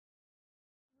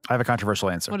I have a controversial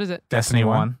answer. What is it? Destiny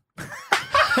 1.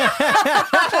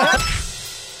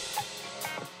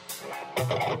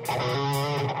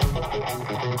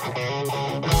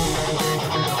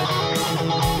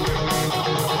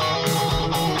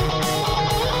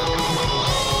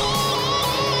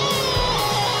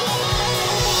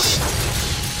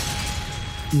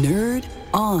 Nerd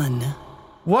On.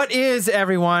 What is,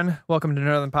 everyone? Welcome to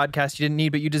Nerd On Podcast you didn't need,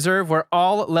 but you deserve, where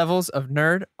all levels of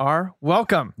nerd are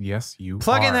welcome. Yes, you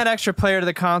Plug are. in that extra player to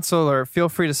the console, or feel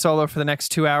free to solo for the next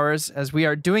 2 hours, as we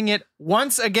are doing it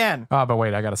once again. Oh, but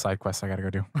wait, I got a side quest I got to go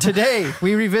do. Today,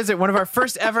 we revisit one of our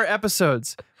first ever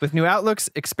episodes with new outlooks,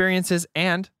 experiences,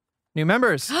 and new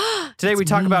members. Today, we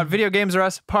talk about Video Games Are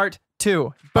Us Part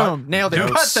 2. Boom, nailed it.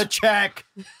 Yes. Cut the check.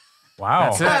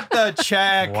 Wow. Cut the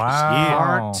check. Wow.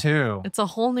 Part 2. It's a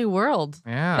whole new world.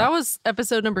 Yeah. That was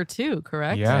episode number 2,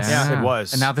 correct? Yes. Yeah. It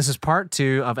was. And now this is part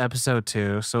 2 of episode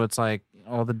 2. So it's like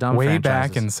all the dumb Way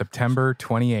franchises. back in September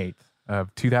 28th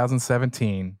of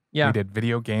 2017, Yeah. we did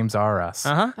Video Games Are Us.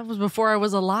 Uh-huh. That was before I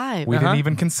was alive. We Uh-huh. didn't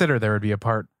even consider there would be a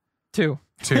part 2.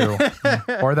 2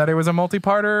 or that it was a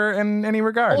multi-parter in any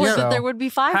regard. Or So- that there would be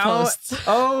 5 How? hosts.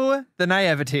 Oh, the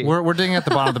naivety. We're digging at the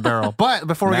bottom of the barrel. But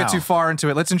before we get Now. too far into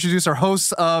it, let's introduce our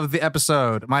hosts of the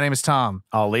episode. My name is Tom.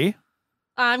 Ali.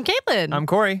 I'm Caitlin. I'm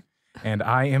Corey. And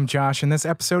I am Josh, and this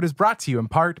episode is brought to you in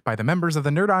part by the members of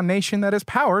the Nerd On Nation that is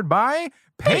powered by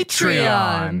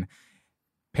Patreon.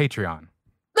 Patreon.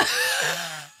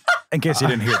 In case you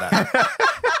didn't hear that.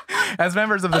 As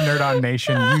members of the Nerd On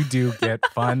Nation, you do get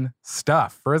fun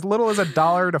stuff. For as little as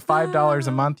 $1 to $5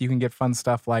 a month, you can get fun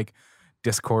stuff like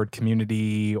Discord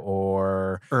community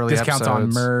or Early discounts on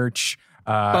episodes. merch,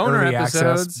 Boner early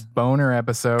episodes. access, boner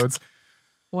episodes.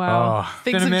 Wow. Oh,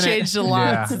 Things been a have minute. changed a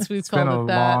lot Yeah. since we've It's been called a it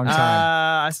that. long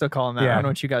time. I still call them that. Yeah. I don't know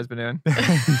what you guys been doing.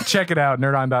 Check it out,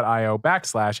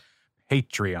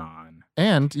 nerdon.io/Patreon.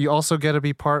 And you also get to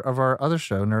be part of our other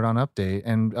show, Nerd On Update,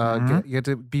 and you get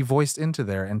to be voiced into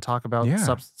there and talk about Yeah.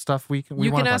 stuff we You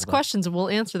wanna can talk ask about. questions and we'll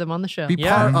answer them on the show. Be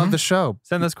Yeah. part Mhm. of the show.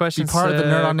 Send those questions part of the to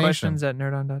Nerd On Nation. questions at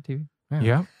nerdon.tv.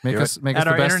 Yeah. Make Do us At the our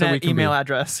best that we internet can email be.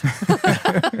 address.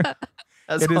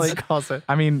 That's It all is- he calls it.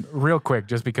 I mean, real quick,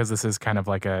 just because this is kind of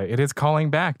like it is calling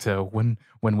back to when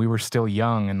we were still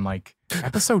young and like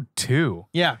episode 2.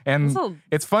 Yeah. And That's a-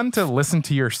 it's fun to listen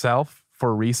to yourself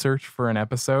for research for an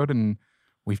episode, and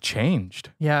we've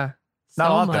changed. Yeah. Not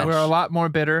so all much. that. We're a lot more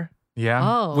bitter. Yeah.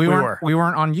 Oh. We We weren't were. we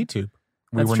weren't on YouTube.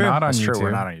 we That's were true. not on That's YouTube. true.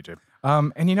 We're not on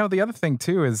YouTube. And you know, the other thing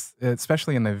too is,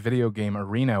 especially in the video game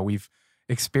arena, we've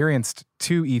experienced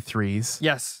 2 E3s.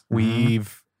 Yes.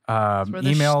 We've where the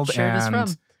emailed shirt is and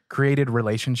from. created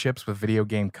relationships with video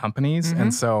game companies. Mhm.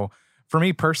 And so for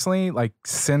me personally, like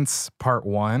since part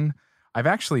 1, I've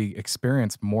actually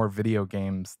experienced more video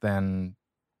games than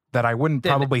that I wouldn't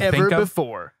probably Than think ever of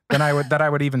before. than I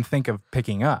would even think of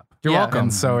picking up. You're Yeah. welcome.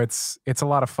 And so it's a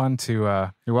lot of fun to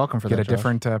You're welcome for get that. a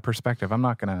different perspective. I'm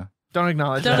not gonna Don't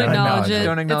acknowledge Don't it. acknowledge it.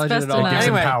 Don't acknowledge It's it best at all. to not. give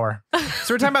some Anyway, power.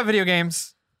 so we're talking about video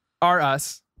games are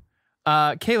us.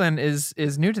 Caitlin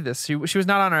is new to this. She was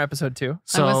not on our episode 2.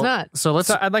 So, I was not. So let's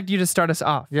So I'd like you to start us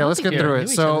off. let's think get we through knew it.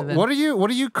 each So other then. what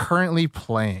are you currently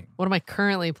playing? What am I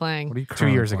currently playing? What are you 2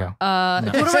 currently years playing? ago. No.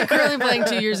 What am I currently playing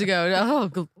 2 years ago?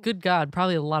 Oh, good God.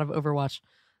 Probably a lot of Overwatch.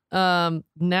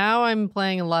 Now I'm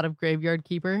playing a lot of Graveyard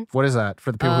Keeper. What is that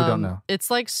for the people who don't know? It's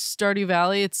like Stardew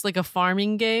Valley. It's like a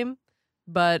farming game,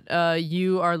 but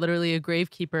you are literally a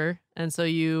gravekeeper. And so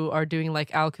you are doing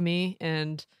like alchemy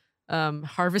and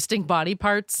harvesting body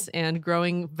parts and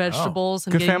growing vegetables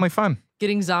and Good family fun.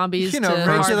 getting zombies You know, to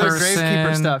regular harvest. gravekeeper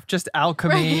person. stuff. Just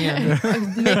alchemy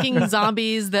and Making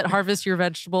zombies that harvest your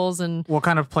vegetables and What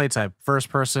kind of play type? First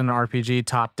person RPG,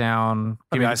 top down.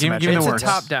 I mean, Give me isometric. the it's a words.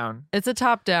 top-down it's a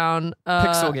top-down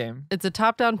pixel game. It's a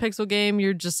top-down pixel game.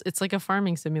 It's like a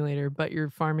farming simulator, but you're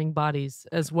farming bodies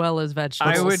as well as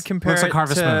vegetables. I would compare looks like it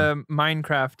Harvest to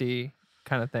Minecraft-y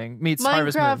kind of thing. Meets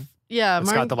Harvest Minecraft. Moon. Yeah,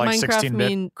 It's got the like Minecraft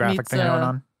 16-bit graphic meets, thing going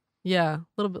on. Yeah, a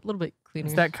little bit cleaner.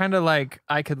 It's that kind of like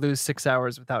I could lose 6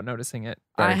 hours without noticing it.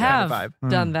 I kind have of vibe.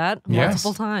 done that Yes.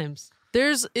 multiple times.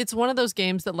 It's one of those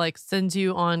games that like sends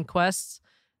you on quests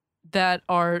that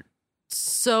are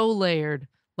so layered.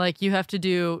 Like you have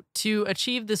to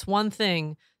achieve this one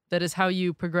thing that is how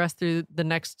you progress through the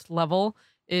next level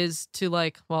is to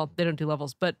like, well, they don't do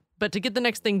levels, but to get the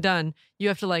next thing done, you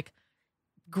have to like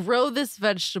grow this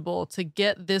vegetable to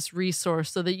get this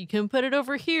resource so that you can put it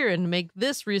over here and make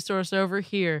this resource over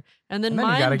here. And then And then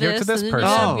you mine gotta give it to this, this and then you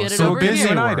gotta person. get it so over busy here.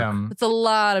 an work. item. It's a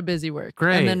lot of busy work.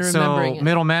 Great. And then remembering so it.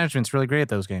 middle management's really great at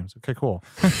those games. Okay, cool.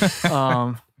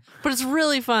 um, But it's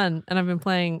really fun, and I've been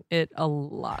playing it a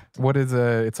lot. What is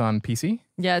it's on PC?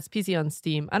 Yeah, it's PC on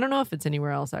Steam. I don't know if it's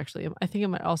anywhere else, actually. I think it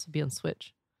might also be on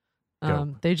Switch.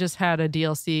 Dope. They just had a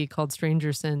DLC called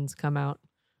Stranger Sins come out,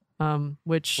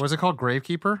 which... Was it called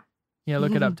Gravekeeper? Yeah,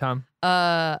 look it up, Tom.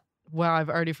 wow, I've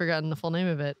already forgotten the full name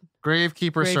of it.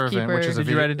 Gravekeeper Servant, which is a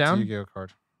Did you write it down? Yu-Gi-Oh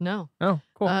card. No. Oh,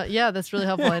 cool. Yeah, that's really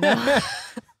helpful. I know.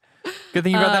 Good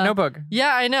thing you brought that notebook.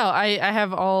 Yeah, I know. I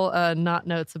have all not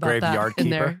notes about Graveyard that in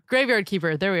there. Keeper. Graveyard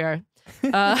Keeper. There we are.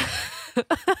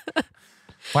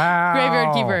 Wow.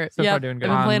 Graveyard Keeper. So Yeah, far I've doing been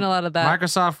good. playing a lot of that.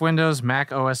 Microsoft Windows,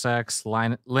 Mac OS X,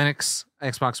 Linux,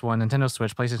 Xbox One, Nintendo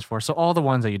Switch, PlayStation 4. So all the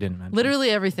ones that you didn't mention. Literally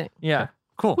everything. Yeah.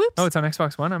 Cool. Whoops. Oh, it's on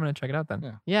Xbox One? I'm going to check it out then.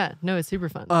 Yeah. Yeah, no, it's super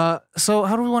fun. So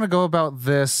how do we want to go about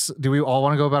this? Do we all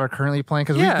want to go about our currently playing?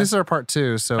 Because Yeah. this is our part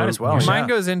 2. So Might as well. you- Mine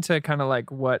goes into kind of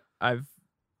like what I've...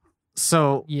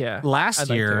 So Yeah. last I'd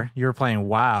like year you were playing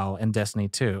WoW and Destiny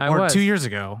 2, I or was. 2 years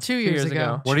ago. 2 years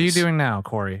ago. What are you doing now,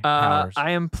 Corey? Powers?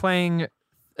 I am playing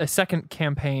a second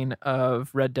campaign of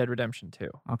Red Dead Redemption 2.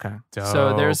 Okay.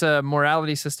 So there's a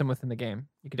morality system within the game.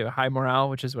 You can do a high morale,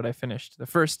 which is what I finished the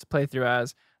first playthrough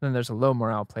as. And then there's a low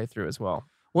morale playthrough as well.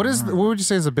 What would you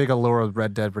say is a big allure of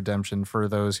Red Dead Redemption for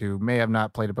those who may have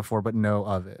not played it before but know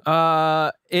of it?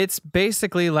 It's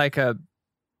basically like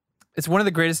it's one of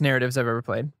the greatest narratives I've ever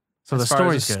played. So the as far as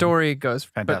story's the good. story goes,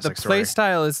 Fantastic but the play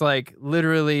style is like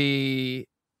literally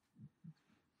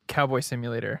Cowboy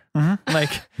Simulator. Like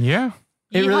Yeah.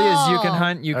 it really is. You Yeehaw! can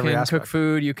hunt, you Every can aspect. cook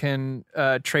food, you can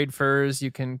trade furs,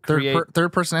 you can create,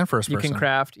 Third person and first you person. can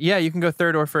craft. Yeah, you can go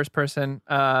third or first person.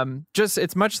 Just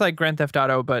it's much like Grand Theft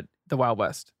Auto, but the Wild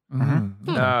West. Mhm.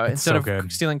 It's Instead so of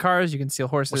good. stealing cars, you can steal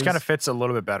horses. Which kind of fits a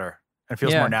little bit better. It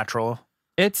feels Yeah. more natural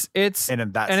it's in that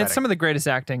and setting. it's some of the greatest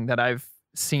acting that I've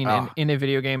seen in a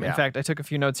video game. In yeah. fact, I took a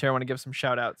few notes here. I want to give some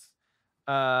shout outs.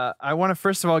 I want to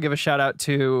first of all give a shout out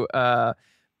to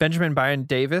Benjamin Byron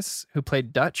Davis, who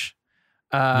played Dutch.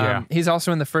 Yeah. He's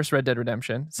also in the first Red Dead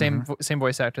Redemption. Same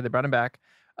voice actor. They brought him back.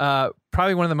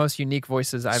 Probably one of the most unique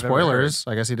voices I've ever heard. Spoilers.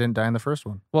 I guess he didn't die in the first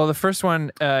one. Well, the first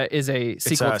one is a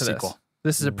sequel a to sequel. this.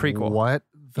 This is a prequel. What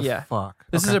the Yeah. fuck?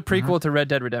 This is a prequel to Red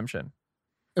Dead Redemption.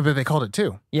 But they called it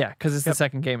 2. Yeah, because it's the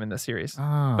second game in the series.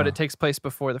 Oh. But it takes place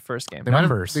before the first game. They might have-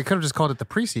 Numbers. They could have just called it the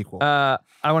pre-sequel. I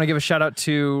want to give a shout out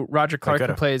to Roger Clark, who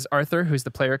could've. plays Arthur, who's the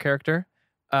player character.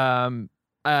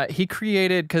 He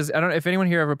created, because I don't know if anyone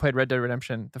here ever played Red Dead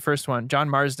Redemption, the first one. John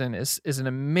Marsden is an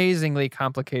amazingly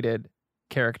complicated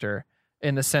character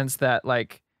in the sense that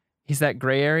like he's that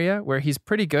gray area where he's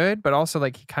pretty good, but also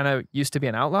like he kind of used to be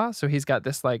an outlaw, so he's got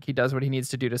this like he does what he needs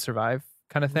to do to survive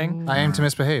kind of thing. I aim to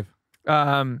misbehave.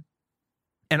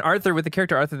 And Arthur, with the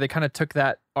character Arthur, they kind of took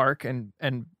that arc and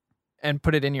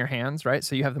put it in your hands, right?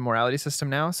 So you have the morality system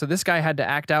now. So this guy had to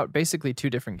act out basically 2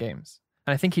 different games.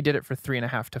 And I think he did it for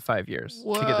 3.5 to 5 years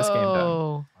to get this game done.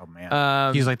 Whoa. Oh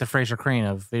man. He's like the Fraser Crane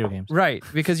of video games. Right,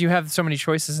 because you have so many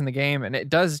choices in the game, and it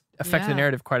does affect the Yeah.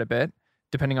 narrative quite a bit,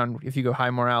 depending on if you go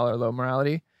high morale or low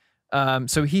morality.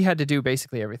 So he had to do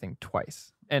basically everything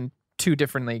twice, and 2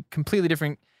 completely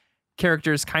different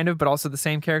characters, kind of, but also the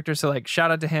same character. So like,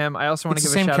 shout out to him. I also want It's to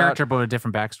the give same a shout character out but with a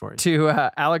different backstory. to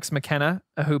Alex McKenna,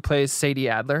 who plays Sadie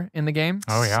Adler in the game.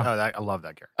 Oh yeah. I love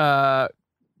that character.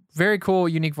 Very cool,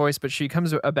 unique voice, but she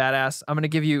becomes a badass. I'm going to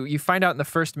give you find out in the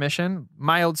first mission,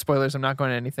 mild spoilers, I'm not going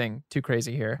to anything too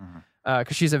crazy here,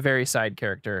 because she's a very side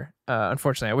character.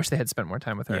 Unfortunately, I wish they had spent more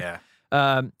time with her.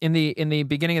 Yeah. In the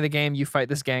beginning of the game, you fight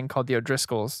this gang called the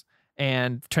O'Driscolls,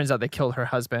 and turns out they killed her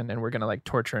husband and we're going to like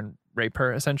torture and rape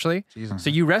her, essentially. Jesus. So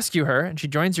you rescue her, and she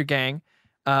joins your gang.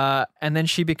 And then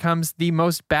she becomes the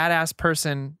most badass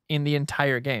person in the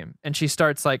entire game. And she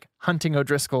starts like hunting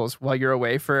O'Driscolls while you're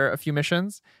away for a few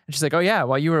missions. And she's like, oh yeah,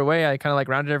 while you were away, I kind of like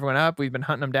rounded everyone up. We've been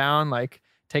hunting them down, like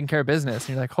taking care of business.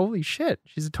 And you're like, holy shit,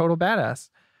 she's a total badass.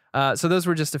 So those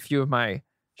were just a few of my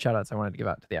shout outs I wanted to give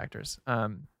out to the actors. But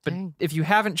Dang. if you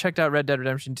haven't checked out Red Dead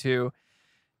Redemption 2,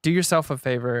 do yourself a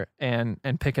favor and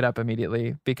pick it up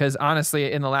immediately, because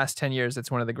honestly, in the last 10 years, it's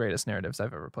one of the greatest narratives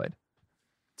I've ever played.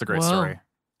 It's a great Whoa. story.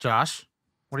 Josh,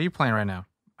 what are you playing right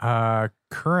now?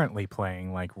 Currently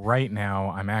playing, like right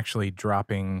now, I'm actually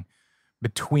dropping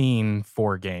between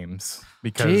 4 games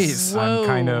because Jeez. I'm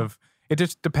kind Whoa. of. It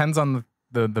just depends on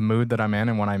the mood that I'm in,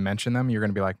 and when I mention them, you're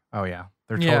gonna be like, oh yeah,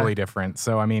 they're Yeah. totally different.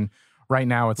 So I mean, right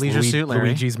now it's Leisure Suit Larry.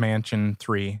 Luigi's Mansion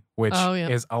 3, which Oh, yeah.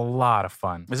 is a lot of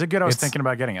fun. Is it good? I was It's- thinking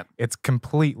about getting it. It's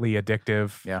completely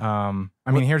addictive. Yeah.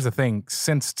 I mean, here's the thing: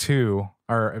 since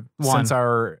since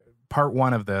our part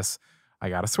 1 of this, I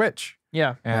got a Switch.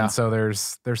 Yeah. And Yeah. so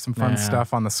there's some fun Yeah.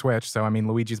 stuff on the Switch. So I mean,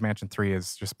 Luigi's Mansion 3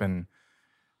 has just been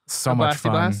so A much blasty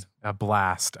fun. blast? a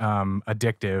blast.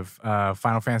 Addictive.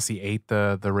 Final Fantasy VIII,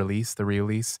 the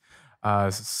re-release.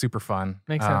 Super fun.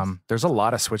 Makes sense. There's a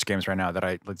lot of Switch games right now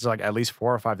that there's like at least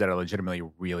 4 or 5 that I legitimately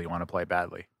really want to play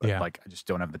badly. But Yeah. like I just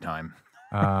don't have the time.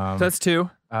 So that's 2.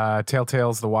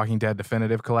 Telltale's The Walking Dead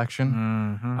Definitive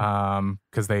Collection. Mhm.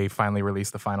 Because they finally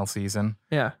released the final season.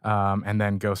 Yeah. And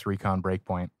then Ghost Recon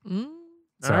Breakpoint.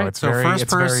 So Alright. it's So very first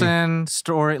it's very- person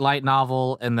story, light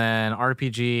novel, and then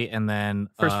RPG, and then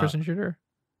First person shooter.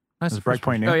 Nice Is first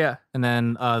Breakpoint new? Oh yeah. And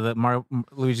then the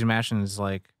Luigi Mansion is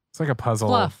like It's like a puzzle.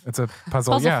 Fluff. It's a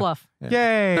puzzle. Puzzle yeah. fluff.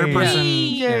 Yay! third person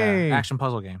Yay! action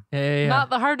puzzle game. Yeah. Not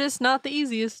the hardest, not the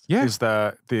easiest. Yeah. Is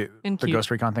the And cute. Ghost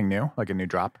Recon thing new? Like a new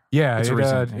drop? Yeah, It's it,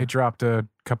 recent, yeah. it dropped a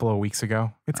couple of weeks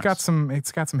ago. It's got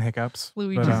Nice. some hiccups.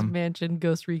 Luigi's but, Mansion,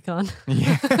 Ghost Recon.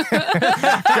 yeah.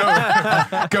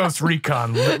 Ghost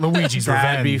Recon, Luigi's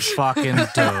That'd be Revenge. fucking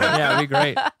dope. Yeah, it'd be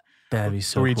great. That'd be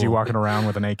so Luigi cool. walking around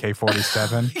with an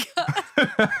AK-47.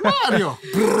 Mario.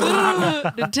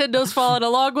 Nintendo's fallen a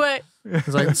long way. It's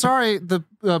like, sorry, the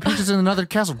Peach is in another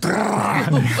castle.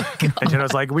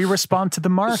 Nintendo's like, we respond to the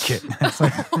market. It's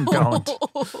like,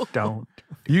 don't.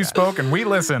 You spoke and we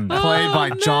listened. Played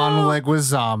by John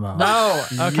Leguizamo. No.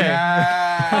 Okay.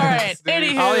 All right.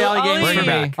 Anywho, Ollie, Ollie games Ollie. for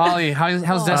me. Ollie,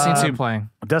 how's Destiny 2 playing?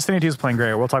 Destiny 2 is playing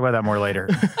great. We'll talk about that more later.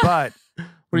 But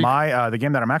the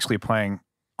game that I'm actually playing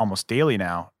almost daily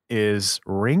now is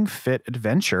Ring Fit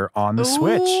Adventure on the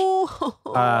Switch. Ooh.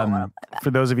 For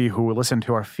those of you who listened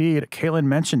to our feed, Caitlin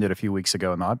mentioned it a few weeks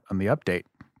ago on the update.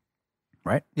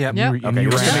 Right? Yeah. Yep. Okay,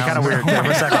 this is gonna be kind of weird for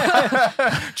a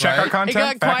second. Check our It content. got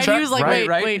fact quiet. check. He was like,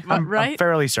 Right, wait, I'm right?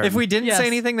 fairly certain. If we didn't Yes. say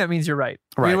anything, that means you're right.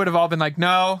 We Right. would have all been like,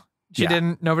 no, she Yeah.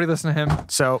 didn't. Nobody listened to him.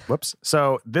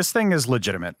 So this thing is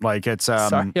legitimate. Like it's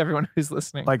Sorry, everyone who's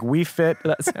listening. like We Fit for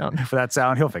that sound. for that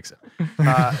sound. He'll fix it.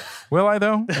 Will I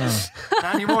though?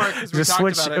 Not anymore because It was a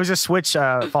Switch. It was a Switch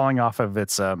falling off of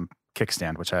its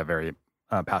kickstand, which I have very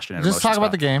passionate. Just talk emotions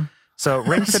about the game. So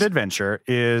Ring Fit Adventure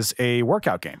is a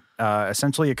workout game.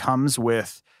 Essentially, it comes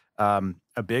with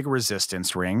a big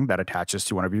resistance ring that attaches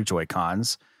to one of your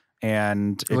Joy-Cons.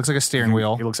 And It looks like a steering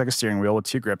wheel. It looks like a steering wheel with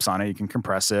 2 grips on it. You can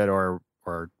compress it or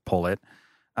pull it.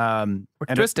 Or and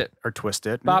twist it. Or twist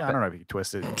it. Bop I it. don't know if you can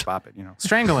twist it, bop it,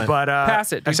 Strangle it. But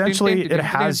Pass it. essentially, it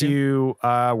has you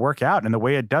work out. And the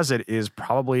way it does it is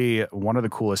probably one of the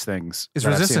coolest things. It's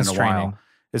that I've seen resistance in a while. training.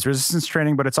 It's resistance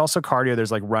training, but it's also cardio.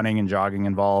 There's like running and jogging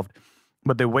involved.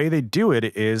 But the way they do it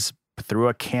is through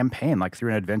a campaign, like through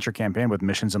an adventure campaign with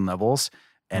missions and levels,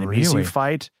 enemies Really? you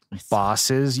fight,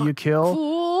 bosses you kill.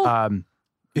 Cool.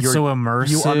 It's you're- so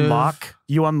immersive.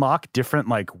 You unlock different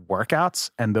like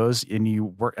workouts, and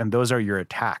those are your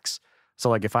attacks. So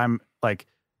like if I'm like,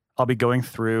 I'll be going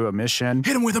through a mission,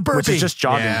 Hit him with a burpee. which is just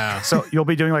jogging. Yeah. So you'll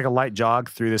be doing like a light jog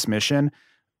through this mission,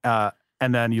 and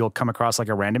then you'll come across like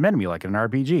a random enemy, like in an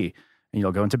RPG, and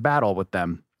you'll go into battle with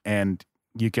them, and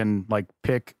you can like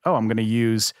pick, I'm going to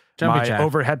use Jumping my jack.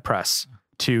 overhead press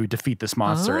to defeat this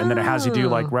monster, and then it has you do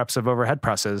like reps of overhead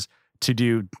presses to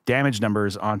do damage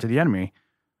numbers onto the enemy,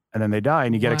 and then they die,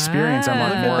 and you get experience, Wow. unlock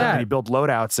Look at more, that. and you build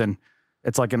loadouts, and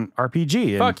it's like an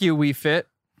RPG. And Fuck you, We Fit.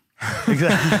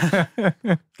 Exactly.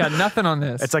 Got nothing on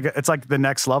this. it's like the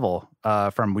next level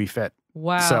from We Fit.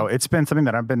 Wow. So it's been something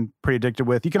that I've been pretty addicted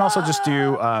with. You can also just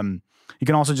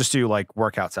do like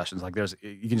workout sessions. Like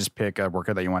you can just pick a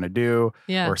workout that you want to do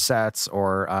yeah. or sets,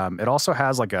 or it also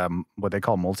has like what they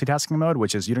call multitasking mode,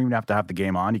 which is you don't even have to have the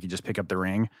game on. You can just pick up the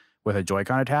ring with a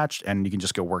Joy-Con attached, and you can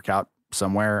just go work out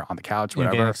somewhere on the couch, You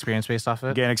gain whatever. experience based off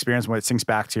it. Gain experience when it syncs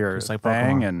back to your Just like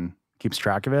thing Pokemon. and keeps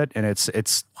track of it. And it's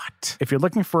if you're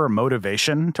looking for a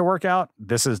motivation to work out,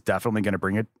 this is definitely going to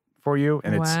bring it for you.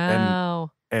 And wow.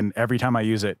 and every time I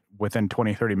use it, within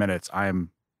 20, 30 minutes,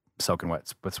 I'm soaking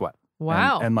wet with sweat.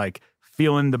 Wow. And like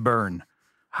feeling the burn.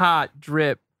 hot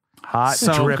drip. Hot,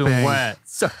 Soaking dripping, wet.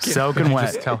 soaking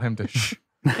wet. Just tell him to shh.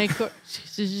 Hey,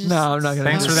 No, I'm not gonna.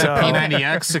 Thanks do for it. that So-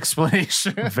 P90X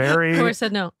explanation. Very. Corey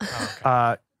said no.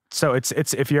 So it's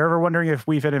if you're ever wondering if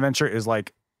We Fit Adventure is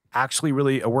like actually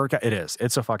really a workout, it is.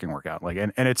 It's a fucking workout. Like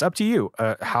and it's up to you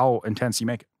how intense you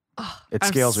make it. It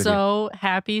scales I'm with you. so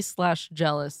happy /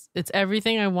 jealous. It's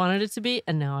everything I wanted it to be,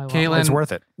 and now I want Caitlin, it. It's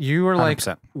worth it. You were like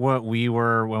 100%. what we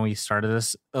were when we started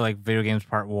this, like Video Games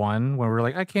Part 1, when we were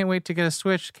like, I can't wait to get a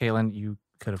Switch. Caitlin, you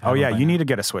could have. Oh yeah, you need to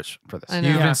get a Switch for this. I know.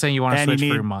 You've Yeah. been saying you want a And you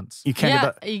Switch for need- months. You can't Yeah,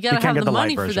 get the you gotta can't have get the the light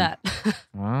money for version. that.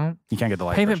 Well, you can't get the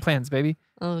light Payment version. plans, baby.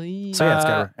 Oh, yeah. So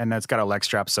yeah, it's got a leg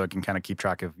strap so it can kind of keep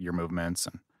track of your movements.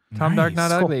 And Tom Dark, not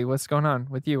Nice. ugly. What's going on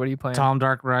with you? What are you playing? Tom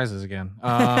Dark Rises again.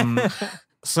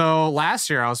 So last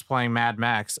year I was playing Mad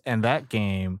Max, and that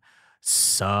game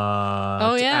sucked.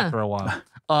 Oh, yeah. After a while.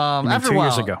 mean After 2 a while,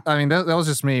 years ago? I mean, that was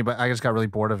just me, but I just got really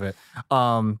bored of it.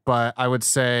 But I would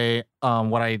say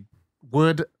what I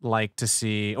would like to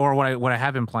see, or what I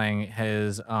have been playing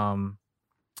is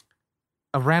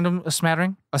a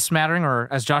smattering, or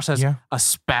as Josh says, Yeah. a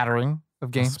spattering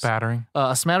of games. Spattering.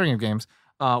 A smattering of games.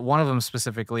 One of them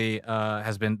specifically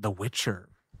has been The Witcher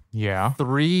Yeah.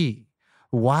 3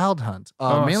 Wild Hunt.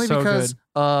 Oh, Mainly so because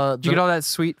Did you get all that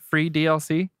sweet free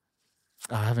DLC?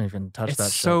 I haven't even touched It's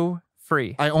that. shit. so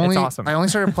free. I only it's awesome. I only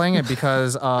started playing it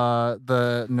because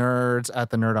the nerds at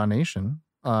the Nerd on Nation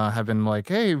have been like,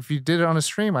 hey, if you did it on a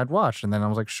stream, I'd watch. And then I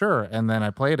was like, sure. And then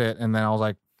I played it, and then I was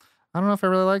like, I don't know if I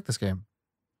really like this game.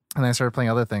 And then I started playing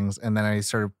other things, and then I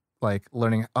started like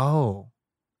learning, oh,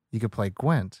 you could play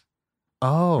Gwent.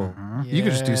 Oh, Mhm. you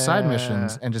could just do side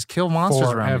missions and just kill monsters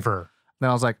around me. Forever. Then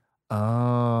I was like,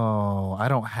 oh, I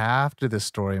don't have to do this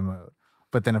story mode.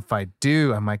 But then if I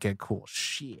do, I might get cool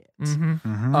shit. Mhm.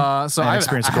 Mhm. So And I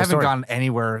experience a cool haven't story. gotten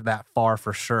anywhere that far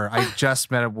for sure. I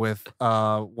just met up with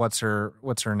what's her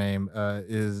name?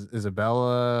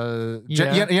 Isabella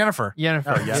Yeah. Yennefer.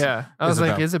 Yennefer. Oh, yes. Yeah. I was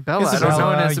like, Isabella. I don't Isabella,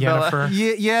 know an Isabella.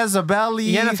 Yennefer. Yeah, Isabella.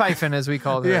 Yennefer, as we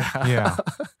called her. Yeah. Yeah.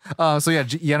 So yeah,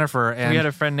 Yennefer, and We had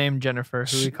a friend named Jennifer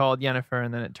who we called Yennefer,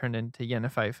 and then it turned into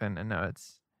Yennefer, and now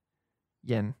it's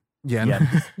Yen. Yen. Yen.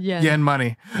 Yeah. Yen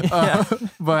money.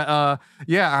 But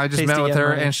yeah, I just Tasty met with yen her,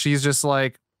 money. and she's just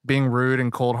like being rude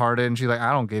and cold hearted, and she's like,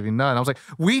 I don't give you none. I was like,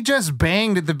 we just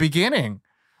banged at the beginning.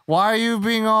 Why are you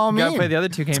being all You mean? gotta play the other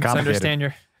two games to complicated. understand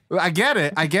your. I get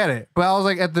it. But I was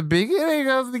like, at the beginning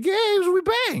of the games, we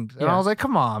banged. And Yeah. I was like,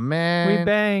 come on, man. We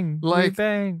bang. We like-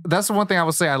 bang. That's the one thing I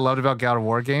would say I loved about God of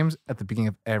War games at the beginning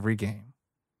of every game.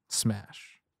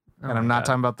 Smash. Oh and my I'm not God.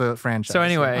 talking about the franchise. So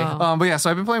anyway, Oh. But yeah, so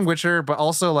I've been playing Witcher, but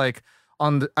also like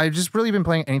I've just really been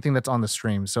playing anything that's on the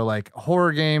stream. So like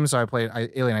horror games. So I played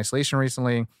Alien Isolation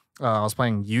recently. I was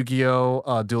playing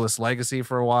Yu-Gi-Oh! Duelist Legacy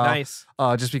for a while. nice.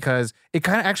 Just because it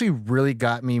kind of actually really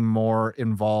got me more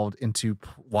involved into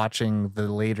watching the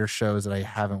later shows that I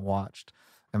haven't watched.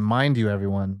 And mind you,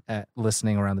 everyone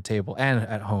listening around the table and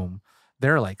at home,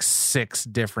 there are like 6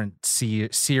 different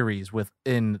series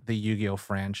within the Yu-Gi-Oh!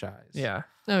 Franchise. Yeah.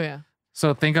 Oh yeah.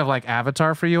 So think of like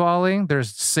Avatar for you, Ollie. There's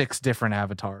 6 different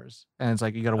avatars. And it's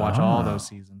like you got to watch all Oh. those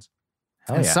seasons.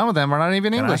 Hell And yeah. some of them are not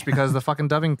even Can English I? because the fucking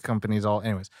dubbing companies all,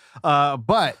 anyways.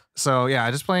 But so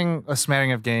yeah, just playing a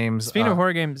smattering of games. Speaking of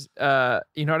horror games,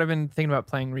 you know what I've been thinking about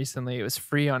playing recently? It was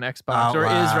free on Xbox, or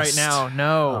is right Outlast.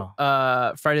 now.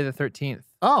 No, Friday the 13th.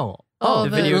 Oh, Oh, it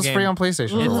the was free game. on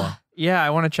PlayStation for a while. Yeah,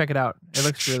 I want to check it out. It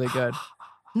looks really good.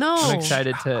 No. I'm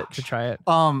excited to try it.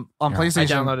 On Yeah. I PlayStation,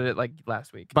 downloaded it like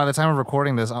last week. by the time of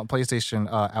recording this, on PlayStation,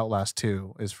 Outlast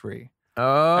 2 is free.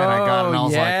 Oh, And I got it and I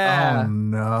was yeah. like, oh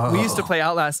no. We used to play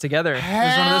Outlast together. It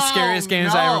was one of the scariest Hell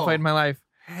games I ever no. played in my life.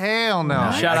 Hell no.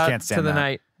 I Shout out can't to stand the that.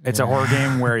 night. It's a horror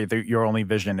game where your only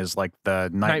vision is like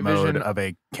the night mode vision. of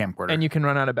a camcorder. And you can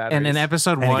run out of batteries. And in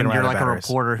episode And you 1, can run you're out of like a batteries.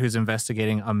 reporter who's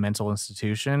investigating a mental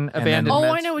institution. and then- Abandoned Oh,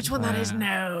 Mets. I know which one that is.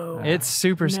 No. It's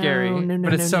super scary, No, no,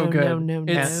 but it's no, so no, good. no, no,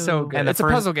 It's no. so good. And the It's a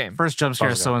first- puzzle game. First jump scare,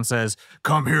 Puzzle game. someone says,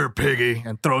 "Come here, piggy,"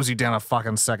 and throws you down a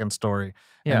fucking second story.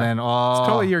 Yeah. And then, oh, It's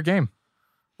totally your game.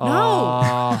 Right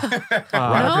up your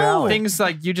No. alley. Things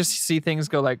like you just see things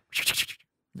go like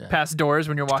Yeah. past doors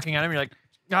when you're walking at them. You're like,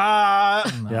 ah,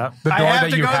 Yeah. The door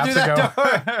that you have to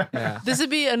go. yeah. This would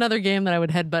be another game that I would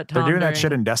headbutt Tom. They're doing that during.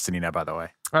 shit in Destiny now, by the way.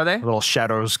 are they? Little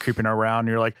shadows creeping around. And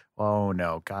you're like, oh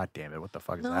no, god damn it, what the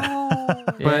fuck is that? No.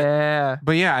 Yeah.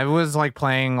 But yeah, I was like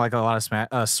playing like a lot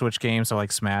of Switch games, so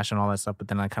like Smash and all that stuff. But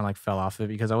then I kind of like fell off of it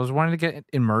because I was wanting to get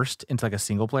immersed into like a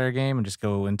single player game and just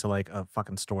go into like a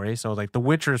fucking story. So like The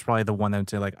Witcher is probably the one that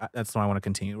that's the one I want to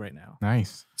continue right now.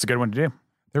 Nice. It's a good one to do.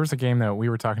 There was a game that we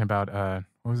were talking about.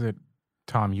 What was it?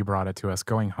 Tom, you brought it to us.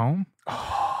 Going Home?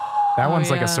 That Oh, one's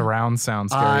like yeah. a surround sound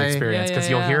scary I- experience Yeah, because yeah,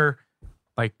 you'll yeah. hear,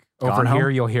 like, over Gone Home? here,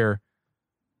 you'll hear,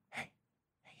 hey,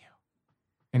 you.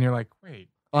 And you're like, wait,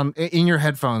 In your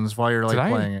headphones while you're like Did I-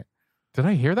 playing it, did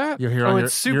I hear that? you'll hear Oh, on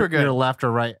it's super your, good. your left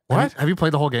or right. What? Have you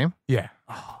played the whole game? Yeah.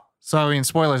 So I mean,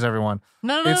 spoilers, everyone.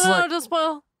 No, It's like- don't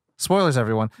spoil. Spoilers,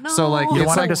 everyone. So like, No. You it's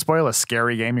wanted like to spoil a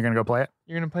scary game, you're gonna go play it?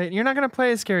 You're gonna play. You're not gonna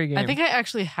play a scary game. I think I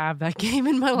actually have that game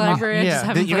in my library. I yeah. just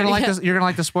haven't you're gonna played like it yet. this. You're gonna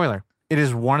like the spoiler. It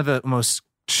is one of the most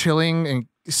chilling and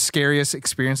scariest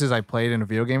experiences I played in a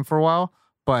video game for a while.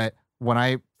 But when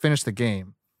I finished the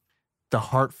game, the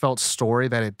heartfelt story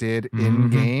that it did in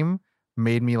Mhm. game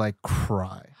made me like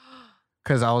cry.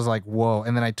 Cause I was like, whoa.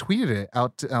 And then I tweeted it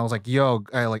out. I was like, yo,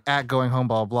 like at Going Home,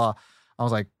 blah, blah, blah. I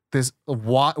was like,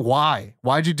 why?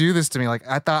 Why'd you do this to me? Like,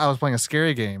 I thought I was playing a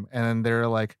scary game. And then they're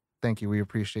like, thank you. We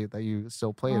appreciate that you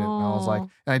still played it. And I was like, Aw.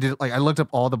 and I did like I looked up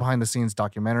all the behind the scenes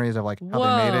documentaries of like how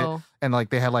they made it, Whoa. and like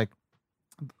they had like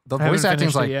the I haven't voice acting's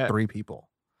finished it like yet. 3 people,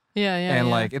 Yeah, yeah. and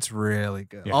yeah. like it's really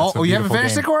good. Yeah, oh, it's a you haven't beautiful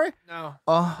finished it, game. Corey? No.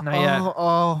 Oh, Not yet.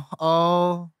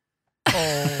 oh.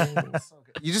 So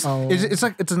good. You just it's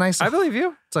like it's a nice I believe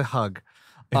you. it's a hug.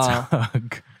 It's Uh, a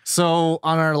hug. So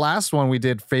on our last one we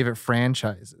did favorite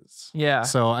franchises. Yeah.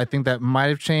 So I think that might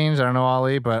have changed. I don't know,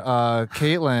 Ollie, but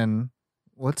Caitlin,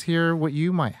 let's hear what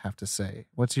you might have to say.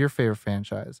 What's your favorite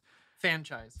franchise?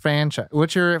 Franchise.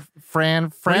 What's your What are you a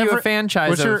favorite? franchise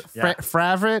What's your of? Yeah.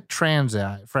 favorite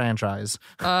franchise?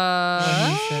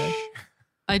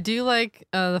 I do like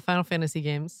the Final Fantasy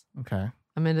games. Okay,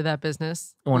 I'm into that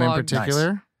business. one in Logged-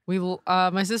 particular.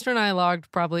 My sister and I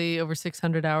logged probably over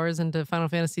 600 hours into Final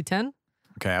Fantasy X.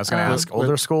 Okay, I was gonna ask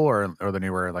older school or the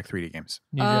newer like 3D games.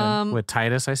 New gen. With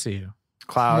Titus, I see you.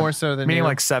 Cloud, More so than meaning new.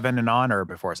 like 7 and on or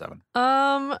before 7.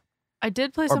 I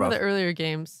did play Or some of both. the earlier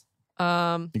games. You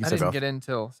can I say didn't both. get in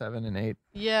till 7 and 8.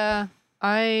 Yeah,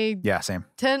 Yeah, same.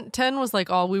 10 was like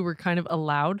all we were kind of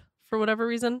allowed for whatever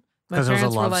reason. My 'Cause it was a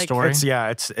parents were love like, story.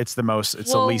 It's the most.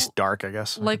 It's Well, the least dark, I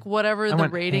guess. like whatever I the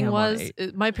went rating ham on was.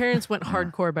 8. My parents went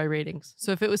hardcore by ratings.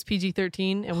 So if it was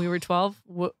PG-13 and we were 12,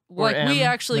 like we M,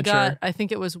 actually mature. got, I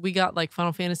think it was we got like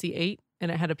Final Fantasy 8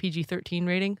 and it had a PG-13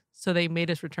 rating, so they made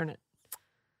us return it.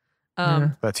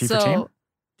 But T for so teen?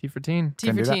 T for teen. T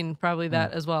Can for do that? teen, probably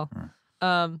that as well.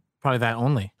 Probably that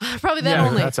only. Probably that Yeah,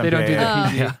 only. That's They don't do the MPAA.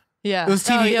 PG. Yeah. Yeah, It was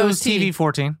TV. Oh, yeah, it was TV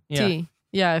 14. Yeah. T.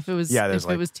 Yeah, if it was Yeah, if there's, it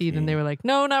like, was T, then T. they were like,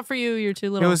 no, not for you. You're too It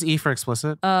little. was E for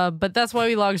explicit. But that's why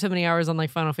we logged so many hours on like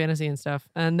Final Fantasy and stuff.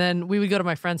 And then we would go to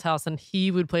my friend's house and he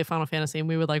would play Final Fantasy and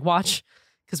we would like watch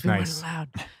because we Nice. weren't allowed.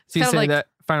 So you kinda say like- that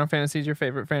Final Fantasy is your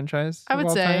favorite franchise? I of would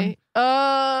all say,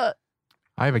 time?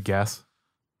 I have a guess.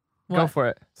 Go what? for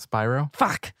it. Spyro.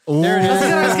 Fuck. There it is. That's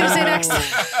what I was gonna say next.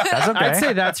 That's okay. I'd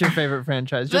say that's your favorite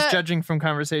franchise. Just That- judging from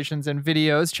conversations and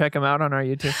videos, check them out on our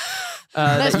YouTube.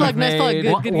 Nice plug, nice plug.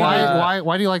 Good, Why, good,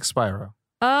 why do you like Spyro?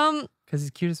 Because he's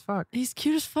cute as fuck. He's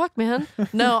cute as fuck, man.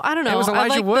 No, I don't know. It was I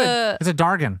Elijah like Wood. It's a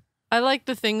Dargan. I like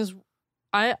the things.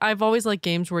 I've always liked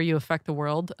games where you affect the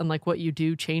world and like what you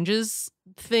do changes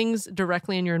things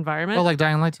directly in your environment. Oh, like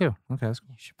Dying Light 2. Okay, that's cool.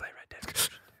 You should play Red Dead.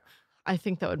 I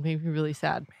think that would make me really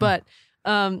sad. But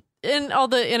and all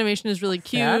the animation is really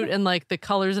cute Sad? and like the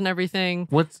colors and everything.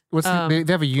 What's Um,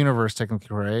 they have a universe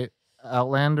technically, right?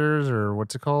 Outlanders or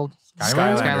what's it called?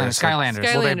 Skylanders. Skylanders. Sky-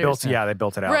 Well, they Skylanders. built. Yeah, they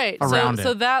built it out. Right. Around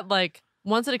so it. that like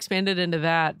once it expanded into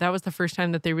that was the first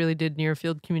time that they really did near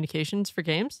field communications for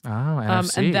games. Oh,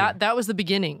 NFC. And that was the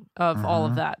beginning of all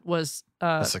of Mhm. that was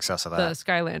The success of the that.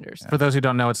 Skylanders. For those who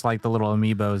don't know, it's like the little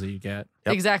amiibos that you get.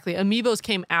 Yep. Exactly. Amiibos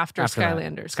came after, after that.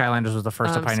 Skylanders. Skylanders was the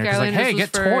first to Um, pioneer. 'Cause like, Skylanders hey, was get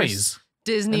first. toys.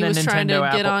 Disney And then was trying to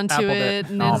Nintendo get onto Apple did it.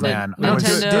 it. And Oh, then man. I went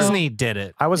to Nintendo. Disney did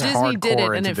it. I was Disney hardcore did it,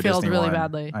 and into it the failed Disney really one.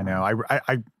 badly. I know.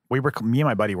 Me and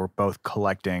my buddy were both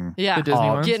collecting. Yeah. The Disney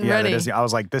all- ones? Getting yeah, the ready. Disney. I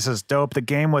was like, this is dope. The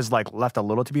game was like left a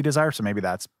little to be desired, so maybe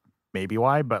that's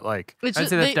why. But like, It's I'd just,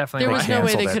 say that's definitely there why. was no way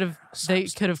Canceled they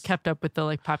it. could have kept up with the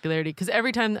like popularity because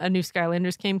every time a new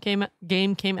Skylanders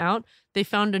game came out, they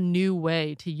found a new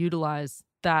way to utilize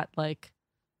that like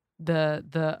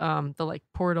the like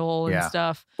portal and Yeah.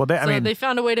 stuff. well, They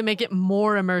found a way to make it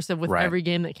more immersive with Right. every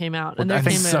game that came out. Well, And I there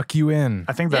think came a, Suck you in.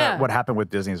 I think that Yeah. what happened with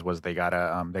Disney's was they got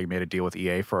they made a deal with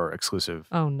EA for exclusive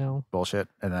oh no, bullshit,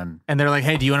 and then And they're like,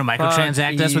 hey, do you want to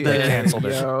microtransact us with They the canceled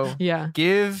it. Yo. yeah,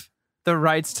 Give the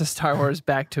rights to Star Wars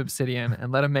back to Obsidian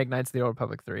and let them make Knights of the Old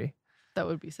Republic 3. that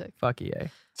would be sick. Fuck EA.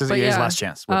 this is But EA's yeah, last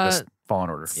chance with this Fallen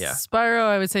Order. Yeah. Spyro,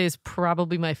 I would say, is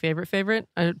probably my favorite.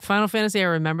 Final Fantasy, I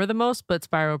remember the most, but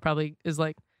Spyro probably is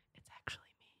like it's actually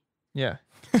me. Yeah.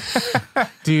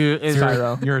 Do you is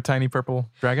You're a tiny purple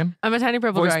dragon. I'm a tiny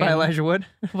purple Voiced dragon. by Elijah Wood.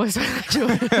 Voiced by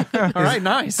Elijah Wood. All right,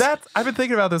 nice. That's I've been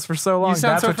thinking about this for so long.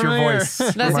 sound That's so what familiar. your voice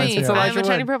That's reminds me. me It's of. Elijah I'm a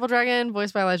tiny Wood. purple dragon,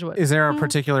 voiced by Elijah Wood. Is there a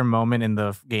particular moment in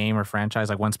the game or franchise,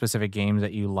 like one specific game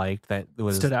that you liked that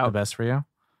was Stood out. the best for you?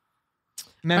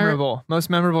 Memorable. Most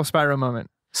memorable Spyro moment.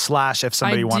 Slash, if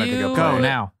somebody I wanted to go do- play Go it.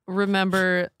 now.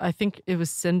 Remember, I think it was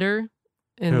Cinder.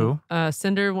 Who?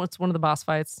 Cinder, what's one of the boss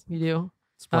fights you do?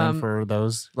 Explain for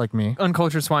those like me.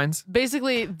 Uncultured swines.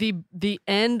 Basically, the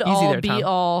end Easy all there, be Tom.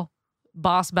 all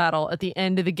boss battle at the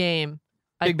end of the game.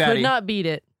 Big I could baddie. not beat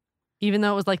it, even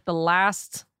though it was like the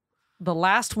last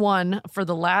one for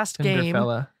the last game.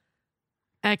 Cinderfella.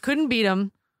 I couldn't beat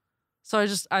him, so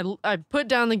I put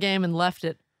down the game and left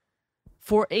it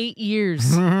for 8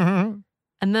 years, and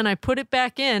then I put it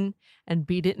back in and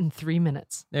beat it in 3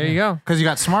 minutes. There you go. Because you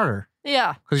got smarter.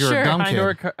 Yeah, 'Cause you're a sure. dumb Hand kid.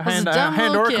 or, was a dumb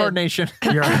hand little or kid. coordination.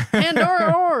 Your And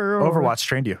or Overwatch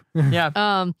trained you. yeah.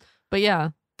 But yeah,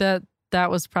 that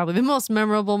was probably the most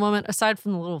memorable moment, aside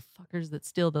from the little fuckers that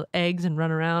steal the eggs and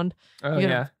run around. Oh You gotta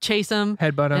yeah, chase them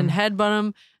headbutt and them. headbutt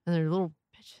them, and they're little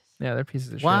bitches. Yeah, they're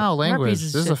pieces of shit. Wow, language.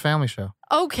 pieces This of is a shit. family show.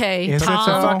 Okay, Is it Tom.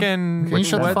 though? Fucking. Can you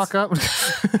shut the what's- fuck up?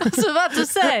 I was about to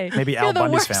say. Maybe You're Al the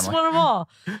Bundy's worst family. one of all.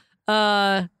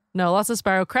 No, lots of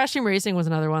Spyro. Crash Team Racing was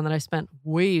another one that I spent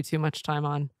way too much time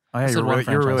on. Oh yeah, This you is were one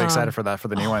really, you were really franchise. excited for that for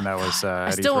the new one that was I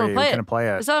at still wanna E3. play We it. couldn't play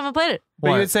I it still haven't played it. But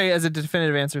you What? would say as a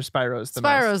definitive answer, Spyro's the most.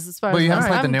 Spyro's. But you haven't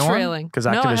played the I'm new one? trailing. 'Cause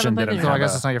No, I Activision haven't played didn't the So new I have one.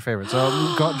 guess it's not your favorite.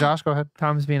 So Josh, go ahead.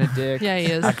 Tom's being a dick. Yeah, he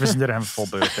is. Activision didn't have a full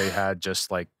booth. They had just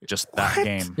that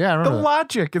game. Yeah, I The remember that.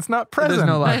 logic, it's not present. There's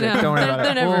no I logic. know. Don't worry There- about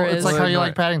there it. never Well, is. it's like how you Ignore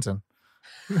like it. Paddington.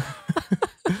 It's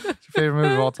your favorite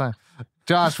movie of all time.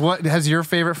 Josh, what has your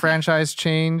favorite franchise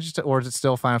changed, or is it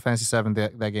still Final Fantasy VII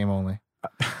that game only?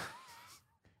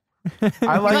 I like Look, the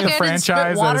I didn't spit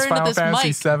franchise water as into Final this Fantasy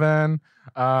mic.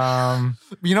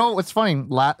 VII. You know what's funny?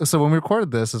 So when we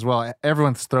recorded this as well,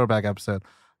 everyone's throwback episode,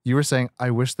 you were saying,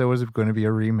 "I wish there was going to be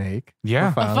a remake." Yeah.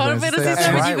 of Final Final Fantasy That's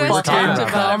VII, right, you we guys were talking talked about about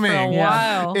it for a coming.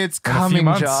 Yeah. while. It's In a few coming,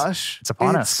 months. Josh. It's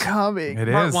upon It's us. coming.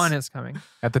 It Part is. 1 is coming.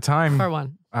 At the time, Part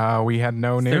 1. we had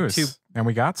no They're news, too and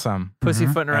we got some.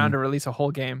 Pussyfooting around And- to release a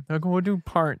whole game. They're like, we'll do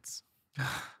parts.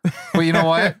 But you know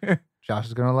what? Josh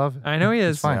is gonna love it. I know he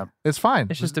is. It's fine. Yeah. It's fine.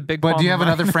 It's just a big. But do you have palm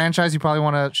of another franchise you probably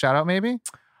want to shout out? Maybe.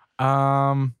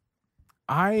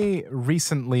 I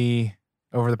recently,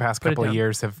 over the past Put it couple of down.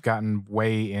 years, have gotten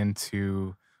way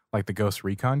into like the Ghost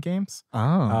Recon games. Oh,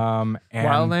 And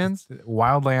Wildlands?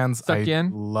 Wildlands, Sucked you I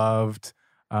in? loved.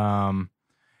 And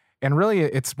really,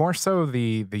 it's more so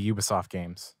the Ubisoft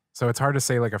games. So it's hard to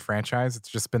say like a franchise. It's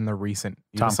just been the recent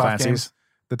Tom Ubisoft Clancy's. games.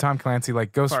 The Tom Clancy,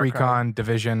 like Ghost Far Cry. Recon,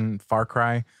 Division, Far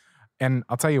Cry. And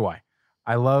I'll tell you why.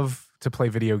 I love to play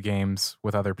video games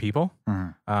with other people,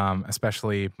 Mhm.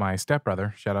 Especially my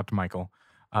stepbrother. Shout out to Michael.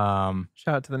 Shout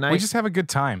out to the night. We just have a good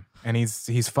time, and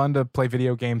he's fun to play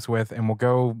video games with, and we'll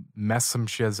go mess some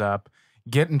shiz up,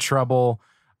 get in trouble,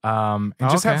 and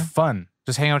just Okay. have fun.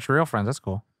 just hang out with your real friends. That's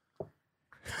cool.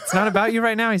 It's not about you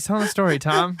right now. He's telling a story,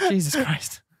 Tom. Jesus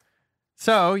Christ.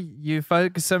 So you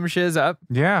fuck some shiz up.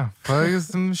 Yeah, play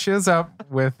some shiz up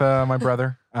with my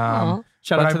brother. Aw.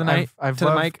 Shout but out to the night. I've to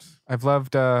loved, the mic. I've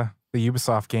loved the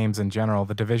Ubisoft games in general.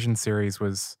 The Division series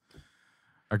was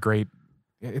a great.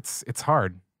 It's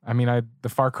hard. I mean, the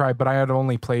Far Cry, but I had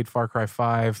only played Far Cry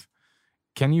 5.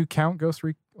 Can you count Ghost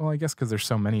Recon? Well, I guess because there's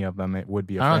so many of them, it would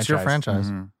be a I don't know. franchise. It's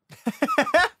your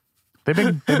franchise. Mhm. They've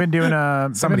been doing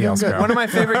Somebody else go. One of my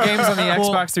favorite games on the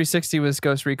Xbox 360 was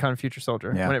Ghost Recon Future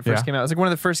Soldier Yeah. when it first Yeah. came out. It was like one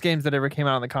of the first games that ever came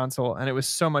out on the console, and it was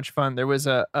so much fun. There was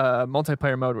a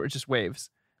multiplayer mode where it's just waves,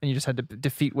 and you just had to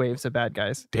defeat waves of bad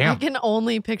guys. I Damn. can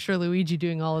only picture Luigi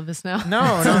doing all of this now. No.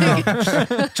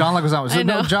 John Leguizamo. So, I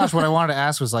know. no, Josh, what I wanted to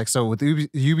ask was like, so with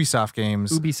Ubisoft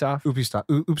games, Ubisoft.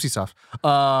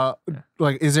 Oopsiesoft.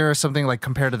 Like, is there something like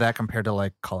compared to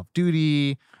like Call of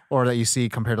Duty, or that you see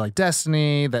compared to like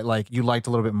Destiny that like you liked a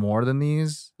little bit more than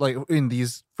these, like in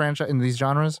these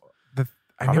genres? I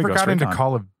Probably never Ghost got into Recon.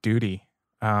 Call of Duty.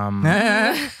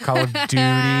 Call of Duty.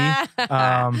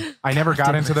 I never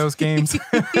got into those games.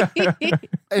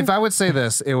 If I would say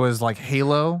this, it was like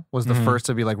Halo was the Mhm. first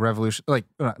to be like revolution, like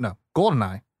no,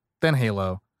 GoldenEye, then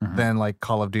Halo, Mhm. then like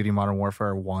Call of Duty Modern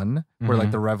Warfare 1 were like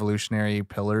Mhm. the revolutionary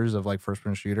pillars of like first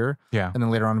person shooter. Yeah. And then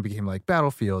later on it became like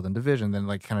Battlefield and Division, then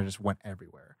like kind of just went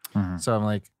everywhere. Mhm. So I'm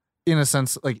like, in a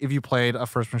sense, like if you played a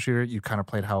first person shooter, you kind of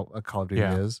played how a Call of Duty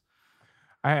Yeah. is.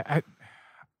 I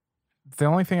the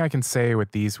only thing I can say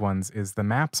with these ones is the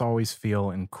maps always feel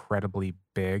incredibly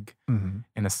big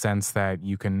in a sense that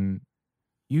you can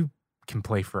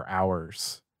play for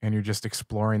hours and you're just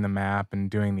exploring the map and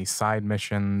doing these side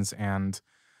missions. And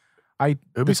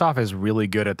Ubisoft is really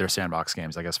good at their sandbox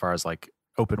games, like as far as like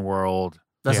open world.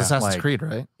 That's Yeah, Assassin's like- Creed,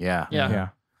 right? Yeah, Yeah. yeah.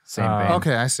 same Um, thing.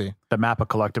 Okay, I see. The map of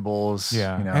collectibles.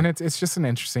 Yeah, you know. and it's just an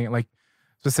interesting, like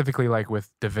specifically like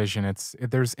with Division,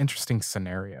 there's interesting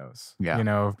scenarios. Yeah. You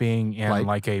know, of being in Like-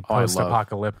 like a Oh, I love-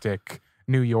 post-apocalyptic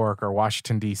New York or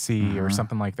Washington D.C. or Mhm.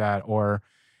 something like that, or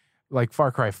like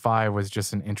Far Cry 5 was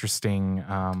just an interesting.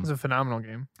 It was a phenomenal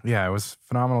game. Yeah, it was a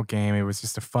phenomenal game. It was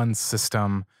just a fun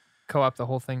system. Co-op the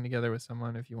whole thing together with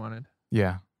someone if you wanted.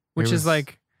 Yeah, Which It is was-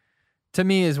 like, to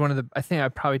me, is one of the. I think I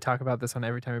probably talk about this on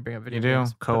every time we bring up video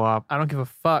games. but Co-op. I don't give a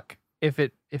fuck if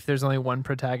there's only one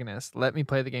protagonist. Let me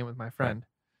play the game with my friend.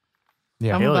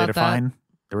 yeah. I'm Halo about to that. find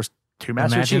there was 2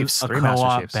 Master Imagine Chiefs, a 3 Master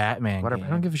co-op Chiefs. Batman Whatever. game. I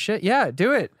don't give a shit. Yeah,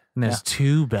 do it. And there's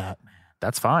 2 Batman.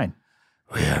 That's fine.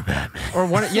 We are Batman. Or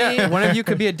one of you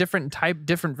could be a different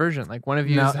version. Like one of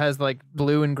you No. has like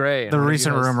blue and gray. and The one of you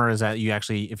recent has- rumor is that you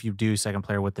actually, if you do second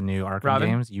player with the new Arkham Robin?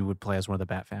 games, you would play as one of the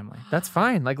Bat family. That's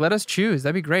fine. Like let us choose.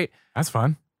 That'd be great. That's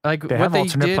fun. Like They what have they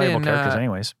alternate did playable in characters,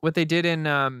 anyways. what they did in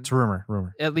It's rumor.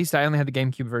 at least I only had the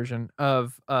GameCube version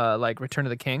of like Return of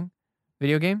the King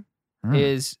video game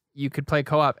is you could play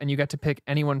co-op and you got to pick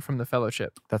anyone from the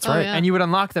Fellowship. That's Oh, right. yeah. And you would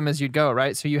unlock them as you'd go,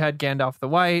 right? So you had Gandalf the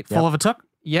White. Full of a tuck.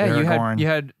 Yeah, Aragorn. you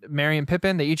had Merry and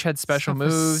Pippin. They each had special Stuff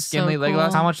is moves. so Gimli, Legolas.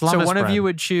 cool. How much So lumber one of spread? you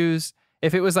would choose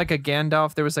if it was like a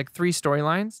Gandalf. There was like 3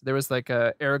 storylines. There was like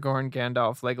a Aragorn,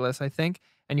 Gandalf, Legolas, I think,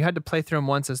 and you had to play through them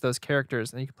once as those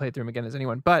characters, and you could play through them again as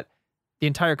anyone. But the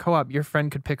entire co-op, your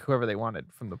friend could pick whoever they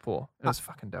wanted from the pool. It was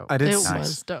fucking dope. I did. It s-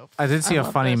 was dope. I did see a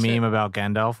love funny that shit. meme about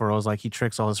Gandalf where it was like he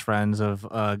tricks all his friends of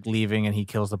leaving and he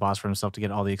kills the boss for himself to get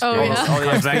all the Oh, experience. yeah. All the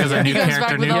comes back as a He new comes back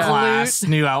character, with new all the class,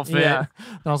 new outfit. Yeah.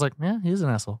 And I was like, yeah, he's an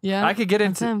asshole. Yeah. I could get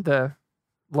that's into him. the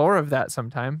lore of that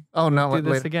sometime. Oh no, Do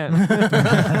this later. again.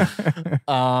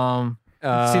 See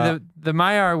See, the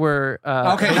Maiar were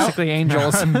Okay, no. basically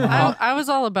angels. I was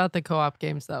all about the co-op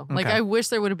games though. Like Okay. I wish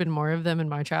there would have been more of them in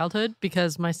my childhood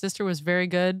because my sister was very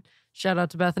good. Shout out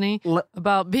to Bethany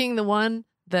about being the one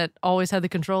that always had the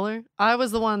controller. I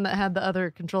was the one that had the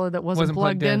other controller that wasn't,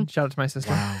 plugged in. Shout out to my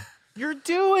sister. You're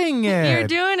doing it. You're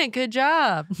doing it. Good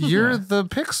job. You're the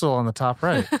pixel on the top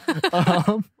right.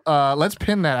 Let's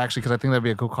pin that actually because I think that'd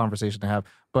be a cool conversation to have.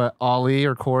 But Ollie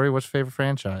or Corey, what's your favorite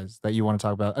franchise that you want to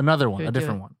talk about? Another one, Good, a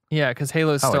different good. one. Yeah, because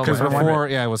Halo's Oh, still Because my Different one. before,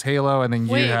 yeah, it was Halo, and then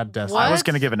you Wait, had Destiny. what? I was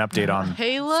going to give an update on.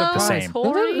 Halo. The same.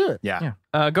 Corey? Yeah.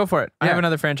 Go for it. I have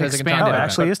another franchise I can talk Expand Oh, it. it about.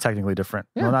 actually is technically different.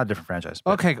 Yeah. Well, not a different franchise.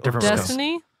 But Okay, different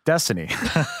Destiny. Destiny.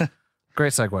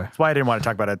 Great segue. That's why I didn't want to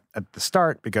talk about it at the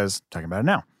start because I'm talking about it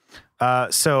now.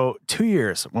 So 2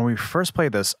 years when we first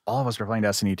played this, all of us were playing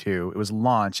Destiny 2. It was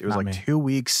launch. It was Not like me. 2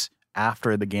 weeks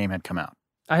after the game had come out.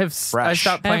 I Fresh.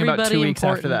 stopped playing about 2 Everybody weeks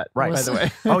after that. important Right. By the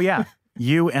way. Oh yeah,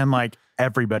 you and like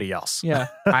everybody else. Yeah.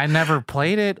 I never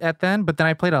played it at then, but then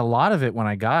I played a lot of it when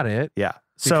I got it Yeah.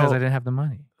 because I So didn't have the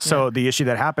money. the issue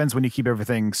that happens when you keep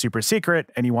everything super secret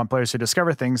and you want players to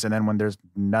discover things, and then when there's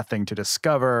nothing to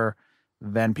discover,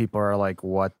 then people are like,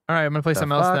 "What All right, I'm gonna play the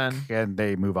something else fuck?" then. And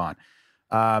they move on.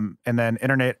 And then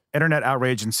internet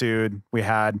outrage ensued. We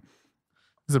had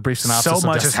It's a brief synopsis. so of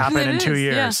much has Destiny. happened in It 2 is,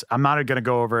 years. yeah. I'm not going to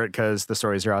go over it because the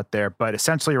stories are out there. But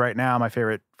essentially, right now, my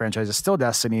favorite franchise is still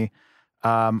Destiny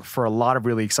for a lot of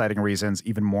really exciting reasons,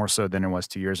 even more so than it was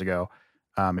 2 years ago,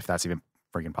 if that's even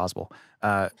freaking possible.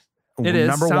 It is.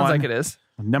 Sounds like it is.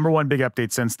 Number one big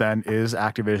update since then is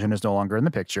Activision is no longer in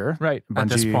the picture. Right. At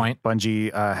this point.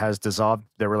 Bungie has dissolved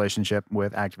their relationship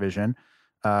with Activision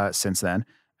since then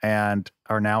and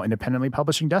are now independently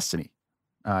publishing Destiny.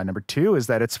 Number two is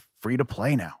that it's free to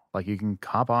play now. Like you can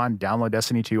hop on, download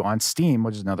Destiny 2 on Steam,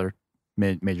 which is another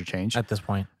major change At this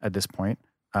point.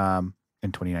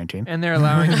 in 2019. And they're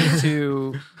allowing you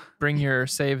to bring your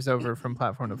saves over from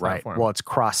platform to Right. platform. Well, it's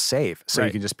cross save. So you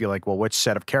Right. can just be like, well, which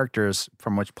set of characters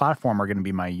from which platform are going to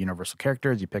be my universal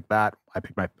characters? You pick that. I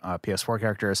picked my PS4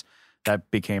 characters.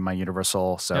 That became my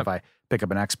universal. So Yep. if I pick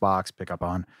up an Xbox, pick up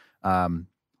on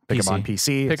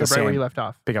PC, Pick it's up the right where same. you left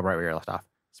off. Pick up right where you left off.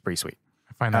 It's pretty sweet.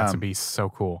 I find that to Um, be so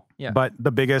cool. Yeah. But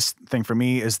the biggest thing for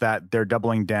me is that they're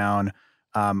doubling down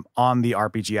on the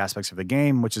RPG aspects of the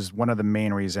game, which is one of the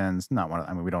main reasons. Not one of.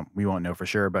 I mean, we won't know for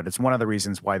sure, but it's one of the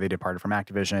reasons why they departed from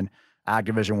Activision.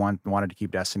 Activision wanted to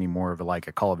keep Destiny more of like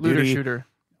a Call of Looter Duty. shooter.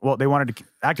 Well,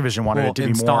 Activision wanted Well, it to be more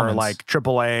installments. like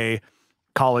AAA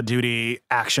Call of Duty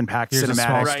action-packed Here's a small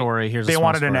cinematic. Right. story. Here's They a small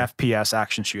wanted an story. FPS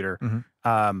action shooter.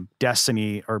 Mhm.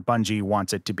 Destiny or Bungie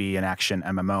wants it to be an action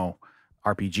MMO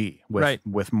RPG with Right.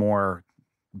 with more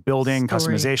building, Story.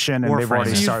 customization, and Warframe. they've already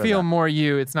So you started feel that. more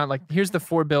you. It's not like here's the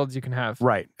 4 builds you can have.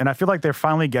 Right. And I feel like they're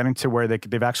finally getting to where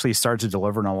they've actually started to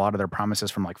deliver on a lot of their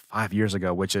promises from like 5 years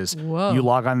ago, which is Whoa. you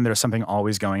log on and there's something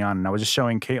always going on. And I was just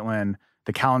showing Caitlin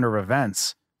the calendar of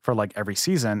events for like every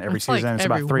season. Every It's like season, it's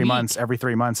every about 3 week. months. Every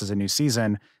 3 months is a new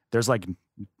season. There's like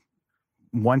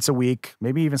once a week,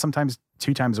 maybe even sometimes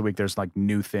 2 times a week, there's like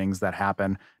new things that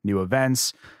happen, new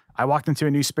events. I walked into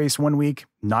a new space one week,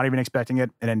 not even expecting it.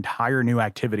 An entire new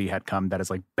activity had come that is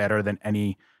like better than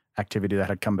any activity that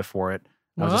had come before it.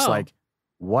 I was just Whoa. like,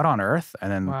 what on earth?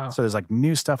 And then, Wow. so there's like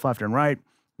new stuff left and right.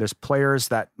 There's players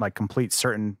that like complete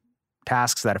certain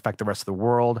tasks that affect the rest of the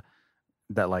world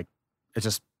that like,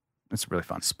 it's really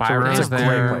fun. Spyro it's is a great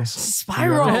there. place.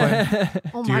 Spiral.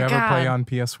 Oh Do you my ever god. play on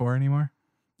PS4 anymore?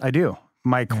 I do.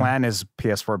 My clan is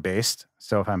PS4 based.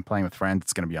 So if I'm playing with friends,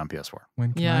 it's going to be on PS4.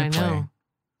 When can Yeah, I I play? know.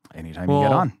 Anytime you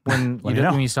get on. When Let me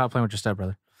know. when you stop playing with your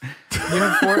stepbrother. You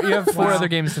have 4 Wow. other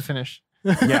games to finish.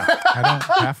 Yeah. I don't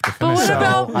have to But finish what them.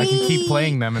 about I can me? keep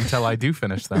playing them until I do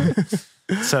finish them.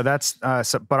 So that's,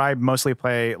 but I mostly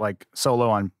play like solo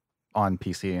on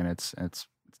PC and it's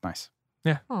nice.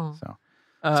 Oh.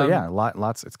 So yeah, Um,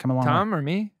 lots, it's come along. Tom or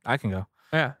me? I can go.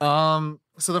 Yeah.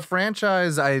 So the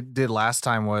franchise I did last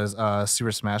time was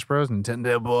Super Smash Bros.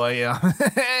 Nintendo boy.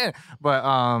 Yeah.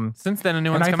 But Since then, a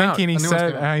new And one's I come think out. he A new one's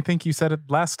said, come out. I think you said it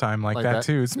last time like that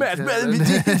too. Smash,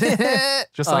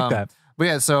 Just just like that. But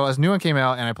yeah, so a new one came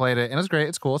out and I played it and it's great.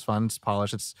 It's cool. It's fun. It's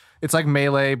polished. It's like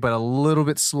Melee, but a little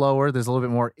bit slower. There's a little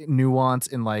bit more nuance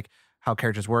in like how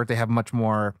characters work. They have much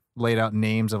more laid out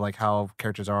names of like how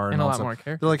characters are and a all lot stuff. more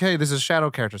characters. They're like, hey, this is a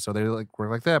shadow character, so they like work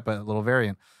like that, but a little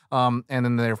variant. And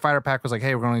then their fighter pack was like,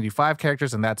 hey, we're going to do 5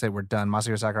 characters and that's it. We're done.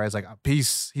 Masahiro Sakurai is like,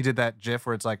 peace. He did that GIF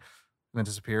where it's like, and then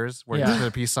disappears, where Yeah.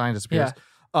 the peace sign disappears.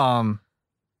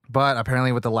 But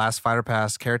apparently with the last fighter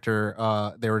pass character,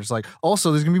 they were just like,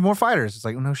 also there's gonna be more fighters. It's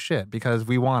like, no shit, because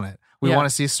we want it. We Yeah. want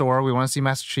to see Sora. We want to see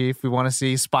Master Chief. We want to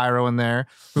see Spyro in there.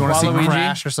 We want to see Waluigi?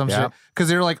 Crash or some Yeah. shit. Because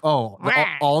they're like, all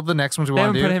the next ones we They want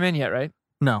haven't to put do. him in yet, right?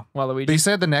 No, Waluigi. they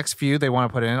said the next few they want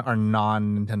to put in are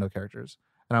non-Nintendo characters.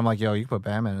 And I'm like, yo, you can put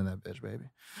Batman in that bitch, baby.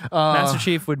 Master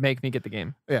Chief would make me get the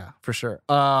game. Yeah, for sure. Just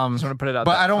want to put it out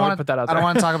But there. I don't wanna want put that out I there. don't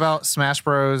want to talk about Smash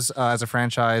Bros. As a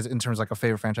franchise in terms of like a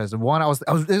favorite franchise. The one I was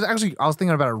thinking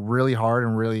about it really hard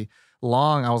and really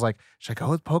long. I was like, should I go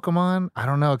with Pokemon? I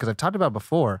don't know because I've talked about it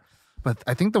before, but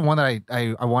I think the one that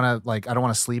I want to like I don't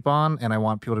want to sleep on and I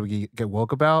want people to get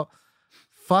woke about.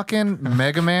 Fucking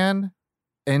Mega Man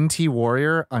NT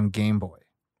Warrior on Game Boy.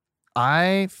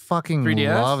 I fucking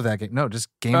 3DS? love that game. No, just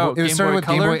Game Oh, Boy. It Game started Boy with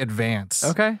Game Color? Boy Advance.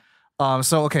 Okay.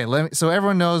 So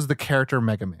everyone knows the character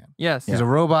Mega Man. Yes. He's a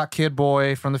robot kid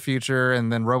boy from the future,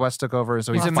 and then robots took over.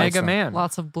 So He's he a fights Mega them, Man.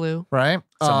 Lots of blue. right?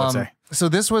 Some would say. So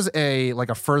this was a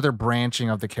further branching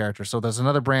of the character. So there's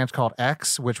another branch called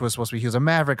X, which was supposed to be he was a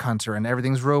Maverick hunter, and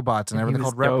everything's robots and He everything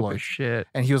was called dope as Reploid, shit.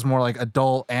 and he was more like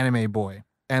adult anime boy.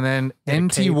 And then He had a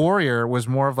NT cape. Warrior was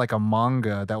more of like a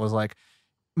manga that was like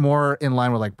more in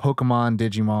line with like Pokemon,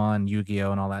 Digimon,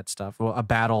 Yu-Gi-Oh, and all that stuff. Well, a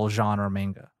battle genre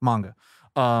manga,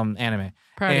 anime.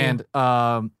 Proud of you.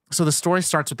 And so the story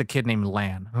starts with the kid named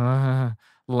Lan.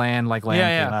 Lan, like Lan.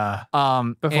 Yeah,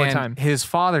 Kid. Before and time. His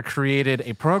father created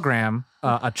a program,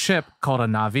 a chip called a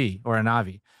Navi or a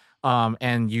Navi.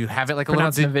 And you have it like a little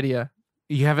Pronounced NVIDIA.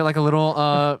 you have it like a little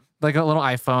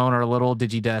iPhone or a little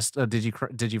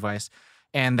Digivice,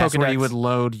 and that's where you Pokedex. would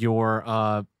load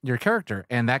your character.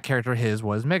 And that character his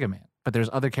was Mega Man. But there's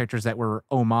other characters that were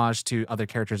homage to other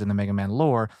characters in the Mega Man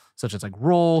lore, such as like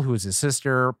Roll, who is his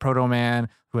sister, Proto Man,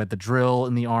 who had the drill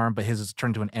in the arm, but his was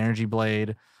turned to an energy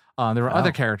blade. There were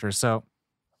other characters, so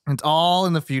it's all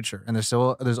in the future, and there's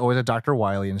always a Dr.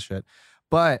 Wily and shit.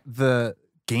 But the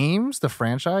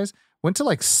franchise went to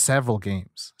like several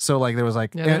games. So like there was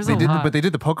like Yeah, there's they a did, lot. but they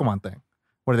did the Pokemon thing,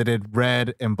 where they did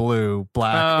red and blue,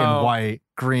 black Oh. and white,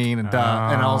 green and and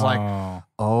I was like,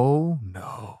 oh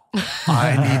no,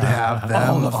 I need to have them.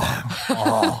 All of them.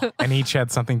 Oh. And each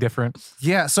had something different.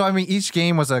 Yeah, so I mean, each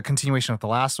game was a continuation of the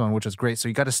last one, which was great. So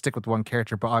you got to stick with one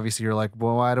character, but obviously you're like,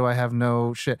 well, why do I have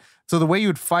no shit? So the way you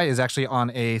would fight is actually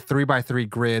on a 3x3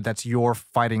 grid. That's your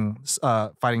fighting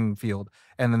field,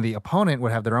 and then the opponent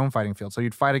would have their own fighting field. So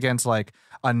you'd fight against like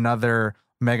another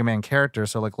Mega Man character.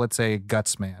 So like, let's say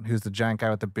Guts Man, who's the giant guy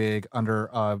with the big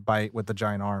bite with the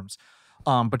giant arms.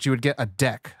 But you would get a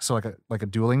deck, so like a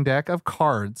dueling deck of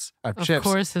cards of Of chips.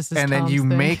 course, this is And then Tom's you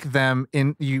thing. make them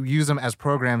you use them as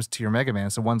programs to your Mega Man.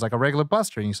 So one's like a regular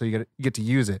Buster, and so you get to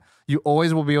use it. You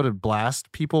always will be able to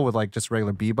blast people with like just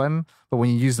regular B button, but when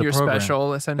you use the Your program,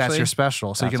 special, essentially. that's your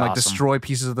special. So you That's can like awesome. destroy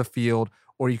pieces of the field,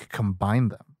 or you could combine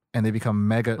them, and they become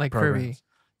mega Like programs. Kirby.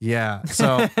 Yeah.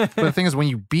 So, but the thing is, when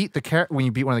you beat one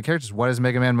of the characters, what is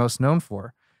Mega Man most known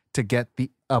for? To get the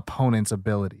opponent's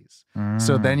abilities.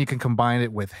 So then you can combine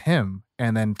it with him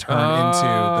and then turn into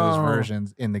those Oh.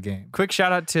 versions in the game. Quick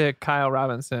shout out to Kyle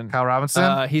Robinson. Kyle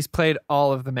Robinson. He's played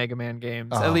all of the Mega Man games,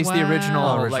 Oh. at least the Wow. original,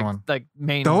 Oh, original one. like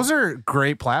main. Those are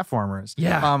great platformers.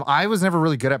 Yeah. I was never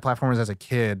really good at platformers as a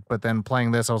kid, but then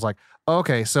playing this, I was like,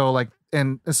 okay, so like,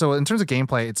 and so in terms of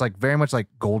gameplay, it's like very much like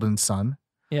Golden Sun.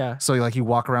 Yeah. So like you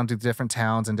walk around to different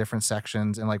towns and different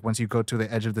sections, and like once you go to the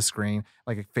edge of the screen,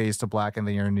 like it fades to black, and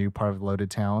then you're in a new part of the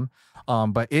loaded town.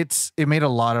 But it made a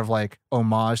lot of like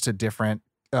homage to different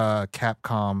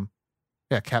Capcom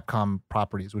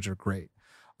properties, which are great.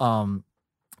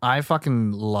 I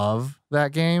fucking love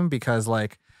that game because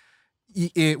like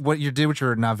what you did with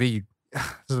your Navi.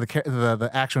 So the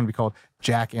action would be called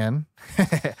Jack In,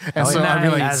 and so I'd be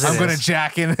like, As it I'm going to is.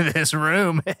 jack into this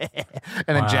room, and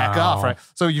then jack off, Wow. right?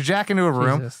 So you jack into a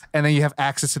room, Jesus. and then you have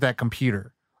access to that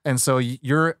computer, and so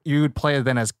you would play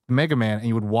then as Mega Man, and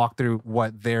you would walk through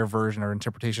what their version or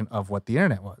interpretation of what the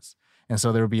internet was, And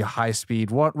so there would be high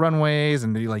speed runways,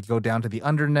 and you like go down to the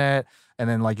undernet, and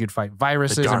then like you'd fight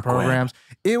viruses and dark web. programs.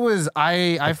 It was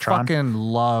I Tron. fucking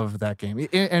love that game,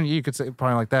 and you could say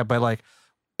probably like that, but like,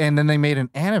 and then they made an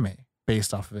anime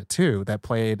based off of it too that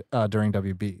played during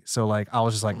WB. So like I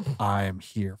was just like, I am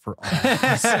here for all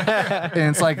this. And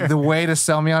it's like the way to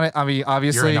sell me on it. I mean, You're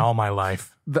obviously, in all my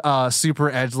life.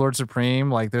 Super Edgelord Supreme.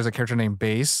 Like there's a character named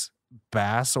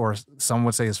Bass, or some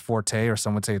would say is Forte, or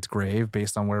some would say it's Grave,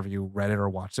 based on wherever you read it or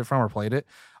watched it from or played it.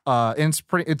 And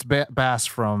it's Bass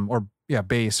from, or yeah,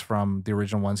 Bass from the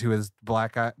original ones, who is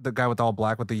black guy, the guy with all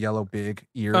black with the yellow big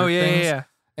ear. Oh yeah, things. yeah.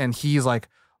 And he's like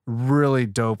really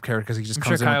dope character because he just I'm sure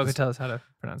comes in. Kyle with could tell us how to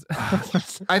pronounce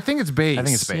it. I think it's Bass. I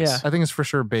think it's Bass. Yeah. I think it's for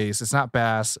sure Bass. It's not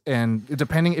Bass. And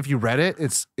depending if you read it,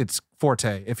 it's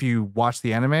Forte. If you watch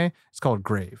the anime, it's called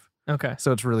Grave. Okay.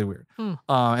 So it's really weird. Hmm.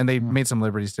 And they made some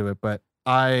liberties to it, but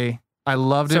I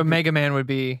loved it. So Mega Man would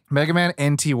be Mega Man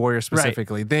and T Warrior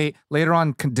specifically. They later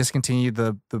on discontinued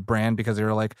the brand because they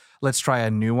were like, let's try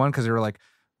a new one, because they were like,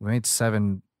 we made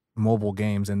 7 mobile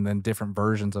games and then different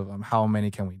versions of them. How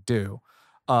many can we do?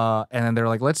 And then they're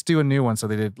like, let's do a new one. So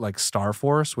they did like Star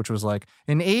Force, which was like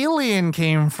an alien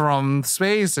came from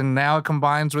space and now it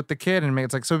combines with the kid and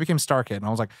it's like, so it became Star Kid. And I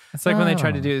was like, it's like when they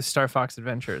tried to Oh. do Star Fox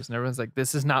Adventures, and everyone's like,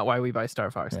 this is not why we buy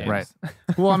Star Fox games. Right.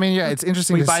 well, I mean, yeah, it's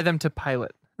interesting. We to buy them to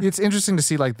pilot. It's interesting to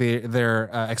see like their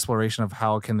exploration of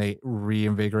how can they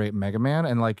reinvigorate Mega Man.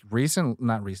 And like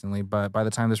not recently, but by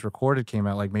the time this recorded came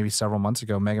out, like maybe several months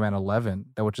ago, Mega Man 11,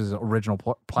 which is an original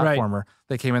platformer,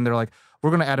 they came in, they're like, we're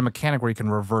going to add a mechanic where you can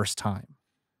reverse time.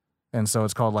 And so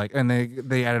it's called like, and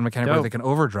they added a mechanic where Dope. they can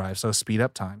overdrive, so speed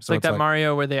up time. It's So like that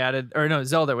Mario where they added, or no,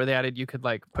 Zelda where they added, you could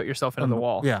like put yourself into the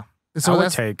wall. Yeah. I So would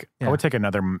that's take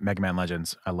another Mega Man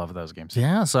Legends. I love those games.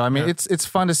 yeah. So I mean, Yeah. it's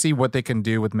fun to see what they can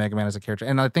do with Mega Man as a character,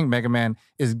 and I think Mega Man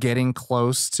is getting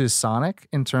close to Sonic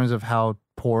in terms of how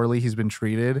poorly he's been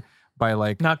treated by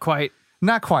like Not quite.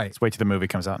 not quite. Let's wait till the movie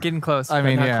comes out. Getting close. I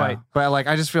mean, but not yeah, quite. but like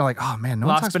I just feel like, oh man, no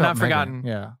one Lost talks but about not Mega forgotten. Man.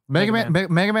 Yeah, Mega Mega Man.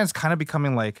 Mega Man's kind of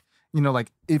becoming like, you know,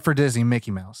 like for Disney,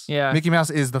 Mickey Mouse. Yeah. Mickey Mouse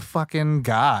is the fucking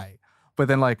guy. But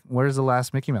then like, where's the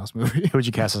last Mickey Mouse movie? Who would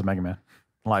you cast as Mega Man?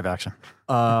 Live action.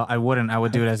 I wouldn't. I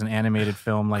would do it as an animated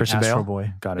film, like Christian Astro Bale?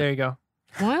 Boy, Got it. There you go.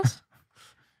 What?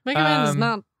 Mega Man is Um,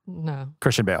 not. No.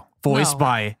 Christian Bale. voiced No.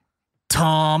 by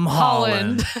Tom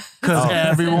Holland, because Oh.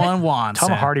 everyone wants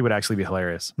Tom it. Hardy would actually be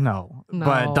hilarious. No, No.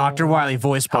 but Dr. Wily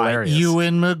voiced by Hilarious.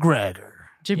 Ewan McGregor.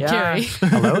 Jim Yeah. Carrey.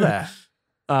 Hello there.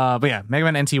 But yeah,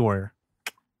 Mega Man NT Warrior.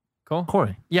 Cool.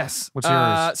 Corey, Yes. What's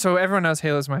yours? So everyone knows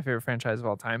Halo is my favorite franchise of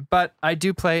all time, but I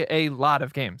do play a lot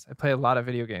of games. I play a lot of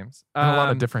video games. And a lot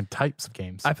of Um, different types of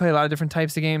games. I play a lot of different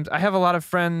types of games. I have a lot of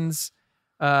friends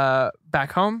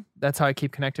back home. That's how I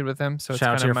keep connected with them. So it's Shout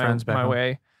out kind to of your my, friends back my home.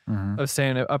 way Mhm. of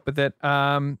staying up with it.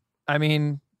 I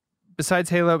mean, besides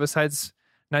Halo, besides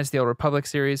Knights of the Old Republic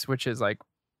series, which is like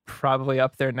probably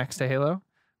up there next to Halo,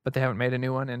 but they haven't made a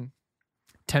new one in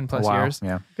 10 plus Wow. years.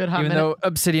 Yeah. Good hot Even minute. though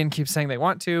Obsidian keeps saying they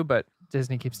want to, but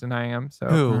Disney keeps denying them. So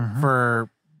who Mhm. for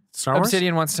Star Wars?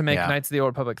 Obsidian wants to make Yeah. Knights of the Old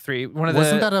Republic 3. One of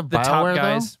Wasn't the, that a the BioWare, top though?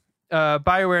 guys.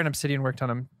 BioWare and Obsidian worked on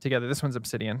them together. This one's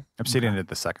Obsidian. Obsidian did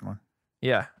the second one.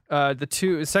 Yeah.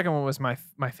 The second one was my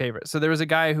favorite. So there was a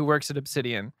guy who works at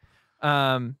Obsidian,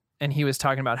 and he was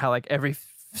talking about how like every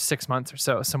 6 months or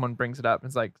so someone brings it up.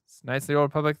 It's like Knights of the Old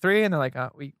Republic 3, and they're like,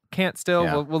 we can't still.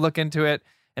 Yeah. We'll look into it.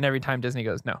 And every time Disney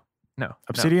goes, no.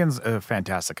 Obsidian's a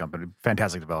fantastic company,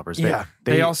 fantastic developers. Yeah.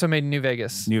 They also made New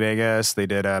Vegas. New Vegas. They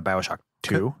did BioShock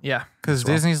 2. Yeah. Because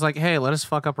well. Disney's like, hey, let us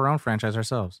fuck up our own franchise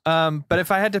ourselves. But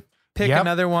if I had to pick Yep.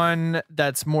 another one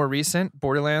that's more recent,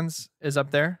 Borderlands is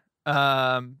up there.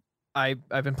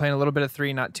 I've been playing a little bit of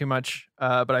 3, not too much,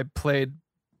 but I played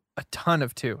a ton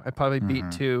of 2. I probably beat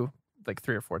Mhm. 2 like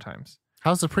 3 or 4 times.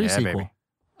 How's the pre-sequel? baby.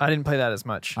 I didn't play that as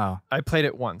much. Oh, I played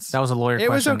it once. that was a lawyer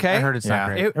It was question. okay. I heard it's Yeah. not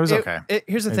great. It was okay.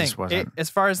 Here's the It thing. just wasn't. As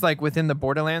far as like within the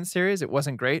Borderlands series, it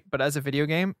wasn't great, but as a video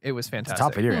game, it was It's a fantastic.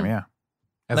 top video game, Hmm. yeah.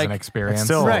 as like, an experience. It's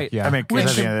still, Right. Yeah. I mean, 'cause Which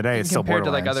at the end of the day, it's still compared to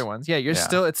like Borderlands. other ones. Yeah, Yeah.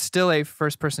 it's still a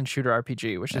first person shooter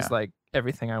RPG, which Yeah. is like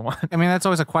everything I want. I mean, that's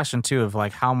always a question too of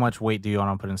like how much weight do you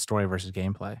want to put in story versus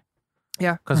gameplay?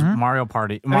 Yeah. Because Mhm. Mario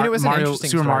Party, mean, it was an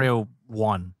interesting Super story. Mario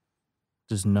 1,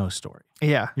 there's no story.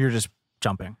 Yeah. You're just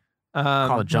jumping.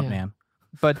 Call it yeah. Jumpman.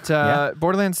 But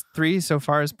Borderlands 3 so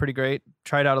far is pretty great.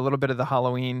 Tried out a little bit of the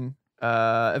Halloween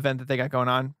event that they got going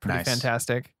on. Pretty Nice.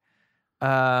 fantastic.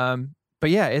 But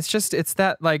yeah, it's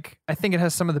that like I think it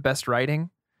has some of the best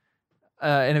writing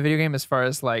in a video game as far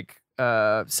as like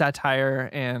satire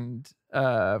and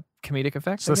comedic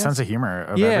effects. It's the sense of humor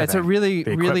of yeah, it's a everything. really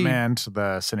the really equipment,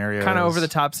 the scenarios. kind of over the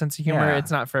top sense of humor. Yeah.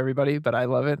 It's not for everybody, but I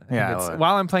love it. I think Yeah, I it's, love it.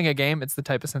 while I'm playing a game, it's the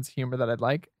type of sense of humor that I'd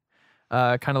like.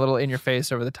 kind of little in your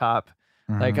face, over the top.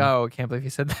 Like, Mhm. oh, can't believe you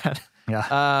said that.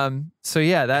 Yeah. So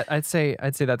yeah, that I'd say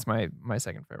that's my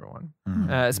second favorite one.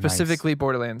 Mhm. Specifically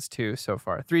Borderlands 2 so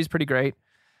far. 3 is pretty great,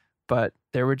 but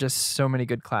there were just so many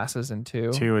good classes in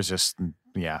 2. 2 is just,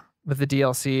 yeah. With the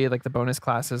DLC, like the bonus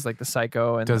classes, like the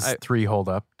Psycho, and Does 3 hold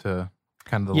up to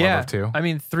kind of the yeah, love of 2? I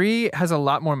mean, 3 has a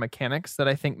lot more mechanics that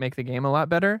I think make the game a lot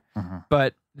better, Mhm.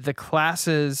 but the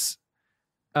classes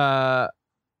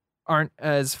aren't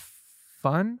as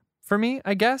fun for me,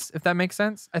 I guess, if that makes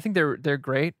sense. I think they're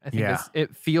great. I think Yeah.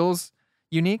 it feels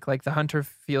unique. Like the hunter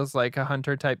feels like a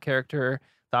hunter type character,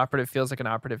 the operative feels like an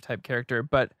operative type character,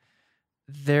 but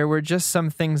there were just some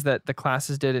things that the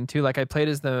classes did in 2. Like I played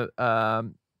as the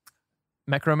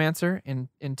Mechromancer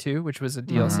in 2, which was a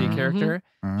DLC Mhm. character.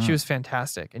 Mhm. She was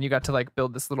fantastic, and you got to like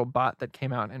build this little bot that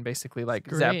came out and basically like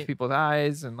It's zapped great. people's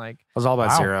eyes and like It was all about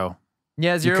Wow. Zero.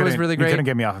 yeah, You Zero was couldn't- really You great. couldn't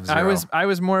get me off of Zero. I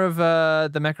was more of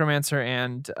the Mechromancer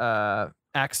and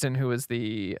Axton, who was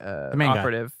the main guy.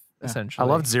 operative Yeah. essentially. I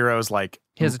loved Zero's like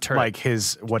He has a turret. like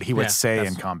his what he would Yeah, say in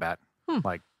that's- combat,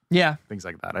 like yeah, things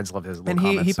like that. I just love his little and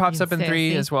he comments. pops up in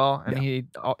 3 Sassy. as well, and he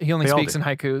only They all speaks do. in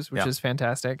haikus, which Yeah. is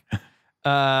fantastic.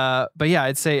 But yeah,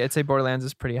 I'd say Borderlands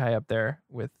is pretty high up there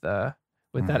with that,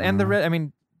 and the Mhm. Red. I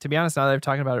mean, to be honest, now that I'm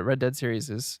talking about it, Red Dead series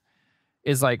is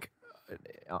like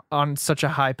on such a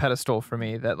high pedestal for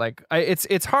me that like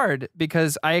it's hard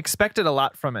because I expected a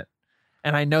lot from it,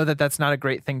 and I know that that's not a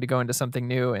great thing to go into something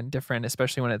new and different,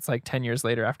 especially when it's like 10 years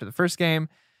later after the first game.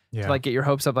 Yeah. To like get your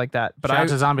hopes up like that. But Shout out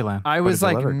to Zombieland. I But was it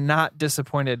like delivered. not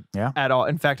disappointed Yeah. at all.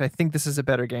 In fact, I think this is a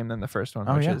better game than the first one,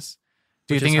 Oh, which yeah. is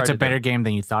Do you which is think hard it's a to do. better game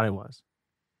than you thought it was?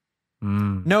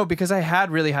 No, because I had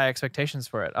really high expectations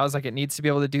for it. I was like, it needs to be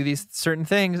able to do these certain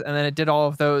things, and then it did all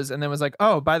of those, and then was like,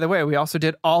 oh, by the way, we also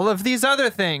did all of these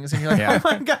other things, and you're like, Yeah.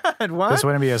 oh my god, what? This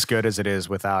wouldn't be as good as it is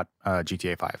without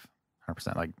GTA 5.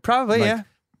 100%. Like Probably, like, yeah.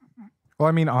 Well,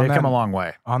 I mean, on they've that, come a long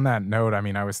way. on that note, I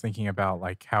mean, I was thinking about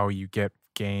like how you get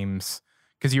games,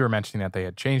 because you were mentioning that they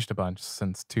had changed a bunch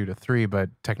since 2 to 3, but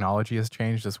technology has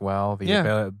changed as well. The Yeah.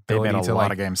 They've ability made a to lot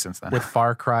like of games since then. with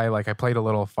Far Cry, like I played a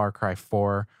little Far Cry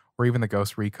 4 or even the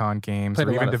Ghost Recon games Played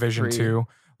or a lot even of Division 3. 2.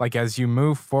 Like as you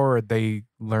move forward, they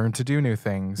learn to do new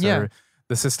things. Yeah. Or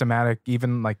the systematic,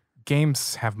 even like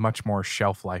games have much more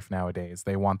shelf life nowadays.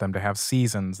 They want them to have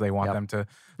seasons. They want Yep. them to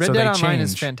Red so Dead they Online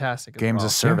is change. fantastic. As Games well.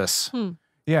 as service.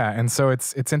 Yeah, and so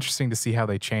it's interesting to see how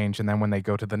they change, and then when they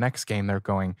go to the next game, they're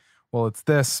going, well, it's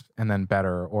this and then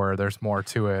better, or there's more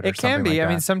to it. Or It can something be. Like I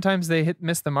mean, that. sometimes they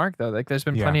miss the mark though. Like there's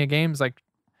been Yeah. plenty of games like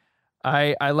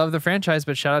I love the franchise,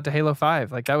 but shout out to Halo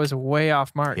 5. Like that was way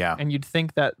off mark. Yeah. And you'd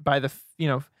think that by the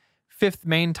fifth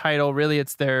main title, really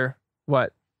it's their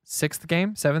sixth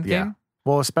game, seventh Yeah. game,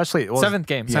 Well, especially seventh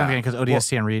game. Yeah. Because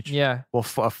ODST and Reach. Yeah. Well,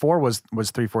 4 was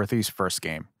 343's first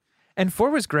game, And 4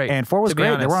 was great. and 4 was to be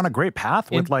great. They were honest. on a great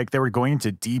path with like they were going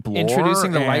into deep lore,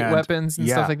 Introducing the light and- weapons and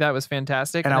yeah. stuff like that was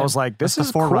fantastic. And I was like, this That's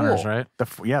is the Forerunners, cool. right?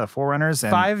 The Forerunners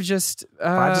and 5 just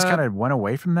 5 just kind of went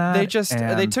away from that.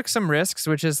 they and- took some risks,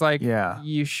 which is like Yeah.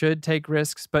 you should take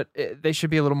risks, but they should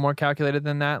be a little more calculated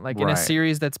than that. Like in a Right.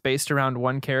 series that's based around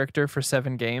one character for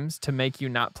 7 games, to make you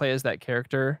not play as that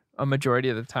character a majority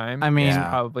of the time. I mean- is Yeah.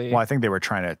 probably Well, I think they were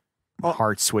trying to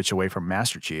hard switch away from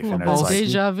Master Chief, and Well, it's like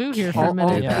deja vu here for a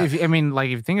minute. Yeah. If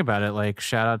you think about it, like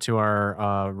shout out to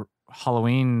our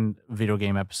Halloween video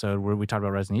game episode where we talked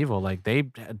about Resident Evil. Like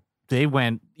they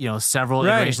went several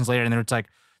Right. iterations later, and they were like,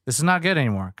 "This is not good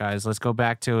anymore, guys. Let's go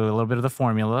back to a little bit of the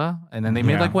formula." And then they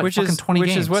made Yeah. like which fucking is 20 which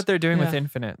games. is what they're doing with Yeah.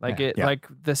 Infinite. Like Yeah. it Yeah. like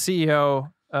the CEO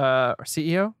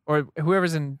or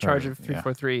whoever's in charge Right. of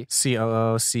 343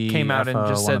 COO, C came out and FO,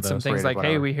 just one said of some those. things Rated like, "Hey,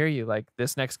 whatever. we hear you. Like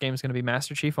this next game is going to be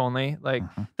Master Chief only." Like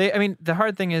Mhm. I mean, the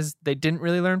hard thing is they didn't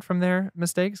really learn from their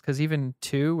mistakes, because even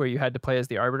 2, where you had to play as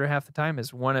the Arbiter half the time,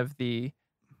 is one of the,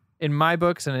 in my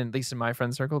books and at least in my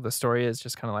friend circle, the story is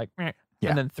just kind of like, meh. Yeah.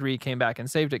 And then 3 came back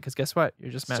and saved it, because guess what? You're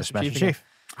just It's Master just Master Chief. again. Chief.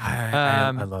 I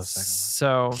love second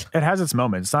So It has its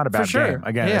moments. It's not a bad sure. game.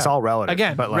 Again, Yeah. it's all relative.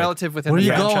 again, but like, relative within one. Where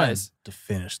the are you going franchise. to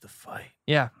finish the fight?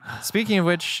 Yeah. Speaking of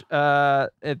which,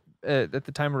 at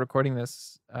the time of recording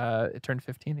this, it turned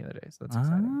 15 the other day, so that's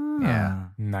exciting. Yeah.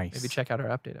 Nice. Maybe check out our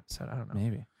update episode. I don't know.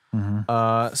 Maybe.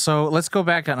 Mhm. So let's go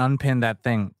back and unpin that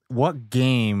thing. What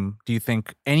game do you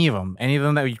think any of them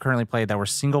that you currently played that were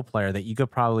single player that you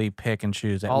could probably pick and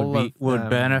choose that All of would them.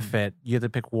 benefit? You have to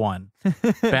pick one.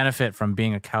 benefit from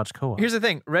being a couch co-op. Here's the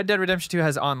thing: Red Dead Redemption 2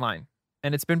 has online,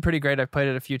 and it's been pretty great. I've played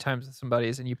it a few times with some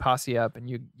buddies, and you posse up, and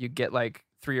you get like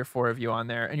 3 or 4 of you on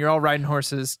there, and you're all riding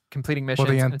horses, completing missions,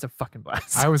 and it's a fucking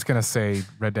blast. I was gonna say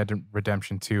Red Dead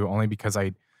Redemption 2 only because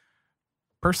I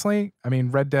personally, I mean,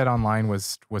 Red Dead Online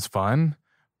was fun,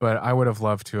 but I would have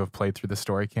loved to have played through the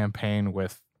story campaign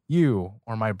with you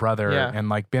or my brother Yeah. and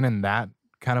like been in that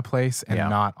kind of place and Yeah.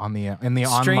 not on the in the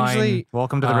Strangely- online.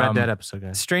 Welcome to the Red Um, Dead episode,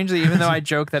 guys. Strangely, even though I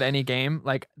joke that any game,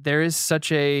 like there is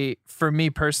such a, for me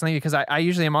personally, because I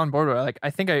usually am on board with it, like I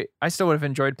think I still would have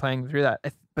enjoyed playing through that.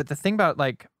 But the thing about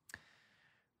like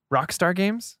Rockstar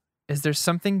games is there's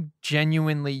something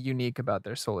genuinely unique about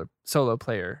their solo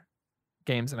player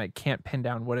games, and I can't pin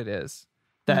down what it is.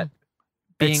 That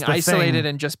being It's the isolated thing.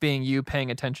 and just being you paying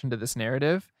attention to this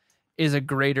narrative is a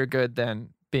greater good than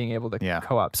being able to Yeah.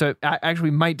 co-op. So actually,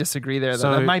 we might disagree there. Though.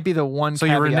 So- That might be the one. So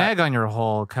you caveat. renege on your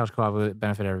whole couch co-op would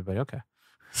benefit everybody. Okay.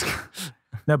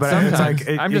 No, but it's Sometimes.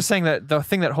 like I'm just saying that the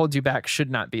thing that holds you back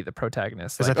should not be the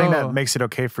protagonist. There's Like, a thing oh, that makes it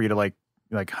okay for you to like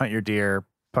hunt your deer,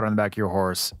 put it on the back of your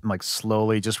horse, and like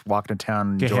slowly just walk into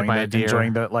town, Get hit enjoying by a deer.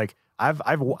 enjoying the like. I've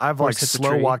like Horse hits a slow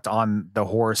tree. walked on the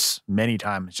horse many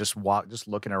times, just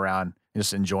looking around,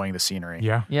 just enjoying the scenery.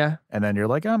 Yeah. yeah. And then you're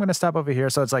like, oh, I'm gonna stop over here.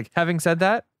 So it's like, Having said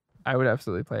that, I would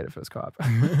absolutely play it if it was co-op. oh,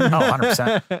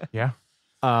 100%. Yeah.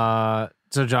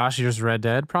 So Josh, you just Red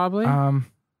Dead probably?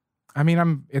 I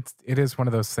mean, it is one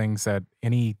of those things that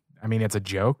it's a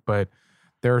joke, but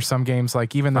there are some games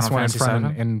like even this Final one Fantasy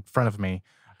VII? in front of me,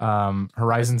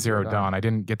 Horizon Zero Dawn. Dawn. I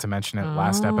didn't get to mention it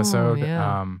last Oh, episode,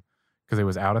 yeah. because it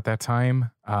was out at that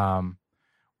time.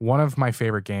 One of my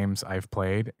favorite games I've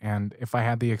played, and if I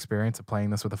had the experience of playing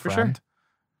this with a For friend, sure.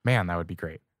 man, that would be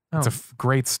great. It's Oh. a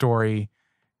great story.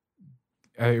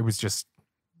 It was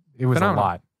Phenomenal. a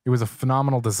lot. It was a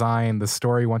phenomenal design. The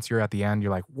story, once you're at the end,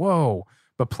 you're like, whoa.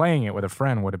 But playing it with a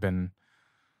friend would have been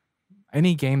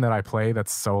any game that I play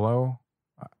that's solo.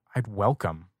 I'd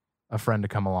welcome a friend to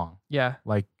come along. Yeah.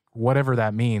 Like whatever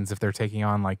that means. If they're taking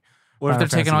on like, What if Final they're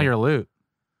taking all Fantasy- your loot?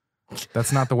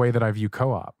 that's not the way that I view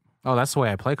co-op. Oh, that's the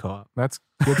way I play co-op. That's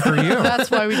good for you.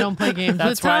 That's why we don't play games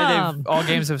That's with why Tom. all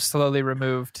games have slowly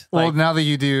removed Well, like, now that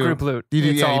you do group loot. you do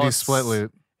It's you all do split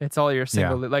loot. It's all your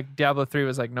single Yeah. loot. Like Diablo 3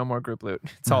 was like no more group loot.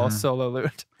 It's all Mhm. solo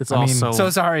loot. It's I mean, also So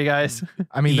sorry, guys.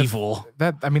 I mean, evil.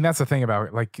 that's the thing about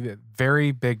it. Like,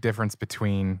 very big difference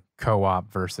between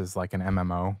co-op versus like an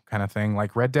MMO kind of thing.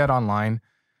 Like Red Dead Online,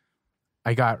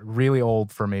 I got really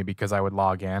old for me because I would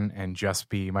log in and just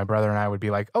be my brother and I would be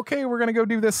like, okay, we're gonna go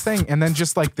do this thing, and then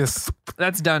just like this.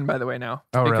 That's done, by the way, now.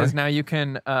 Oh, because really? now you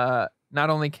can not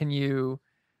only can you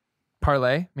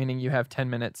parlay, meaning you have 10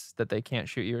 minutes that they can't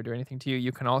shoot you or do anything to you,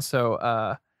 you can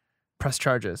also press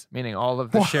charges, meaning all of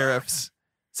the What? sheriffs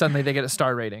suddenly they get a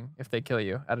star rating if they kill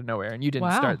you out of nowhere and you didn't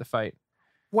Wow. start the fight.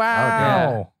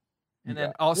 Wow. And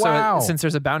then also, Wow. since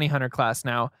there's a bounty hunter class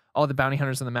now, all the bounty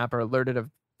hunters on the map are alerted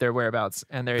of their whereabouts,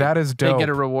 and That is they dope. get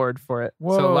a reward for it. So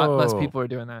a lot less Whoa. people are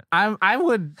doing that. I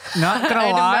would not gonna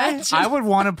I'd lie. imagine. I would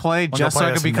want to play Wanna just play so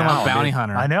I this could become now, a bounty dude.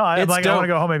 hunter. I know. I It's want dope. to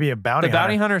go home and be a bounty The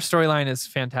bounty hunter. hunter storyline is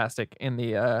fantastic in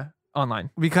the online.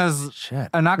 Because Shit.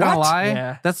 I'm not gonna What? lie.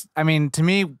 Yeah. I mean, to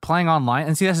me, playing online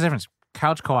and see that's the difference.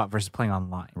 Couch co-op versus playing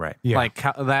online. Right. Yeah. Like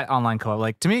that online co-op.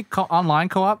 Like to me, online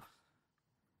co-op.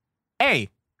 Hey,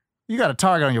 you got a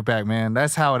target on your back, man.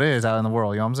 That's how it is out in the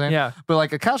world. You know what I'm saying? Yeah, But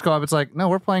like a couch co-op, it's like no,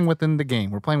 we're playing within the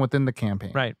game. We're playing within the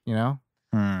campaign. right. You know.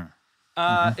 Hmm.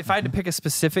 If I had to pick a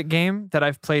specific game that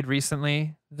I've played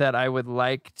recently that I would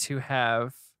like to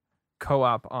have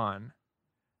co-op on,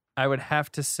 I would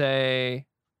have to say.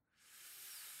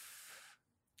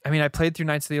 I mean, I played through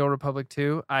Knights of the Old Republic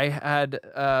 2. I had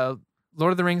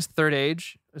Lord of the Rings Third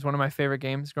Age is one of my favorite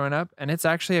games growing up, and it's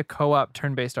actually a co-op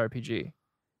turn-based RPG,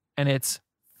 and it's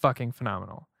fucking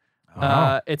phenomenal.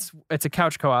 It's a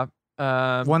couch co-op.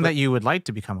 One but that you would like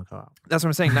to become a co-op. that's what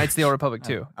I'm saying. Knights of the Old Republic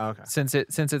 2. Oh, okay. Since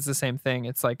it's the same thing,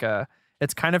 it's like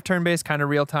it's kind of turn-based, kind of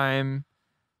real-time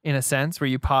in a sense, where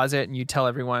you pause it and you tell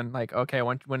everyone like, okay,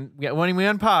 when we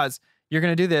unpause, you're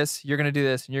gonna do this, you're gonna do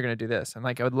this, and you're gonna do this. And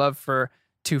like, I would love for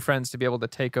two friends to be able to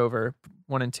take over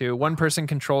 1 and 2. One person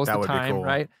controls That the would be time, cool.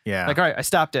 right? Yeah. Like, all right, I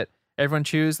stopped it. Everyone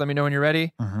choose. Let me know when you're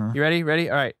ready. Mhm. You ready? Ready?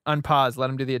 All right. Unpause. Let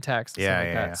them do the attacks. and Yeah, stuff like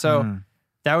yeah, that. yeah. So Mm.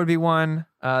 that would be one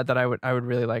that I would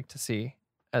really like to see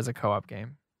as a co-op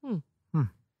game. Hmm.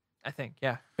 I think,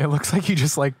 yeah. It looks like you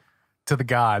just like to the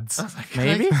gods.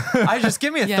 Maybe I just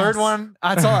give me a third Yes. one.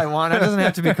 That's all I want. It doesn't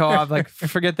have to be co-op. Like,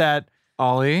 forget that.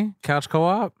 Ollie couch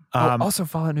co-op. Also,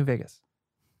 Fallout New Vegas.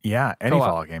 Yeah, any Co-op.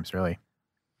 Fallout games really.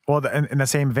 Well, in the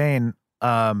same vein,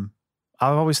 I've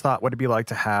always thought what it'd be like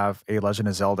to have a Legend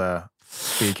of Zelda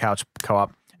be couch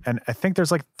co-op, and I think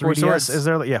there's like 3DS. Swords. Is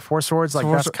there? Yeah, Four Swords. Like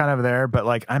Four that's Sw- kind of there, but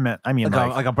like I mean,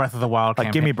 Like a Breath of the Wild.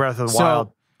 like give me campaign. Breath of the So,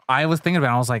 Wild. I was thinking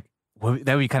about it. I was like,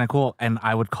 that would be kind of cool, and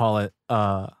I would call it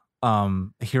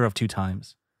Hero of Two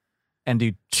Times. and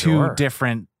do two Sure.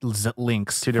 different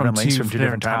links. Two different links from two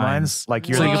different times. timelines. Like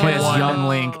you're So the you can play as one, young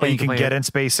Link, but you and can play get in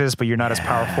spaces, but you're not as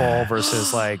powerful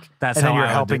versus like. That's and then how you're I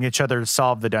would helping do- each other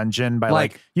solve the dungeon by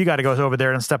Like- you got to go over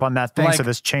there and step on that thing so Like-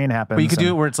 this chain happens. But you could do it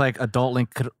and- where it's like adult Link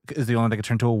is the only one that could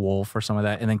turn to a wolf or some of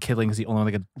that, and then Kid Link is the only one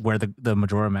that could wear the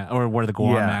Majora mask or wear the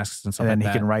Goron Yeah. masks and stuff and then like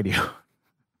he that. can ride you.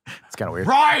 It's kind of weird.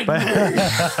 Ride But,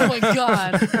 Oh my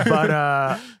god.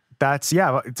 but that's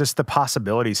just the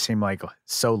possibilities seem like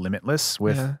so limitless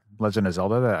with Yeah. Legend of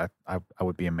Zelda that I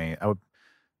would be amazed.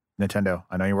 Nintendo,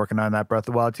 I know you're working on that Breath of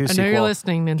the Wild 2 I know sequel. you're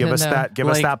listening, Nintendo. Give us Like, that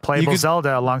you playable could-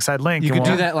 Zelda alongside Link. You and could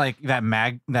do we'll- that like that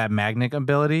magnet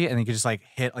ability, and you could just like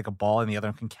hit like a ball, and the other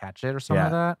one can catch it or something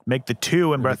like that. Make the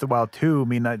 2 in Breath of the Wild 2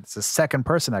 mean that it's the second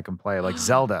person that can play, like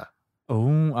Zelda. Oh,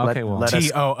 okay. Well, let us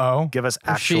TOO. give us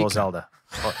actual Sheik. Zelda.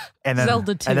 And then,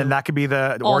 Zelda 2 and then that could be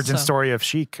the origin also. story of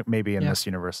Sheik, maybe in Yeah. this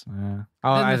universe. yeah. Oh,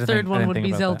 I and the didn't third think- I one didn't would think be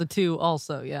about Zelda that. 2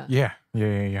 also, yeah.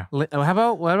 Yeah. How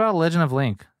about Legend of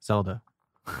Link Zelda?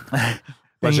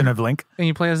 Legend of Link. And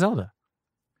you play as Zelda.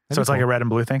 So it's like a red and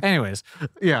blue thing. Anyways,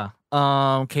 yeah.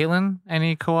 Caitlin,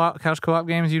 any couch co-op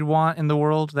games you'd want in the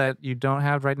world that you don't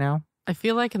have right now? I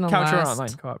feel like in the Couch or last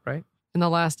online co-op, right? in the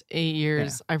last 8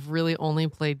 years, I've really only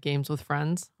played games with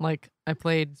friends. Like I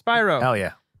played Spyro. Hell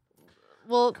yeah.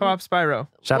 Co-op Spyro.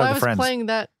 Shout well, out I to was friends. playing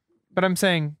that But I'm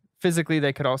saying physically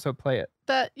they could also play it.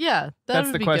 that That's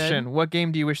would the be question. Good. What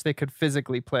game do you wish they could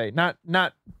physically play? Not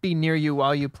be near you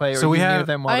while you play, or So we you near have-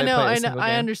 them while I they know, play a I know, single I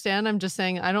game. understand. I'm just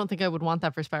saying I don't think I would want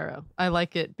that for Spyro. I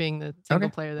like it being the single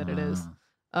Okay. player that it is.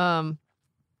 Mm.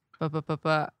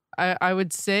 But I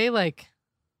would say like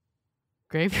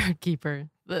Graveyard Keeper.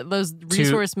 Those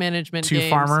resource management Two games.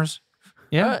 farmers.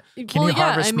 Yeah. Can you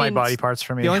harvest my body parts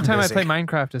for me? The only I'm time I busy. play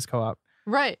Minecraft is co-op.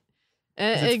 Right.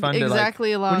 'Cause it's fun to, like,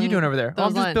 Exactly along. What are you doing over there? Oh, I'm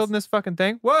those just lines. building this fucking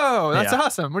thing. Whoa, that's Yeah.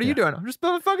 awesome. What are you Yeah. doing? I'm just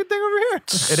building a fucking thing over here.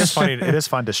 It is funny. It is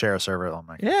fun to share a server. Oh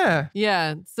my God. Yeah.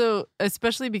 Yeah. So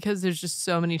especially because there's just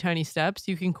so many tiny steps,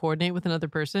 you can coordinate with another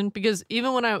person. Because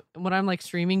even when I'm like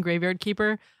streaming Graveyard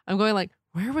Keeper, I'm going like,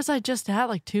 where was I just at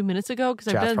like 2 minutes ago? Because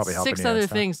I've Chat's done probably helping 6 you and other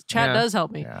stuff. thix. Chat Yeah. does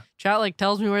help me. Yeah. Chat like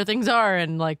tells me where things are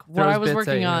and like what Throws I was bits at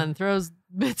working you. on, throws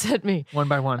bits at me. One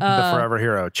by one. The forever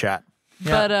hero chat.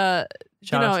 But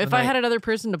Shout you out know, to if the I night. had another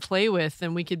person to play with,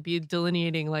 then we could be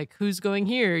delineating like who's going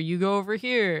here, you go over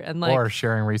here, and like Or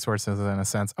sharing resources in a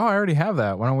sense. Oh, I already have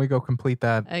that. Why don't we go complete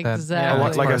that? Exactly.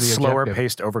 that's Like part a of the slower objective.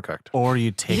 paced overcooked. Or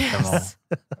you take them Yes.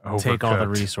 all. Take all the Overcooked.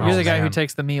 resources. You're the guy who man.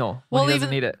 takes the meal when he doesn't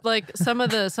need it. like some of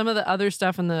the other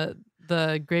stuff in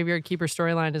the Graveyard Keeper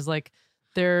storyline is like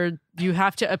you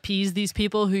have to appease these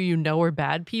people who you know are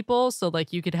bad people. So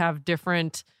like you could have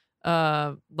different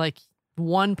like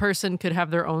one person could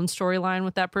have their own storyline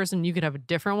with that person. You could have a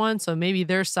different one. So maybe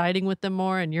they're siding with them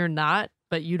more and you're not,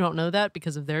 but you don't know that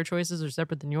because of their choices are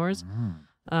separate than yours.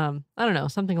 I don't know.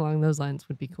 Something along those lines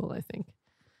would be cool, I think.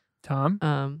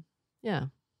 Tom? Yeah.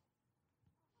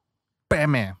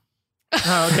 Batman.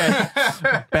 Oh,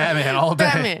 okay. Batman all day.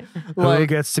 Batman. Who Like,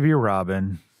 gets to be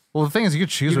Robin? well, the thing is, you could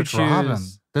choose You which could Robin.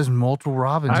 choose- There's multiple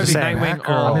Robins. I'm I'd just be saying. Nightwing Batgirl.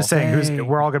 all I'm just saying. day.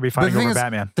 We're all going to be But the fighting thing over is,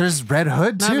 Batman. There's Red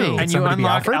Hood Not too. me. And you somebody be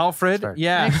unlock Alfred? Alfred. Sorry.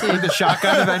 Yeah. Actually- With the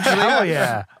shotgun eventually. Hell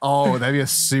yeah! Oh, that'd be a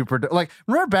super like.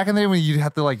 Remember back in the day when you'd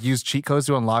have to like use cheat codes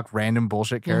to unlock random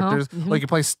bullshit characters? mhm. Like you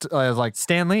play like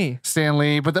Stan Lee. Stan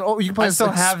Lee, but then you can play I as still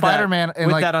like, have Spider-Man and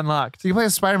with like that unlocked. you can play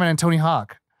as Spider-Man and Tony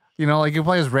Hawk. You know, like you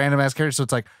play as random ass characters. So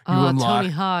it's like you Oh, unlock.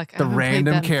 Tony Hawk. I the haven't played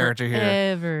random that in character here.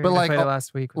 forever. But I like, played it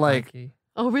last week with like- Mikey.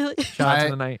 oh really? Shout out I- to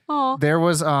the night. Oh. There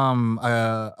was a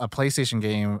PlayStation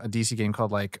game, a DC game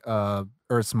called like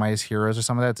Earth's Mightiest Heroes or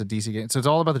something like that. It's a DC game. So it's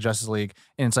all about the Justice League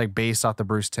and it's like based off the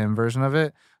Bruce Timm version of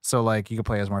it. So like you could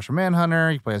play as Martian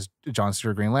Manhunter, you can play as John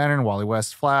Stewart Green Lantern, Wally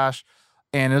West Flash.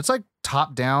 And it's like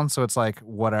top down, so it's like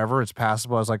whatever, it's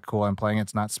passable. I was like, cool, I'm playing it.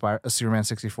 It's not Superman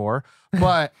 64.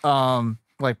 But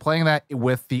like playing that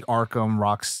with the Arkham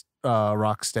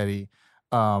Rocksteady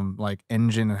like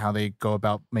engine and how they go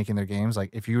about making their games. Like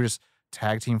if you were just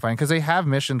tag team fighting, because they have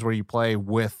missions where you play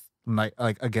with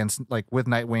against with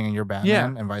Nightwing and your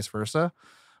Batman and vice versa.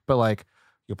 But like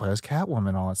you'll play as Catwoman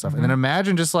and all that stuff. And then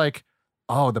imagine just like,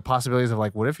 oh, the possibilities of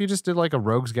like, what if you just did like a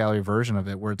Rogues Gallery version of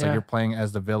it where it's like Yeah. you're playing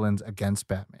as the villains against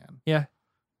Batman. Yeah.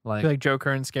 Like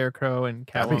Joker and Scarecrow and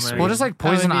That'd be Catwoman. sweet. well, just like I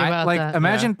would Poison be Ivy. about Like that.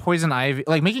 imagine Poison Ivy.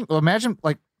 Like imagine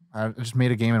like I just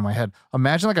made a game in my head.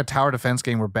 Imagine like a tower defense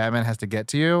game where Batman has to get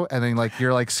to you, and then like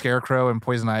you're like Scarecrow and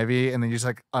Poison Ivy, and then you just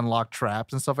like unlock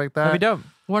traps and stuff like that. That'd be dope.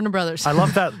 Warner Brothers. I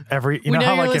love that you We know know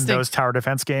how you're like in listening. those tower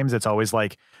defense games, it's always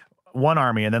like one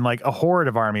army and then like a horde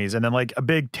of armies and then like a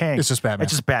big tank. It's just Batman.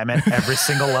 It's just Batman every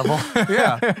single level.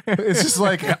 Yeah, it's just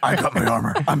like I got my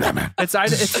armor. I'm Batman. It's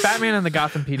Batman and the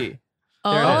Gotham PD.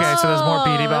 There it is. Okay, so there's more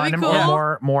BD that'd behind be him, cool.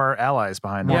 or more allies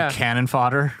behind him. Yeah. Cannon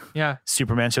fodder. Yeah.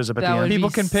 Superman shows up at That the would end. be People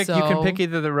can pick. You can so pick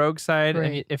either the rogue side, and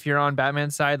great. if you're on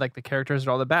Batman's side, like the characters are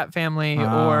all the Bat family,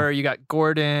 Oh. or you got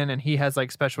Gordon, and he has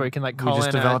like special where you can like We call just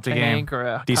in a developed a game. tank or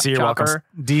a DC, you're welcome. chopper.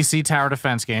 DC Tower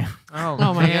Defense game. Oh,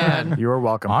 Oh my man. God. You are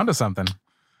welcome. Onto something.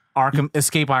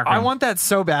 Escape Arkham. I want that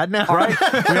so bad now. Right?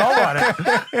 We all want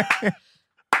it.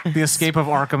 the escape of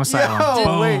Arkham Asylum.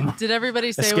 Did, Boom. did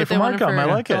everybody say Escape what they from wanted Arkham. for I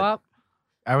like it. co-op?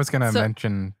 I was going to So-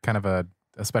 mention kind of a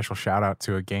special shout out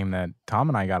to a game that Tom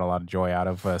and I got a lot of joy out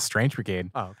of, Strange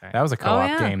Brigade. Oh, okay. That was a co-op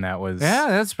yeah. game that was Yeah,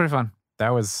 that's pretty fun. that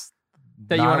was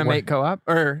That you not want to what- make co-op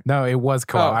or No, it was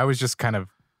co-op. Oh. I was just kind of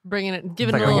Bringing it,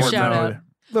 giving Like a a little horde shout mode. out.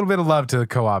 a little bit of love to the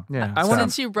co-op. Yeah. I wanted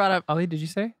Since you brought up, Ali, did you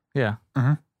say? Yeah.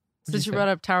 since you brought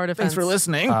up tower defense,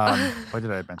 listening. What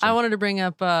did I mention? I wanted to bring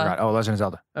up Forgot. Oh, Legend of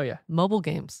Zelda. Oh yeah. mobile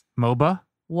games. MOBA.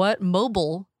 What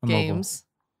mobile A mobile. games,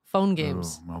 phone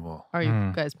games, Ooh, mobile. are you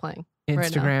Hmm. guys playing? Right now.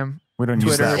 Instagram. We don't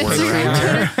use Twitter. that word. Instagram.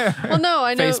 around here. Well, no,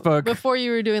 I know. Facebook. Before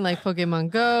you were doing like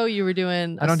Pokemon Go, you were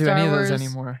doing. I don't do Star any of Wars. those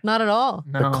anymore. Not at all.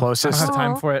 No, closest- I don't have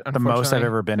time for it. The most I've unfortunately.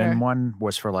 ever been Fair. in one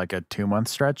was for like a 2-month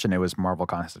stretch, and it was Marvel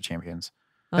Contest of Champions.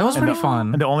 That was Oh. pretty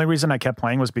fun. And the only reason I kept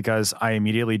playing was because I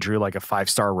immediately drew like a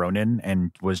 5-star Ronin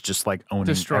and was just like owning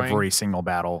Destroying. every single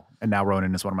battle. And now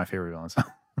Ronin is one of my favorite villains.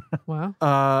 Wow.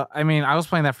 I mean, I was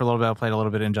playing that for a little bit. I played a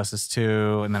little bit of Injustice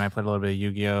 2, and then I played a little bit of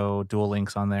Yu-Gi-Oh! Duel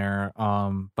Links on there.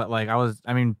 But like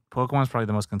Pokemon's probably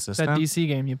the most That consistent. DC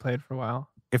game you played for a while.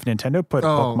 If Nintendo put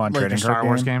Oh, Pokemon like the trading Star card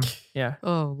Wars game, game. Yeah.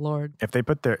 Oh Lord. if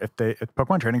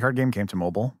Pokemon trading card game came to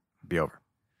mobile, it'd be over.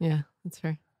 Yeah, that's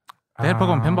fair. They had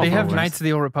Pokemon Pinball They for have Wars. Knights of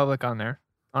the Old Republic on there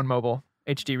on mobile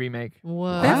HD remake.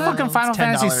 Whoa. They have fucking It's Final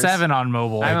Fantasy $10. 7 on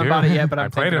mobile. I haven't do. bought it yet, but I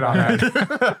I'm played thinking it on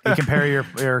about that. You can pair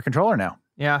your controller now.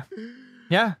 Yeah.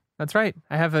 Yeah, that's right.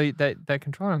 I have that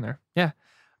controller on there. Yeah.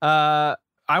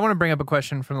 I want to bring up a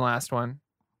question from the last one.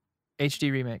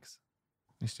 HD remakes.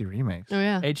 HD remakes. Oh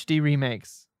yeah. HD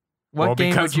remakes. What Well,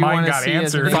 game because would you mine want to got see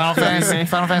as an answered. Final HD Fantasy. remake?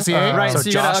 Final Fantasy 8. Right, So so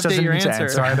you gotta Josh update doesn't your need to answer.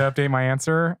 answer. So I had to update my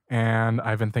answer, and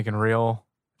I've been thinking real.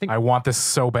 Think- I want this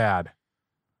so bad.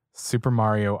 Super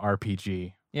Mario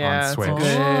RPG Yeah, on that's a Switch.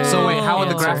 good- So wait, how would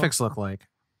the Oh. graphics look like?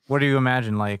 What do you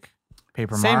imagine? Like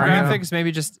Paper Same Mario? graphics,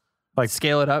 maybe just Like-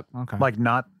 scale it up. Okay. Like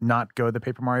not go the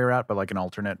Paper Mario route, but like an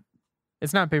alternate.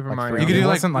 It's not Paper Like Mario. You could do It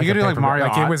like- wasn't you could a do like paper- Mario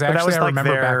Like it Odyssey. was But that actually was I like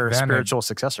remember their back then. spiritual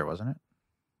successor, wasn't it?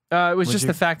 It was Would just you-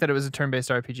 the fact that it was a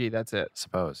turn-based RPG. That's it.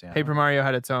 Suppose, yeah. Paper Mario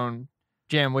had its own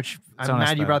jam, which Its I'm own mad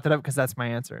you aesthetic. brought that up because that's my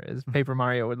answer. Is Paper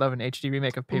Mario would love an HD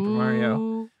remake of Paper Mario.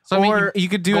 Ooh. So I mean, Or you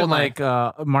could do it GoldenEye.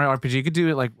 like Mario RPG. You could do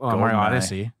it like Mario GoldenEye.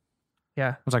 Odyssey.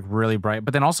 Yeah. It was like really bright.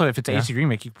 But then also, if it's Yeah. HD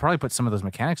remake, you could probably put some of those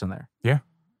mechanics in there.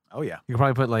 Oh yeah. You could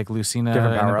probably put like Lucina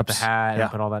Different and then put the power-ups. hat Yeah.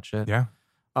 and put all that shit. Yeah.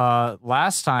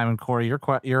 Last time, Corey,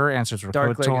 your answers were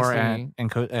Dark KOTOR Legacy.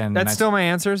 and That's Knights- still my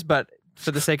answers, but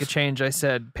for the sake of change, I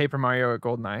said Paper Mario or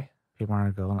GoldenEye. Paper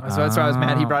Mario Golden. So that's why I was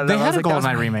mad he brought it They up. I had was a like, that was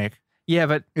GoldenEye my- remake. Yeah,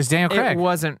 but It's Daniel Craig.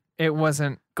 it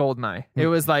wasn't GoldenEye. It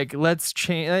was like let's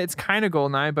change. It's kind of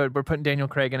GoldenEye, but we're putting Daniel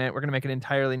Craig in it. We're gonna make an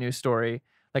entirely new story.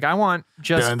 Like I want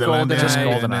just GoldenEye, Just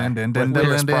GoldenEye. With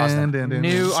Pierce Brosnan.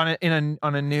 new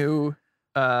on a new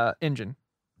engine.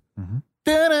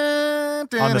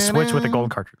 On the Switch with a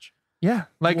gold cartridge. Yeah,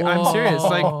 like I'm serious.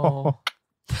 Like Whoa.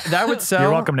 that would sell.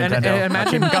 You're welcome, And Nintendo. Keep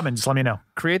imagine them coming. Just let me know.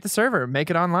 create the server, make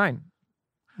it online,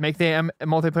 make the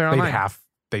multiplayer They'd online. have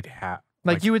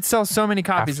Like you would sell so many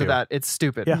copies of to. that. It's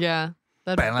stupid. Yeah. Yeah.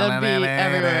 That'd be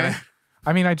everywhere.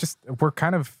 I mean, we're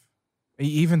kind of,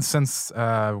 even since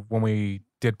when we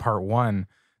did part 1,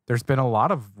 there's been a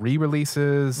lot of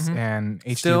re-releases Mhm. and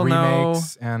HD Still no-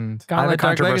 remakes and I have a Gauntlet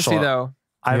Dark Legacy controversial- though.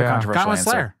 I have a Yeah. controversial Gauntlet answer.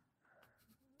 Slayer.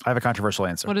 I have a controversial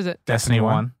answer. What is it? Destiny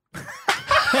 1.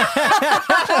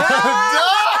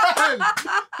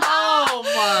 Oh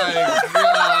my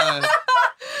god.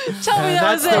 Tell me that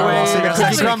That's was the it. way I'll see you guys cookie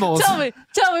next week. crumbles. Tell me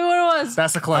what it was.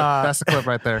 That's the clip. That's the clip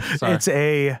right there. Sorry. It's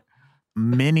a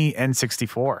mini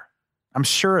N64. I'm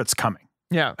sure it's coming.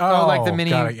 Yeah. Oh, like the mini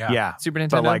got it, Yeah. Super Nintendo.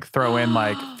 But like throw in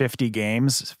like 50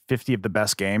 games, 50 of the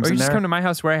best games or you in just there. come to my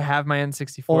house where I have my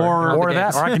N64. Or- and all the or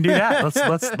that, games. or I can do that.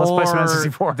 Let's play some Or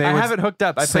N64. they I would have it hooked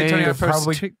up. I played Tony save Hawk's Pro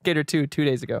probably- Skater 2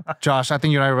 days ago. Josh, I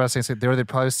think you and I were about to say they would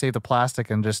probably save the plastic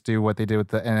and just do what they did with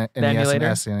the NES and emulator?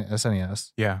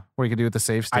 SNES, yeah. where you could do with the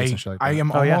save states and shit like that. I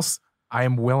am Oh, yeah. almost, I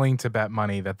am willing to bet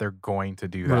money that they're going to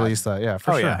do that. Release that, yeah,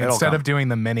 for Oh, sure. yeah. It'll Instead come. of doing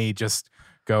the mini, just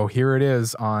go, here it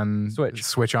is on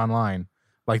Switch. Online,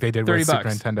 like they did with $30. Super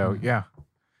Nintendo. Yeah.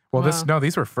 Well, Wow.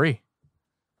 these were free.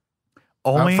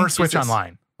 Only For Switch this-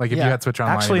 Online. Like if Yeah. you had Switch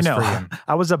Online, Actually, it was no. free and-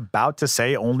 I was about to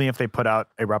say only if they put out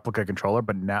a replica controller,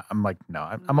 but now I'm like, no,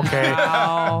 I'm okay.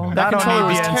 Wow. That I don't controller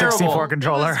need was the terrible. N64 It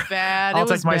controller. was bad. I'll It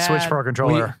was take my Switch bad. Pro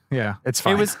controller. Yeah. It's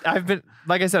fine. It was. I've been,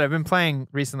 like I said, I've been playing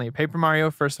recently. Paper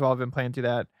Mario. First of all, I've been playing through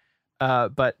that.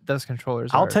 But those controllers.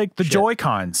 I'll are take the shit.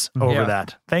 Joy-Cons over Yeah.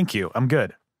 that. Thank you. I'm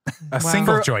good. a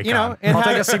single For- Joy-Con. You know, it I'll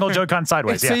had take a single Joy-Con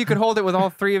sideways. so Yeah. you could hold it with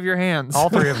all three of your hands. All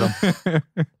three of them.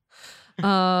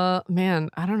 Man,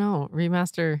 I don't know.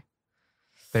 Remaster.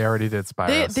 They already did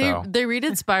Spyro. so They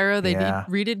redid Spyro. They Yeah.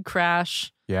 redid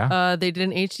Crash. yeah. They did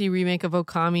an HD remake of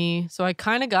Okami. So I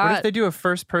kind of What if got. they do a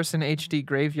first-person HD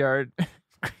graveyard?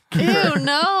 Ew,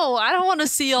 no! I don't want to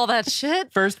see all that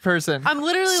shit. First person. I'm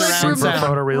literally Surround Super sound.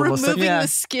 photorealistic. removing Yeah. the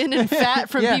skin and fat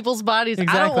from Yeah. people's bodies. I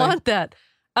Exactly. don't want that.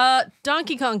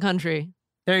 Donkey Kong Country.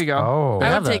 There you go. Oh, I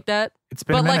have would that. take that. It's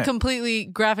been a But like minute. completely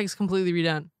graphics completely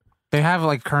redone. They have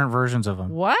like current versions of them.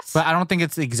 What? But I don't think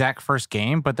it's the exact first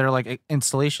game, but they're like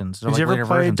installations. They're Did like you ever later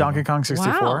play versions of Donkey them. Kong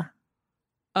 64?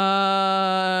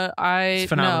 I It's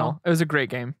phenomenal. no. It was a great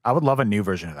game. I would love a new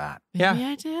version of that. Yeah. Maybe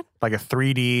I did. Like a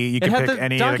 3D. You It could had pick the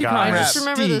any of the Donkey Kong I guys. just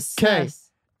remember the DK. SNES.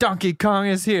 Donkey Kong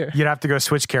is here. You'd have to go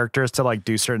switch characters to like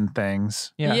do certain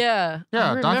things. Yeah. Yeah. I Yeah,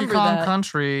 Donkey remember Kong that.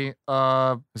 Country, This is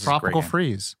a great Tropical game.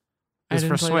 Freeze. I It's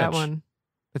didn't for play that Switch. one.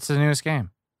 It's the newest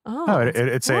game. Oh, No,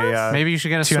 it's What? a Maybe you should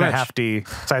get a Switch.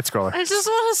 2.5D side scroller. I just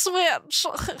want a Switch.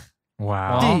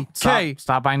 wow. Well, DK.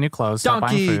 stop buying new clothes. Stop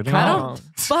buying Donkey food. I Kong.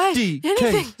 don't buy DK.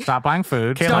 anything. Stop buying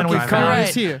food. Caitlin, Donkey we Kong found- Right.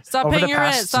 is here. Stop Over paying the your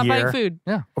rent. past Stop buying year- food.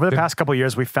 Over the past couple of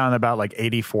years, we found about like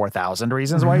 84,000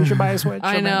 reasons why you should buy a Switch.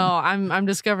 I mean, know. I'm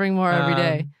discovering more every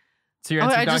day. So you're Oh,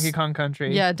 into I Donkey just- Kong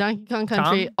Country. Yeah, Donkey Kong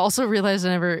Country. Tom? Also realized I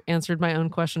never answered my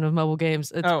own question of mobile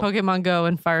games. It's Oh. Pokemon Go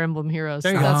and Fire Emblem Heroes.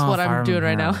 There you go. That's Oh, what Fire I'm doing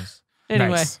right Emblem now. Heroes. Anyway,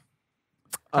 Nice.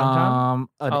 Tom?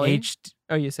 An Ollie? HD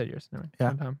Oh, you said yours. Never mind.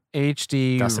 Yeah. Tom.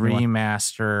 HD That's the new one.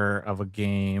 remaster of a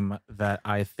game that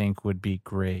I think would be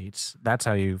great. That's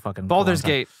how you fucking Baldur's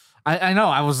pull on Gate. top. I know.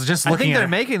 I was just I looking think at they're it.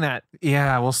 making that.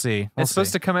 Yeah, we'll see. We'll It's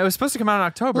supposed see. to come. It was supposed to come out in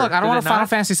October. Look, I don't Did want it to Final not?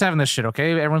 Fantasy VII this shit.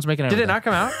 Okay, everyone's making Did it everything. not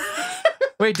come out?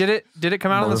 Wait, did it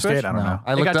come out on the Baldur's Switch? Gate? I don't know.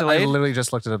 I It looked got up, I delayed? literally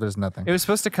just looked it up. There's nothing. It was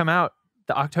supposed to come out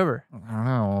the October. I don't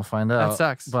know. We'll find out. That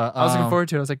sucks. But I was looking forward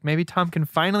to it. I was like, maybe Tom can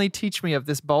finally teach me of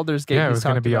this Baldur's Gate. Yeah, it he's was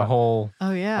going to talked be a about. whole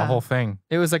oh yeah, a whole thing.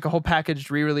 It was like a whole packaged,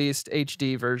 re-released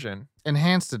HD version.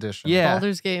 enhanced edition. Yeah,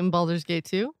 Baldur's Gate and Baldur's Gate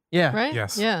 2, yeah. right?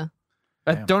 Yes. Yeah.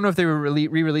 I Damn. don't know if they were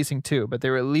re-releasing two, but they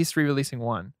were at least re-releasing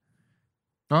one,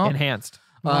 Oh, enhanced.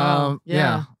 Wow.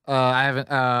 yeah. I haven't.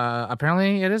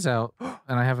 Apparently, it is out,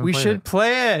 and I haven't. We played should It.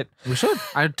 play it. We should.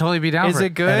 I'd totally be down Is for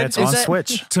it good? And it's Is on that-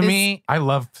 Switch. To Is- me, I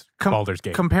loved Com- Baldur's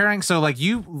Gate. comparing, so like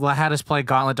you had us play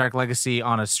Gauntlet Dark Legacy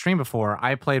on a stream before.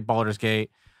 I played Baldur's Gate.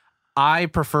 I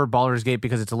prefer Baldur's Gate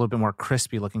because it's a little bit more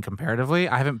crispy looking comparatively.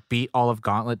 I haven't beat all of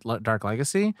Gauntlet Dark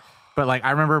Legacy, but like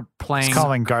I remember playing. It's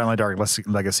calling Gauntlet Dark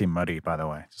Legacy muddy, by the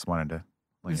way. Just wanted to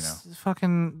let you know. It's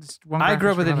fucking. it's one I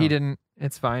grew up graphics with for it. He another. didn't.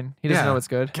 It's fine. He doesn't Yeah. know what's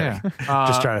good. Yeah.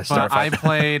 Just trying to start But I fight.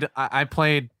 played. I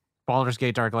played Baldur's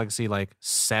Gate Dark Legacy like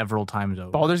several times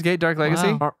over. Baldur's Gate Dark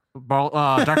Legacy. Wow.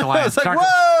 Dark Alliance. It's like, Dark,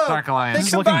 whoa! Dark Alliance. They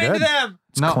It's looking combined good. them.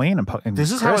 It's No. clean and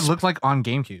This is how it crisp. looked like on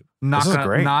GameCube. Not This is gonna-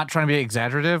 great. Not trying to be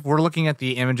exaggerative. We're looking at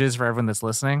the images for everyone that's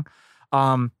listening.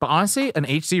 But honestly, an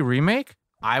HD remake,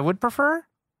 I would prefer.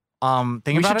 Think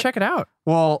We about should it. check it out.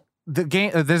 Well, the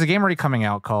game there's a game already coming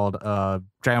out called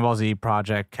Dragon Ball Z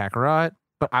Project Kakarot,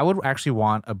 but I would actually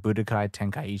want a Budokai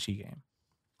Tenkaichi game,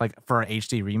 like for an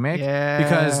HD remake. Yeah.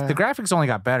 Because the graphics only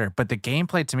got better, but the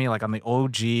gameplay to me, like on the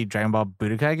OG Dragon Ball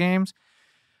Budokai games,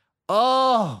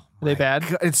 Are they my bad?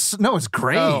 God, it's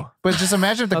great. Oh. But just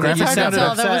imagine if the Oh, then you graphics I sounded could got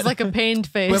tell upset. that was like a pained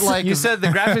face. But like You said the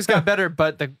graphics got better,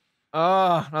 but the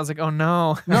I was like, oh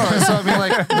no. no. So I mean,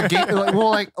 like the game,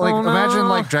 like Oh, no. imagine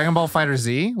like Dragon Ball Fighter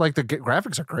Z. Like the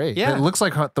graphics are great. Yeah. It looks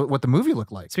like what the movie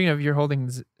looked like. Speaking of, you're holding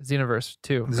Xenoverse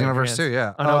 2. Xenoverse 2,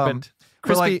 yeah. Unopened.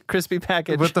 but, like, crispy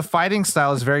package. But the fighting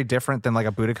style is very different than like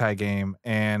a Budokai game,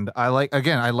 and I like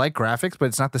graphics, but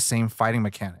it's not the same fighting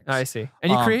mechanics. I see.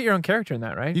 And you create your own character in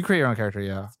that, right? You create your own character,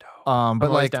 yeah. But But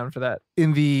always like down for that.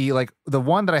 in the the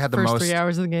one that I had the First most 3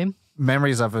 hours of the game.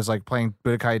 memories of is like playing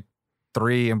Budokai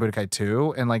 3 and Budokai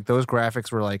 2, and like those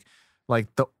graphics were like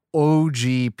the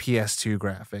OG PS2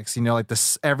 graphics. You know, like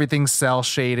everything's cell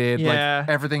shaded, Yeah. like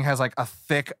everything has like a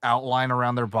thick outline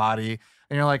around their body,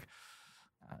 and you're like,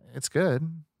 it's good.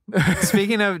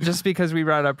 Speaking of, just because we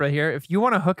brought it up right here, if you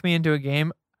want to hook me into a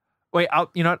game, wait,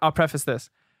 I'll preface this.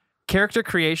 Character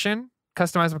creation,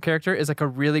 customizable character is like a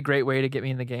really great way to get me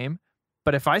in the game.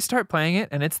 But if I start playing it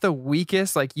and it's the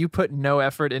weakest, like you put no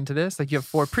effort into this, like you have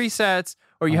 4 presets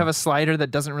or you have a slider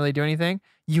that doesn't really do anything,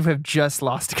 you have just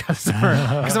lost a customer.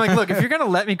 Because I'm like, look, if you're gonna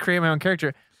let me create my own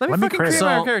character, let me fucking create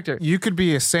my own character. You could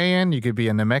be a Saiyan, you could be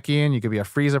a Namekian, you could be a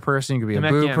Frieza person, you could be a Boo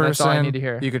Namekian, person. that's all I need to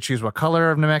hear. You could choose what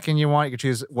color of Namekian you want. You could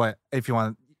choose what if you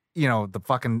want, the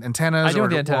fucking antennas. I do or want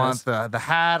the you antennas. want the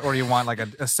hat, or you want like a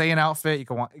Saiyan outfit. You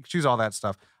can choose all that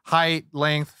stuff. Height,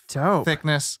 length, Dope.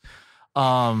 thickness.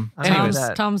 Anyways.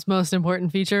 Tom's most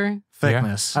important feature.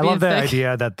 Thickness. I love the thick.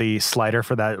 idea that the slider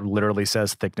for that literally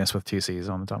says thickness with 2 C's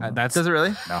on the top. That's Does it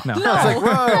really? no. no. No, It's like,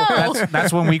 whoa. no.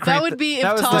 That's when we create. That would be if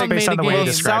that was Tom like made based a on the way you game.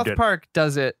 described South it. Park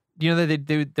does it. You know that they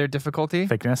do their difficulty?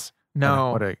 Thickness?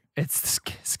 No, What a, it's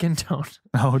the skin tone.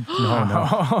 no,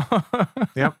 no.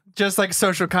 Yep. Just like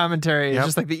social commentary. Yep. It's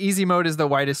just like the easy mode is the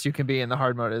whitest you can be, and the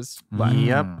hard mode is black.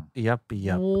 Yep.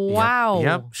 Wow.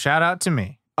 Yep. Shout out to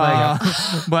me.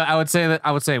 But I would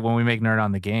say when we make Nerd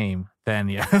on the game, then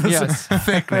Yes.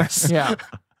 thickness. Yeah.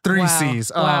 3 Wow.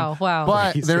 C's. Wow.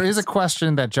 But Three there is a Cs.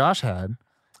 question that Josh had.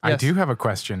 I Yes. do have a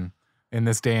question in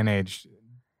this day and age.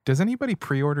 Does anybody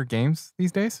pre-order games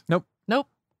these days? Nope.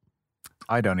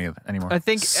 I don't either anymore. I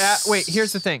think. Wait.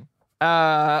 Here's the thing.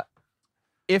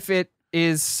 If it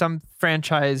is some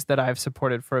franchise that I've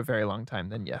supported for a very long time,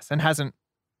 then yes, and hasn't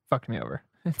fucked me over.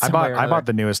 I bought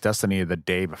the newest Destiny the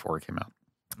day before it came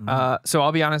out. So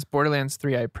I'll be honest. Borderlands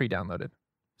 3 I pre-downloaded,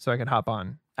 so I could hop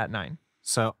on at 9.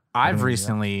 So didn't I've do that.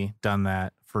 recently done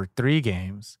that for 3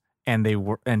 games, and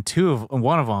two of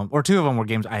them were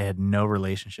games I had no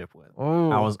relationship with.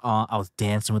 Oh, I was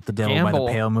dancing with the devil by Gamble.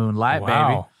 the pale moonlight,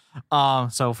 Wow. baby.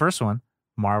 So first one,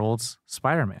 Marvel's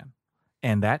Spider-Man,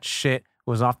 and that shit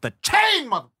was off the chain,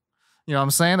 mother. You know what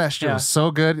I'm saying? That shit Yeah. was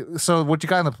so good. So what you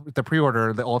got in the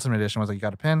pre-order, the Ultimate Edition, was like you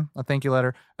got a pin, a thank you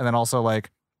letter, and then also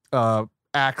like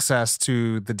access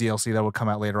to the DLC that would come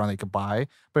out later on that you could buy.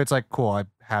 But it's like cool, I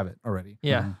have it already.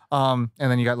 yeah. And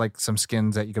then you got like some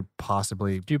skins that you could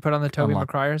possibly. Do you put on the Tobey Unlock.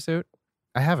 Maguire suit?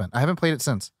 I haven't played it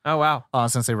since Oh wow.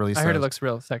 since they released. I heard it those. looks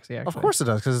real sexy. Actually, Of course it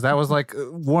does, because that was like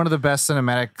one of the best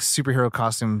cinematic superhero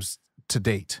costumes to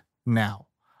date now.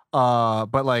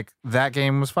 But like that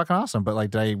game was fucking awesome. But like,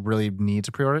 did I really need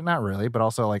to pre-order it? Not really. But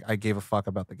also like, I gave a fuck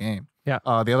about the game. Yeah.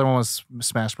 The other one was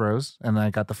Smash Bros. And I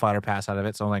got the fighter pass out of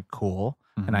it. So I'm like, cool.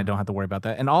 And I don't have to worry about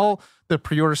that. And all the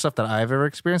pre-order stuff that I've ever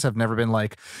experienced have never been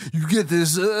like, you get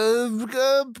this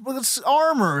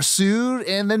armor suit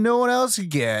and then no one else can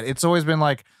get. It's always been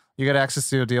like, you get access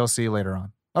to a DLC later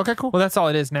on. Okay, cool. Well, that's all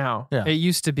it is now. Yeah. It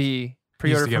used to be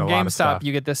pre-order get from a lot of GameStop, stuff.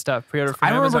 you get this stuff. Pre-order from I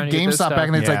remember Amazon, you get this GameStop stuff.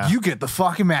 back then. It's Yeah. like, you get the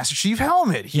fucking Master Chief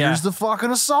helmet. Here's Yeah. the fucking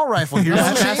assault rifle. Here's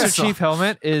That the Master chainsaw. Chief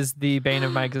helmet is the bane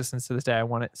of my existence to this day. I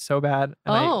want it so bad,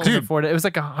 and I Oh. couldn't Dude. afford it. It was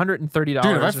like $130.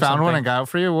 Dude, if I or found one something. and got it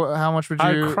for you, how much would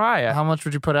you? I'd cry. How much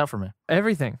would you put out for me?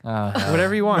 Everything, Uh,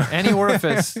 whatever you want, any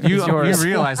orifice is You yours.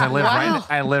 realize I live Wow.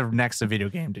 I live next to video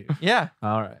game dude. Yeah,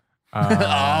 All right.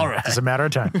 Uh, It's a matter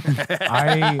of time.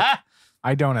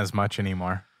 I don't as much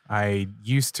anymore. I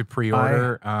used to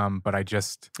pre-order, but I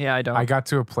don't. I got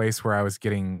to a place where I was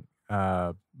getting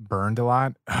burned a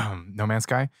lot. No Man's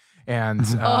Sky, and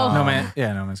Oh. No man.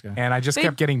 Yeah, no man's guy. and I just They-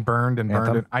 kept getting burned and burned.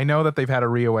 Anthem? And I know that they've had a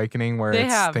reawakening where They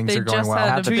have. things They are going just well. had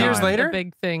At a the 2 years time. later? A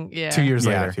big thing. Yeah. 2 years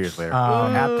Yeah, later. 2 years later.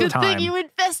 Um, At the Good time. thing you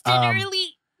invested Um,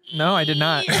 early. No, I did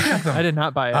not. I did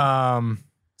not buy it.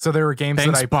 So there were games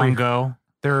Thanks, that Bungo.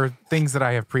 there are things that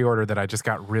I have pre-ordered that I just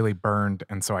got really burned,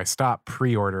 and so I stopped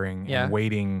pre-ordering Yeah. and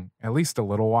waiting at least a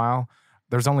little while.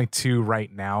 There's only 2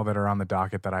 right now that are on the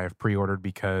docket that I have pre-ordered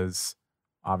because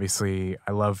obviously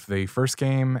I love the first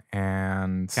game,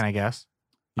 and Can I guess?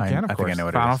 you I can, of think course. I know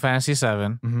what Final it is. Fantasy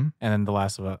 7, Mm-hmm. and then The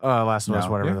Last of Us. Last of Us,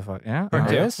 No. whatever Yeah. the fuck. Yeah. Or okay.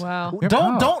 two. It is? Wow. Yep.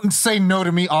 Don't say no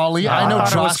to me, Ollie. Yeah, I know I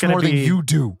thought it was Josh gonna more than be- you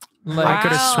do. Like, I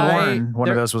could have Wow. sworn one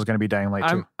there- of those was going to be Dying Light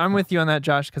 2. I'm with you on that,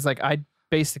 Josh, because like I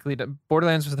basically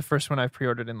Borderlands was the first one I've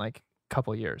pre-ordered in like a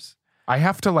couple years. I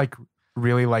have to like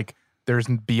really like. There's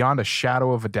beyond a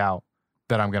shadow of a doubt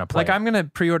that I'm gonna play. Like I'm gonna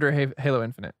pre-order Halo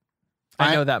Infinite.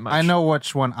 I know that much. I know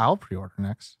which one I'll pre-order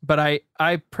next. but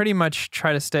I pretty much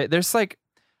try to stay. There's like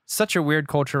such a weird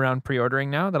culture around pre-ordering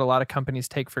now that a lot of companies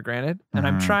take for granted, and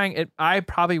I'm Mhm. trying it. I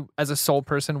probably, as a sole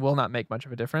person, will not make much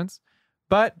of a difference,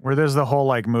 but Where there's the whole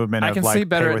like movement I of can like sleep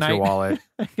better pay at with night. your wallet.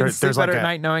 I can There- sleep there's like better at a-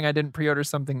 night knowing I didn't pre-order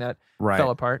something that Right. fell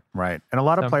apart. Right. And a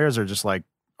lot of So- players are just like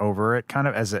over it kind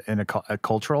of as in a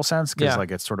cultural sense because Yeah.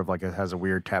 like it's sort of like it has a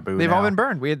weird taboo. They've now. all been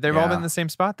burned. They've all Yeah. been in the same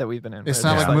spot that we've been in. It's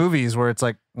where not just like movies where it's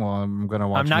like, well, I'm gonna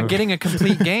watch. I'm not movies. getting a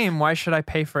complete game. Why should I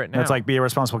pay for it And now? it's like be a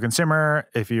responsible consumer.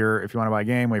 If you want to buy a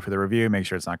game, wait for the review, make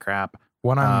sure it's not crap.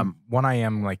 one I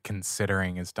am like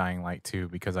considering is Dying Light 2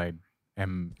 because I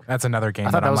am. That's another game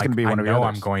I thought that that I'm was like gonna be one I of your know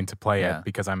others. I'm going to play Yeah. it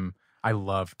because I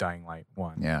love Dying Light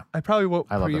 1. Yeah. I probably won't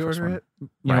I love the first pre-order one. it. You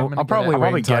but know, I'm gonna I'll get probably it. I'll wait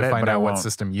probably until get I it, find but I out what won't.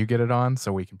 system you get it on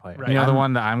so we can play it. Right. You know the I'm-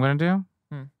 one that I'm going to do?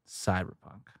 Hmm.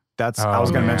 Cyberpunk. I was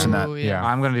going to yeah. mention that. Ooh, Yeah.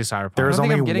 I'm going to do Cyberpunk. There's I don't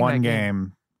think only I'm getting one that game.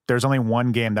 game. There's only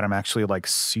one game that I'm actually like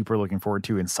super looking forward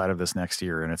to inside of this next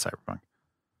year, and it's Cyberpunk.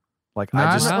 Like not,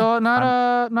 I just,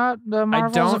 not the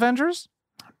Marvel's don't- Avengers?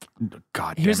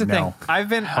 God Here's the damn, thing.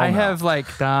 no. I have like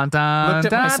Dun, dun, looked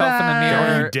at dun, myself in the dun.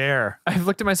 mirror. Don't you dare. I've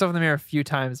looked at myself in the mirror a few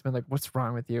times, been like, "What's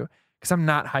wrong with you?" Because I'm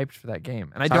not hyped for that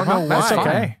game, and I don't know Cyberpunk? why. That's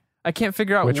okay. I can't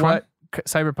figure out Which what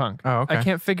Cyberpunk. Oh, okay. I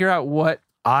can't figure out what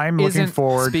I'm looking isn't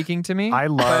forward. speaking to me. I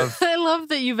love. I love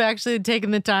that you've actually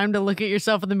taken the time to look at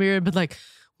yourself in the mirror and been like,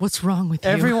 "What's wrong with you?"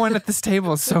 Everyone at this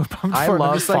table is so pumped I for it. I'm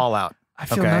love just like, Fallout, I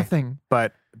feel okay. nothing.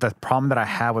 but the problem that I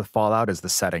have with Fallout is the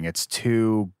setting. It's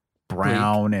too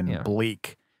brown and yeah.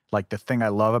 bleak. Like the thing I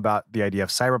love about the idea of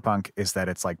Cyberpunk is that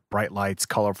it's like bright lights,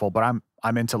 colorful. But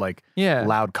I'm into like Yeah,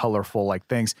 loud, colorful like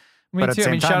things. me but at too. the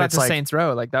I mean, same time, shout out it's to like- Saints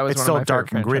Row. Like that was It's one still of my dark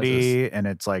favorite and franchises. gritty, and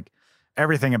it's like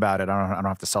everything about it. I don't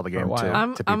have to sell the For a game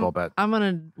while. to people, but I'm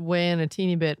gonna weigh in a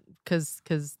teeny bit because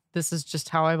this is just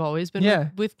how I've always been Yeah.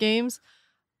 with games.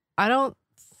 I don't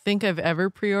think I've ever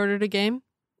pre-ordered a game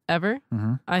ever.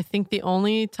 Mhm. I think the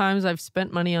only times I've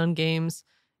spent money on games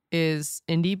is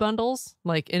indie bundles,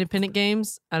 like independent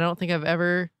games. I don't think I've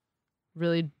ever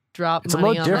really dropped It's a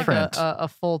money little on different. like a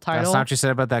full That's title. not what you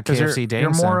said about that because KFC day.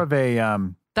 you're more of a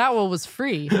That one was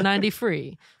free, 90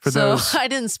 free. For so those- I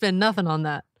didn't spend nothing on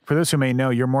that. for those who may know,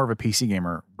 you're more of a PC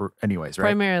gamer, anyways, right?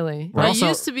 Primarily. We're I also-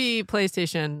 used to be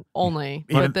PlayStation only,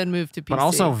 Even- but then moved to PC. but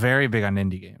also very big on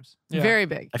indie games. Yeah. very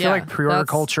big. I feel Yeah, like pre-order that's-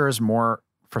 culture is more,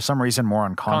 for some reason, more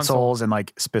on consoles and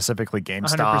like specifically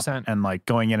GameStop 100%. and like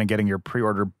going in and getting your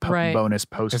pre-order Right. bonus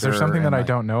poster. Is there something that and, I like,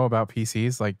 don't know about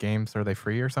PCs? Like games, are they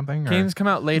free or something? Or? Games come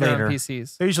out later Later. on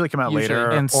PCs. They usually come out Usually.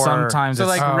 later, And or, sometimes So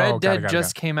it's like Oh, Red got it, Dead got it,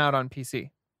 just came out on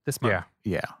PC this month.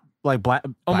 Yeah. yeah. like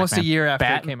Almost a Batman. year after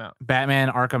Bat- it came out. Batman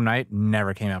Arkham Knight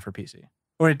never came out for PC.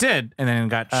 Or it did, and then it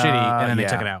got shitty, and then they yeah.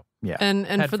 took it out. And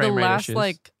Had for the frame rate last issues.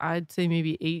 like I'd say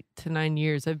maybe 8 to 9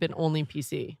 years, I've been only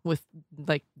PC with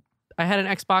like I had an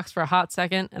Xbox for a hot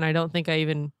second, and I don't think I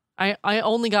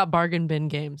only got bargain bin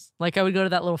games. Like I would go to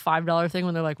that little $5 thing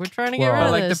when they're like, "We're trying to get Well, rid But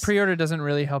of like this." the pre-order doesn't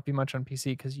really help you much on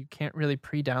PC because you can't really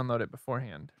pre-download it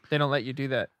beforehand. They don't let you do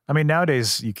that. I mean,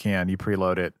 nowadays you can. You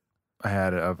preload it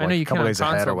ahead of I know like you a can couple on days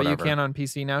ahead console, or but you whatever. can on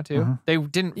PC now too. Mhm. They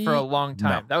didn't for a long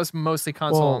time. No. That was mostly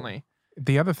console Well, only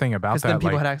The other thing about because that, then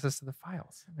people like, had access to the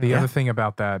files. the Yeah. other thing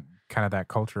about that kind of that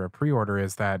culture of pre-order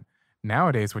is that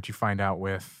nowadays what you find out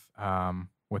with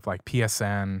like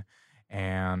PSN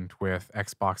and with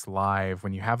Xbox Live,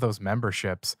 when you have those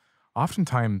memberships,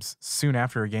 oftentimes soon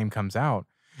after a game comes out,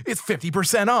 it's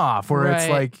 50% off, or it's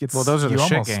Right. like it's Well, those are the you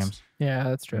shit almost- games. Yeah,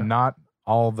 that's true. Not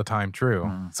all the time true.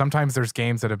 Mm. Sometimes there's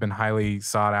games that have been highly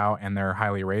sought out and they're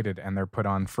highly rated and they're put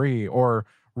on free or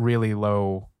really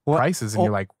low What- prices, and well,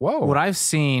 you're like, whoa. What I've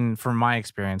seen from my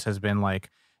experience has been like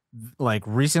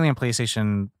recently on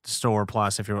PlayStation Store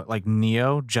Plus, if you're like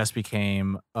Neo just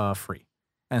became free.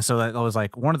 And so that was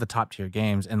like one of the top tier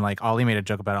games. And like Ollie made a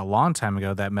joke about it a long time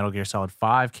ago that Metal Gear Solid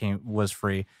 5 was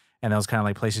free. And that was kind of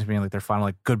like PlayStation being like their final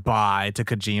like goodbye to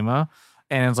Kojima.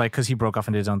 And it's like because he broke off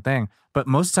and did his own thing. But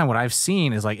most of the time what I've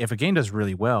seen is like if a game does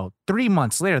really well, 3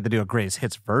 months later they do a greatest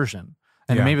hits version.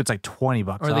 And Yeah. maybe it's like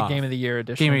 $20 or the off. Game of the Year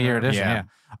edition. Game of the Year or- edition, Yeah.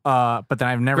 yeah. But then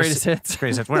I've never Greatest hits.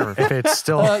 greatest hits, whatever. If it's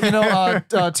still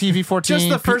TV 14. Just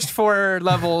the first 4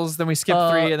 levels, then we skip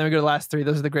 3, and then we go to the last 3.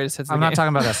 Those are the greatest hits. Of I'm the not game. talking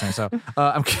about Destiny. So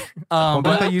I'm kidding. Well,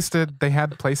 But they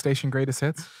had PlayStation Greatest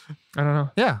Hits. I don't know.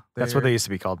 yeah, that's what they used to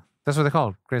be called that's what they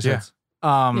called greatest Yeah. hits.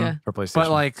 Yeah. for PlayStation. But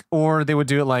like, or they would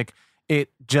do it like it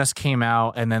just came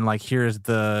out, and then like here's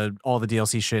all the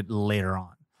DLC shit later on.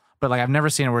 But like I've never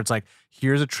seen it where it's like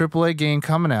here's a AAA game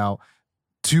coming out.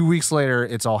 2 weeks later,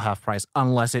 it's all half price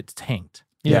unless it's tanked.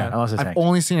 yeah, unless it's I've tanked.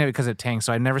 only seen it because it tanked,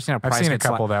 so I've never seen a price. I've seen a get sla-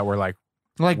 couple that were like,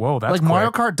 like whoa, that's like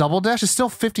Mario quick. Kart Double Dash is still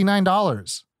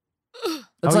 $59.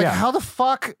 It's Oh, like yeah. how the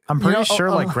fuck? I'm you pretty know,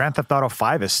 sure like Grand Theft Auto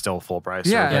 5 is still full price. or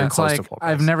yeah, getting and it's close like to full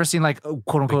I've price. never seen like quote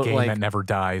the unquote game like that never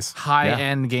dies. high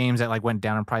end games that like went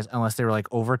down in price unless they were like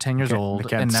over 10 years They can't- old they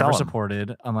can't and sell never 'em.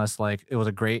 supported unless like it was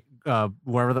a great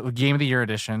whatever the Game of the Year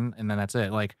edition, and then that's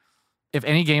it. Like if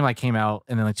any game like came out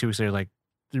and then like 2 weeks later like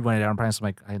went down in price, I'm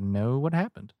like I know what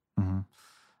happened. Mhm.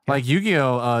 Like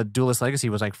Yu-Gi-Oh! Duelist Legacy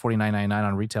was like $49.99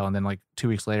 on retail, and then like 2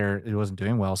 weeks later it wasn't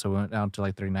doing well, so it went down to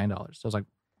like $39. So I was like,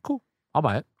 cool, I'll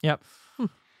buy it. Yep. But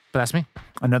that's me.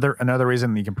 Another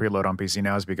reason you can preload on PC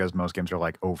now is because most games are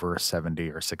like over 70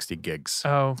 or 60 gigs.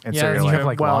 Oh, And yeah. so And that's you you're have true.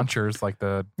 like well- launchers, like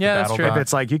the Yeah, that's Battle true. If Dot.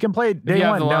 it's like you can play day you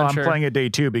have one, the no, I'm launcher- playing it day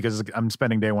 2 because I'm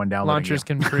spending day 1 downloading. Launchers it.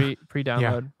 can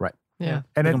pre-download. Right. Yeah.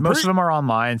 And Like, most of them are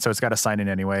online, so it's got to sign in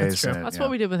anyways. true. and, That's yeah.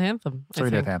 what we did with Anthem. So we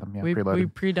did with Anthem, yeah, we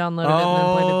preloaded. pre-downloaded it and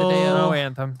then played it the day of. Oh,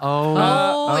 Anthem. Oh,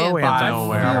 Anthem. BioWare.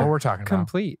 I know what we're talking about.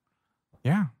 Complete.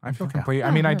 Yeah, I feel Yeah. complete.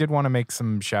 I mean, I did want to make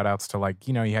some shout outs to like,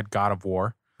 you had God of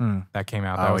War that came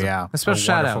out. That Oh, was yeah. a Special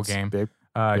shout wonderful outs. game. Big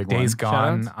Days one.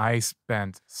 Gone. Shout-outs? I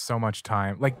spent so much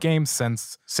time, like games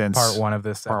since Since part one of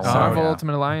this part episode. one. Marvel yeah.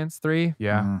 Ultimate Alliance 3.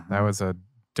 Yeah, that Mhm. was a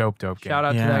dope game. Shout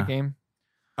out to Yeah. that game.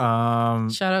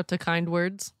 Shout out to Kind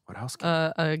Words, What else?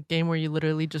 a game where you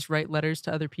literally just write letters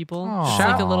to other people. Aw. It's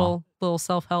like a little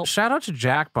self-help. Shout out to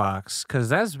Jackbox because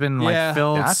that's been like Yeah.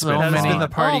 filled That's so been That's many been the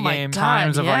party Oh my game. God.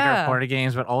 times of like our yeah. party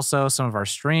games, but also some of our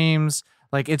streams.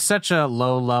 Like it's such a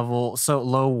low level, so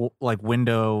low like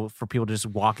window for people to just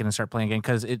walk in and start playing a game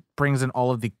because it brings in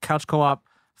all of the couch co-op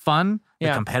fun, the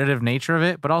Yeah. competitive nature of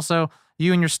it, but also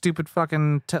you and your stupid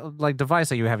fucking like device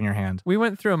that you have in your hand. We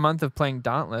went through a month of playing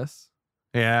Dauntless.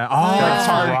 Yeah. That's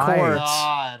hardcore.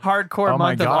 right. Hardcore Oh my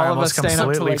month of God, I all of us almost staying up till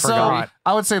completely like forgot.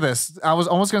 I would say this. I was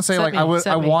almost gonna say Set like me, I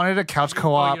set me. wanted a couch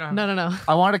co-op. No.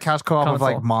 I wanted a couch co-op with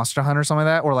like Console. Monster Hunter or something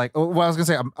like that, or like well, I was gonna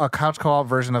say a couch co-op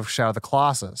version of Shadow of the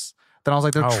Colossus. Then I was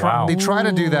like, Oh, wow. they try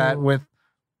to do that Ooh. with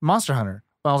Monster Hunter.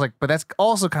 But I was like, but that's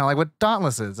also kind of like what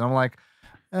Dauntless is. And I'm like,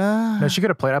 No, she could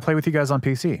have played. I played with you guys on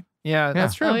PC. Yeah,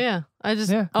 that's true. Oh yeah. I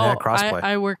just Yeah. oh Yeah, crossplay.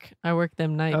 I work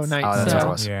them nights. Oh, nights. Oh, that's so what it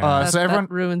was. Yeah. that, so everyone,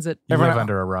 that ruins it. you everyone- live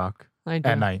under a rock I do.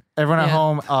 at night. everyone at Yeah.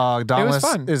 home, Dauntless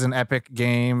fun. is an epic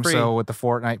game. Free. So with the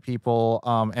Fortnite people,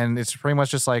 and it's pretty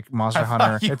much just like Monster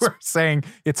Hunter. You were saying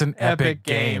it's an epic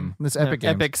game. It's epic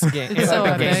games. Epic's game. It's so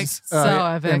Epic epic. games. So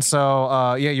epic. And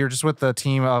so, yeah, you're just with a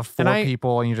team of four And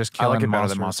people, and you just I killing like it better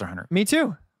monsters. than Monster Hunter. Me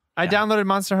too. I Yeah. downloaded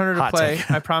Monster Hunter to Hot play.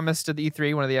 take. I promised to the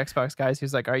E3, one of the Xbox guys,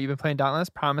 he's like, "Are you been playing Dauntless?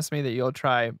 Promise me that you'll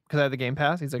try." Because I have the Game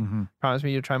Pass. He's like, Mhm. "Promise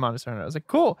me you'll try Monster Hunter." I was like,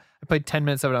 "Cool." I played 10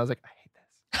 minutes of it. I was like, "I hate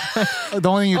this." The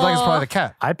only thing you'd like is Aw. probably the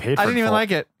cat. I paid for I didn't even full.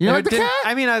 like it. You And like it the didn't- cat?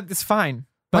 I mean, it's fine.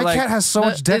 My But like, cat has so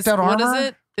much decked out armor. What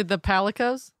is it? The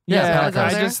Palicos? yeah, Is that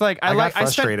I there? just like I got I spent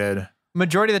frustrated.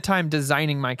 majority of the time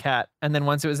designing my cat, and then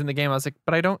once it was in the game, I was like,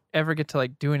 "But I don't ever get to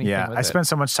like do anything." Yeah, with I it. spent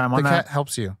so much time The on cat that,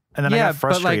 helps you. and then I Yeah, got but,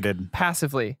 like, frustrated.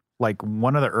 passively. Like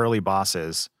one of the early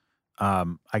bosses,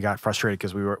 I got frustrated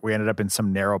because we ended up in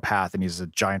some narrow path, and he's a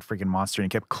giant freaking monster, and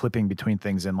he kept clipping between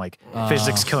things, and like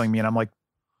physics killing me, and I'm like,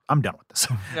 I'm done with this.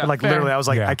 Yeah, like fair. literally, I was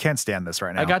like, Yeah. I can't stand this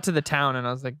right now. I got to the town and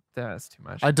I was like, "That's too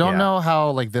much." I don't Yeah. know how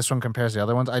like this one compares to the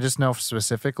other ones. I just know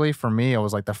specifically for me, it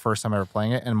was like the first time ever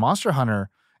playing it. And Monster Hunter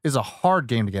is a hard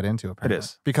game to get into. Apparently.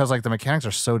 is. Because like the mechanics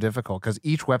are so difficult. Because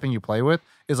each weapon you play with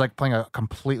is like playing a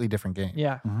completely different game.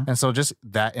 yeah, And so just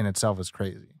that in itself is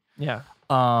crazy. yeah.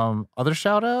 Other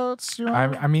shout outs?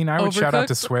 I mean, I would shout out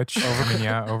to Overcooked? Switch.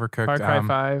 Overcooked. Far Cry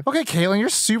 5. Okay, Caitlin, you're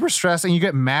super stressed and you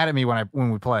get mad at me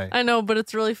when we play. I know, but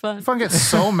it's really fun. You fucking get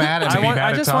so mad at To me. be mad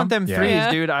I at just Tom? want them Yeah. threes,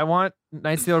 Yeah. dude. I want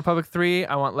Knights of the Old Republic 3.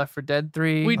 I want Left 4 Dead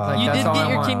 3. We, Like, you that's did all get I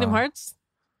your want. Kingdom Hearts?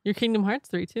 Your Kingdom Hearts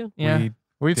 3 too. Yeah. We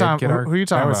Who are you did talking, get our- who are you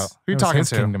talking that about? was- Who are you that was talking his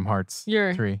to? Kingdom Hearts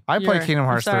You're 3. I played you're- Kingdom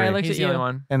Hearts I'm sorry, 3. I looked He's at the only you.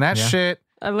 one. And that Yeah. shit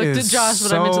I looked at is Josh,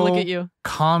 but I meant to look so at you.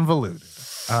 convoluted.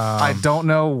 I don't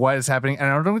know what is happening, and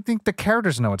I don't think the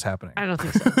characters know what's happening. I don't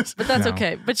think so, but that's No.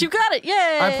 okay. But you got it,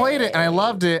 yay! I played it and I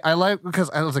loved it. I like because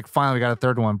I was like, finally, we got a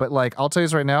third one. But like, I'll tell you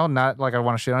this right now, not like I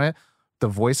want to shit on it. The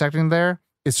voice acting there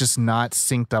is just not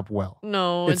synced up well.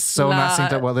 No, It's so not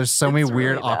synced up well. There's so many It's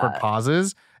weird, really awkward not.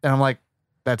 pauses, and I'm like,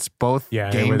 that's both Yeah,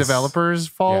 it game was- developers'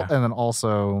 fault yeah. and then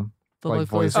also The like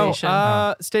voice-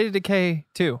 localization. State of Decay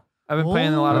 2. I've been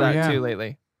playing a lot of Oh, that yeah. too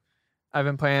lately. I've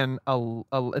been playing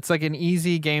it's like an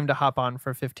easy game to hop on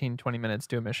for 15, 20 minutes,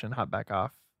 do a mission, hop back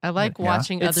off. I like Yeah.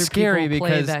 watching It's other scary people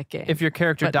play because that game. If your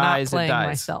character but dies, not it playing dies.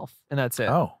 myself. And that's it.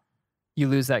 Oh, You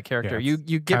lose that character. Yeah,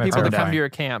 you get kinda people to come terrifying. to your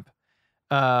camp.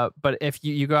 But if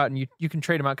you go out and you can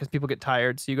trade them out because people get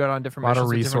tired. So you go out on A different lot of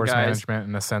missions with different resource guys. management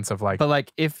in the sense of like, But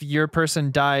like if your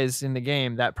person dies in the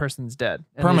game, that person's dead.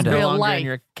 And Permanent. he's no Real longer life. in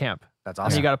your camp. that's And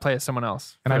awesome. you got to play as someone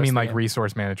else. and for I the mean rest like of the game.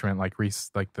 resource management, like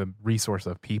like the resource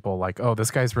of people. Like, oh,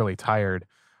 this guy's really tired.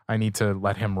 I need to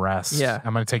let him rest. Yeah.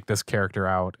 I'm going to take this character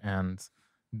out and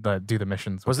do the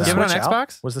missions. Was with the You have them. it on Switch out?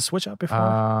 Xbox? Was the Switch out before? when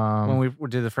Um, we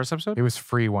did the first episode. it was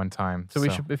free one time. So we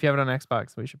should, if you have it on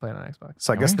Xbox, we should play it on Xbox.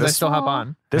 so I Can guess we? Because I this still hop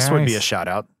on. this would be a Nice. shout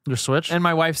out. Your Switch. And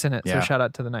my wife's in it, so Yeah. shout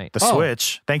out to the night. The Oh.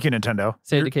 Switch. Thank you, Nintendo.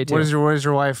 Say Your- Decay 2. what does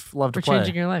your wife love to We're play?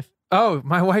 changing your life. Oh,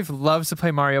 my wife loves to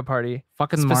play Mario Party.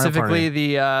 Fucking Mario Specifically Party.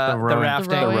 the rowing. rafting.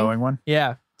 The The rowing. rowing one.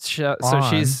 Yeah. So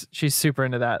On. she's super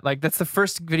into that. Like that's the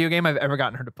first video game I've ever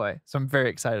gotten her to play. So I'm very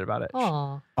excited about it.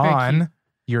 Aw. Very on cute.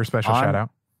 your special On- shout out.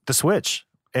 The Switch,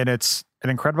 and it's an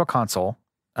incredible console.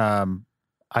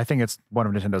 I think it's one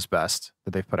of Nintendo's best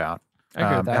that they've put out. I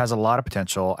agree with It that. has a lot of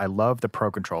potential. I love the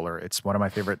Pro controller. It's one of my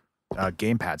favorite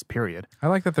gamepads. Period. I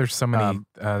like that there's so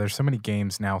many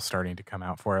games now starting to come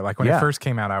out for it. Like when Yeah. it first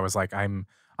came out, I was like, I'm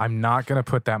not gonna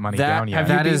put that money That- down yet. Have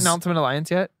you That beaten is- Ultimate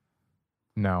Alliance yet?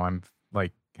 No, I'm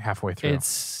like halfway through.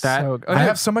 It's That- so good. I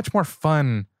have so much more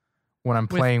fun when I'm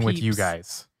With playing with you peeps.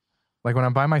 guys. Like when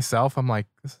I'm by myself, I'm like,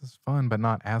 this is fun, but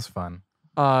not as fun.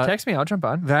 Text me, I'll jump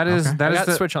on. That is Okay. that I is got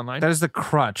the Switch Online. that is the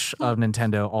crutch of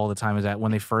Nintendo all the time. Is that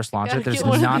when they first launch Gotta it, there's get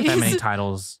one of not that many these.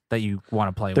 titles that you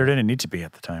want to play. There with. didn't need to be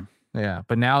at the time. Yeah,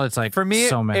 but now it's like For me,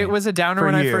 so many. it was a downer For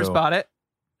when I you. first bought it.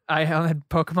 I had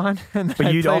Pokemon, and then But I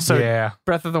you'd played also- yeah.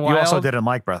 Breath of the You Wild. also didn't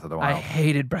like Breath of the I Wild.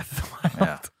 hated Breath of the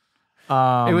Wild.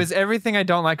 Yeah. It was everything I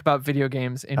don't like about video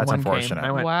games in That's one game. unfortunate. And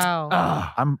I went, Wow.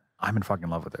 "Ah." I'm in fucking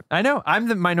love with it. I know. I'm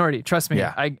the minority. Trust me.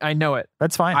 Yeah. I know it.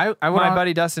 That's fine. I went My on-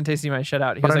 buddy Dustin tasted my shit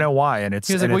out. He but was I like, know why, and it's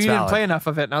he was like, and well, it's you didn't valid. play enough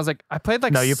of it. And I was like, I played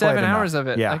like No, you played 7 enough. hours of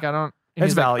it. Yeah. Like, I don't. and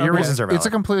It's he's like, valid. Your okay. reasons are valid. It's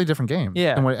a completely different game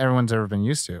Yeah. than what everyone's ever been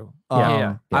used to.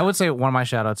 Yeah. I would say one of my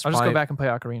shout outs. I'll just go back and play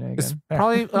Ocarina It's again.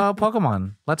 probably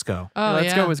Pokemon. Let's go. Oh, Let's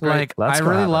yeah. Go was great. Like Let's I go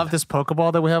really have love it. this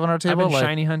Pokeball that we have on our I've table. been Like,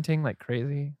 shiny hunting like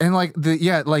crazy. and like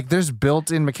like there's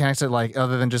built-in mechanics that like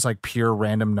other than just like pure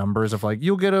random numbers of like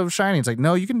you'll get a shiny. It's like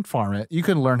no, you can farm it. You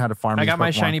can learn how to farm. I these got my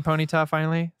Pokemon. shiny Ponyta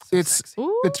finally. So It's- sexy.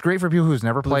 Ooh. It's great for people who's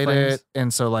never Blue played Flames. it,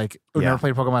 and so like who Yeah. never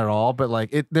played Pokemon at all. But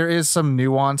like there is some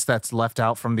nuance that's left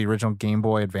out from the original Game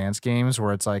Boy Advance games,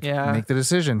 where it's like Yeah. make the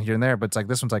decision here and there. But it's like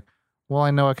this one's like, well,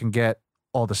 I know I can get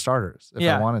all the starters if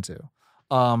Yeah. I wanted to.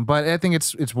 But I think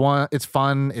it's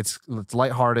fun, it's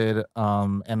lighthearted.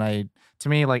 And to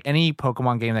me like any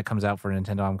Pokemon game that comes out for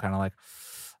Nintendo, I'm kind of like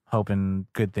hoping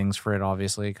good things for it,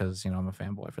 obviously, because I'm a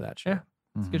fanboy for that shit. Yeah.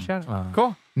 It's a good shout. Uh,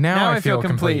 Cool. Now, I feel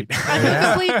complete.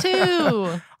 I feel complete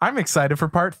too. I'm excited for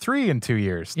part 3 in 2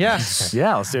 years. Yeah.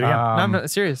 Yeah, let's do it again. No, I'm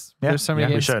not serious. yeah, There's so many yeah,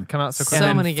 we games should. come out so So quickly. and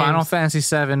then many Final games.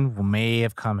 Fantasy VII may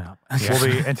have come out. We'll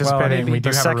be anticipating we do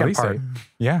the have a second release part date.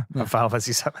 Yeah. of Final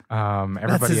Fantasy VII. That's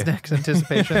Everybody. his next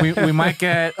anticipation. we might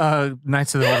get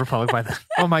Knights of the Old Republic by then.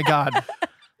 Oh my god!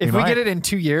 If We we might. get it in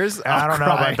 2 years, I don't know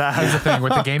cry. about Here's the that. thing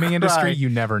with the gaming industry, Right. you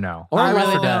never know. Or I Left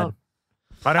really 4 Dead. don't.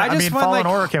 I I just mean, want, Fallen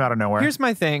like- Order came out of nowhere. Here's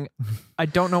my thing. I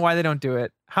don't know why they don't do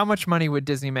it. How much money would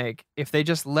Disney make if they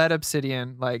just let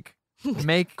Obsidian like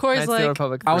make Corey's Knights of like, the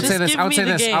Republic? I would Just say this. give I would me say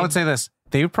the this. I game. would say this.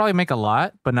 They would probably make a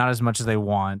lot, but not as much as they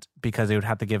want because they would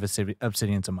have to give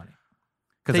Obsidian some money.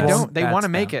 They don't. They want to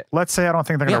make it. Let's say I don't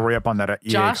think they're going to Yeah. re-up on that EA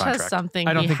Josh contract. has something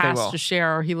I don't he think they has will. to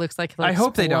share, or he looks like he'll I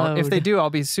hope they don't. If they explode. do, I'll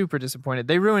be super disappointed.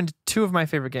 They ruined 2 of my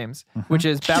favorite games, which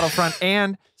is Battlefront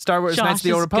and Star Wars Josh Knights of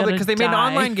the Old is Republic, gonna because they made an die.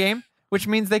 online game, which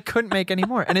means they couldn't make any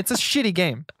more. And it's a shitty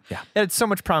game. Yeah. It had so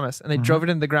much promise, and they drove it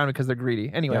into the ground because they're greedy.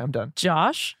 Anyway, Yep. I'm done.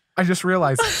 Josh. I just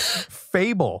realized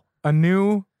Fable, a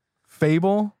new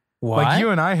Fable. What? Like you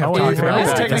and I have Oh, talked it's about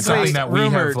that. technically It's something that we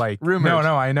rumored. have like. Rumored.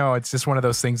 No, I know. It's just one of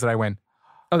those things that I went.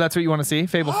 Oh, that's what you want to see?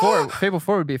 Fable 4. Fable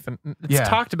 4 would be fun. It's Yeah.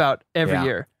 talked about every Yeah.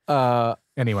 year.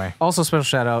 Anyway, Also, special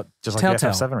shout out Just like Telltale.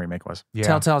 the FF7 remake was. yeah.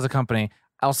 Telltale as a company.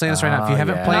 I'll say this right now. If you Ah,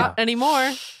 haven't yeah. played, Not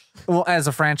anymore. well, as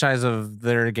a franchise of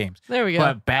their games, There we go.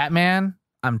 but Batman,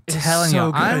 I'm It's telling so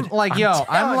you, I'm good.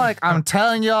 like, I'm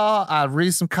telling y'all, I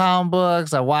read some comic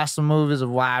books, I watched some movies, I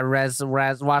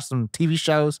watched some TV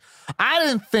shows. I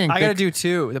didn't think I got to do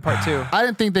 2, the part 2. I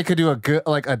didn't think they could do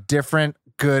a different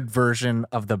good version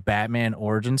of the Batman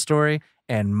origin story.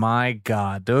 And my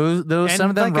God, those And some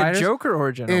of them like writers a Joker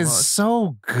origin is almost.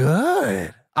 so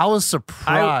good. I was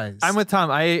surprised. I'm with Tom.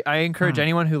 I encourage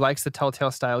anyone who likes the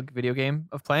Telltale style video game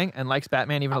of playing and likes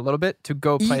Batman even a little bit to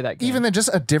go play that game. Even then, just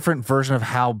a different version of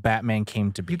how Batman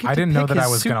came to be. You get I to didn't know pick that I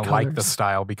his was suit going to like the colors.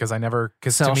 style because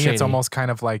because Cell to me shady. it's almost kind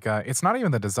of like it's not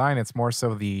even the design. It's more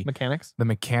so the mechanics.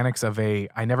 mechanics of do you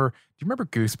remember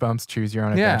Goosebumps, Choose Your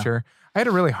Own Yeah. Adventure? I had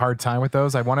a really hard time with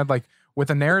those. I wanted like with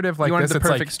a narrative like you wanted this, the it's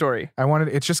perfect like story. I wanted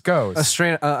it just goes. a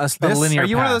straight, a This- linear. Are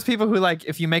you one of path. those people who like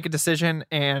if you make a decision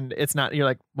and it's not, you're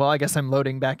like, well, I guess I'm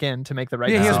loading back in to make the right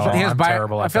Yeah, decision. No, I'm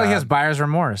terrible I at feel like he that. has buyer's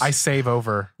remorse. I save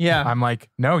over. Yeah. I'm like,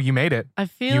 no, you made it. I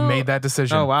feel You made that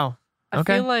decision. Oh wow. I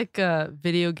Okay. feel like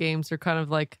video games are kind of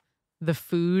like the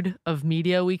food of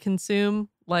media we consume.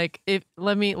 Like if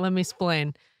let me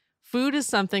explain. Food is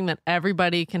something that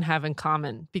everybody can have in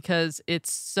common because it's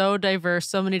so diverse,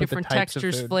 so many But the different types of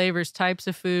textures, food. flavors, types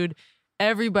of food.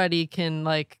 Everybody can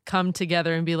like come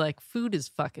together and be like, food is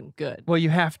fucking good. Well, you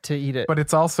have to eat it. But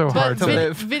it's also hard to to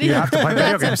live. video You have to play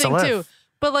video that's the games to thing live. too.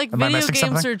 But like Am I video missing games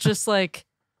something? are just like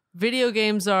video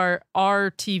games are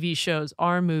our TV shows,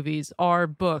 our movies, our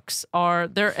books,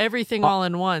 they're everything all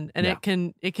in one. And yeah.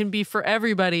 it can be for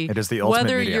everybody. It is the ultimate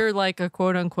whether media. you're like a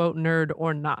quote unquote nerd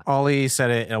or not. Ollie said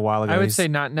it a while ago. I would He's- say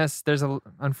not there's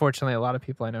unfortunately a lot of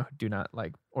people I know who do not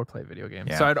like or play video games.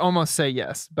 Yeah. So I'd almost say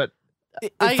yes, but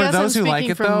I For guess those I'm who like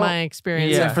speaking it, from though, my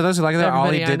experience. Yeah. with For those who like it,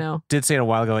 Ollie everybody I know. did say it a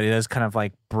while ago. It does kind of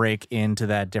like break into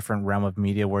that different realm of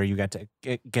media where you get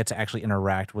to actually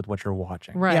interact with what you're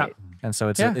watching, Right. and so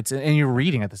it's Yeah. and you're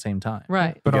reading at the same time.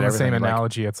 Right. But get on the same everything, like-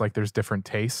 analogy, it's like there's different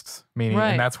tastes, meaning,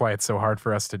 Right. and that's why it's so hard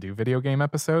for us to do video game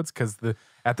episodes because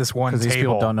at this one Because table, these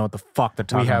people don't know what the fuck they're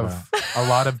talking we about. have a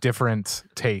lot of different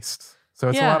tastes, so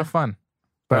it's a Yeah. lot of fun.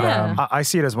 But Yeah. I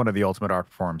see it as one of the ultimate art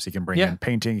forms. You can bring Yeah. in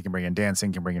painting, you can bring in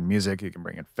dancing, you can bring in music, you can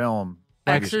bring in film.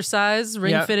 Exercise,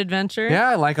 Ring Yeah. Fit Adventure. Yeah,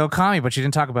 I like Okami, but you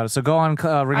didn't talk about it. So go on,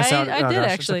 ring us I- out. I did, Josh.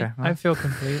 It's actually. okay. I feel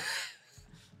complete.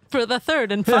 For the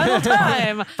third and final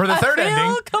time. For the third I feel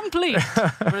ending. complete.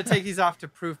 I'm gonna take these off to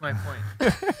prove my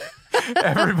point.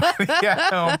 everybody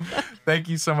at home, thank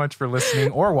you so much for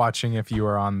listening or watching if you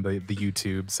are on the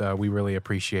YouTubes. We really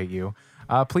appreciate you.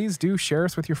 Please do share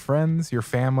us with your friends, your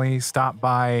family. Stop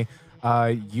by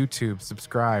YouTube,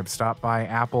 subscribe. Stop by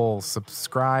Apple,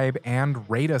 subscribe, and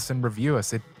rate us and review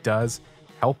us. It does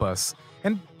help us.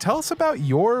 And tell us about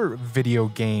your video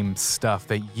game stuff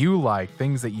that you like,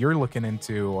 things that you're looking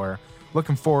into or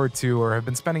looking forward to or have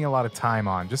been spending a lot of time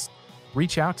on. Just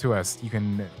reach out to us. You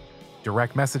can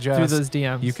direct message us. Through those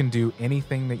DMs. You can do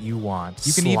anything that you want.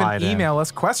 You can Slide even in. email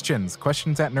us questions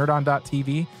at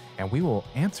nerdon.tv, and we will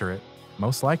answer it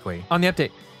most likely On the update.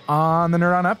 on the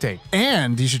Nerd On Update.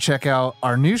 And you should check out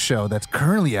our new show that's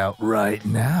currently out right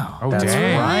now. Oh, That's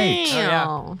dang. right.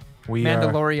 Damn. We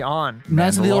Mandalorian.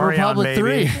 Knights of the Old Mandalorian, Republic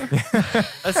baby. 3.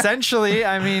 Essentially,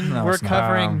 I mean, No, we're it's not.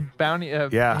 covering bounty,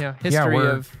 Yeah. history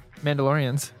we're- of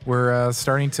Mandalorians. We're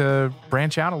starting to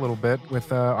branch out a little bit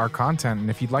with our content. And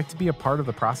if you'd like to be a part of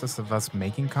the process of us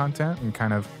making content and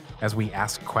kind of as we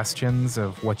ask questions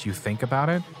of what you think about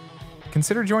it,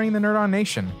 consider joining the Nerd On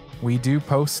Nation. We do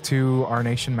post to our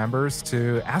Nation members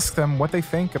to ask them what they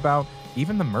think about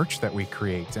even the merch that we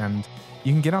create. And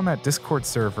you can get on that Discord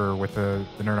server with the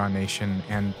Nerd On Nation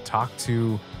and talk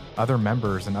to other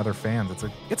members and other fans.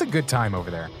 It's a good time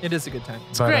over there. It is a good time.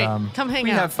 But, Great. Come hang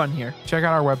We out. have fun here. check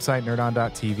out our website,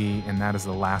 nerdon.tv, and that is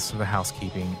the last of the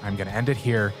housekeeping. I'm going to end it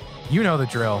here. You know the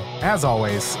drill. As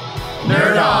always,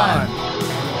 Nerd on!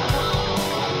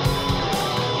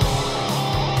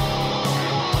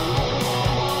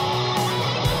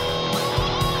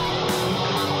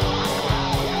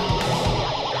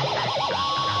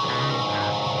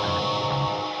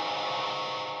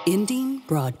 Ending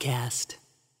broadcast.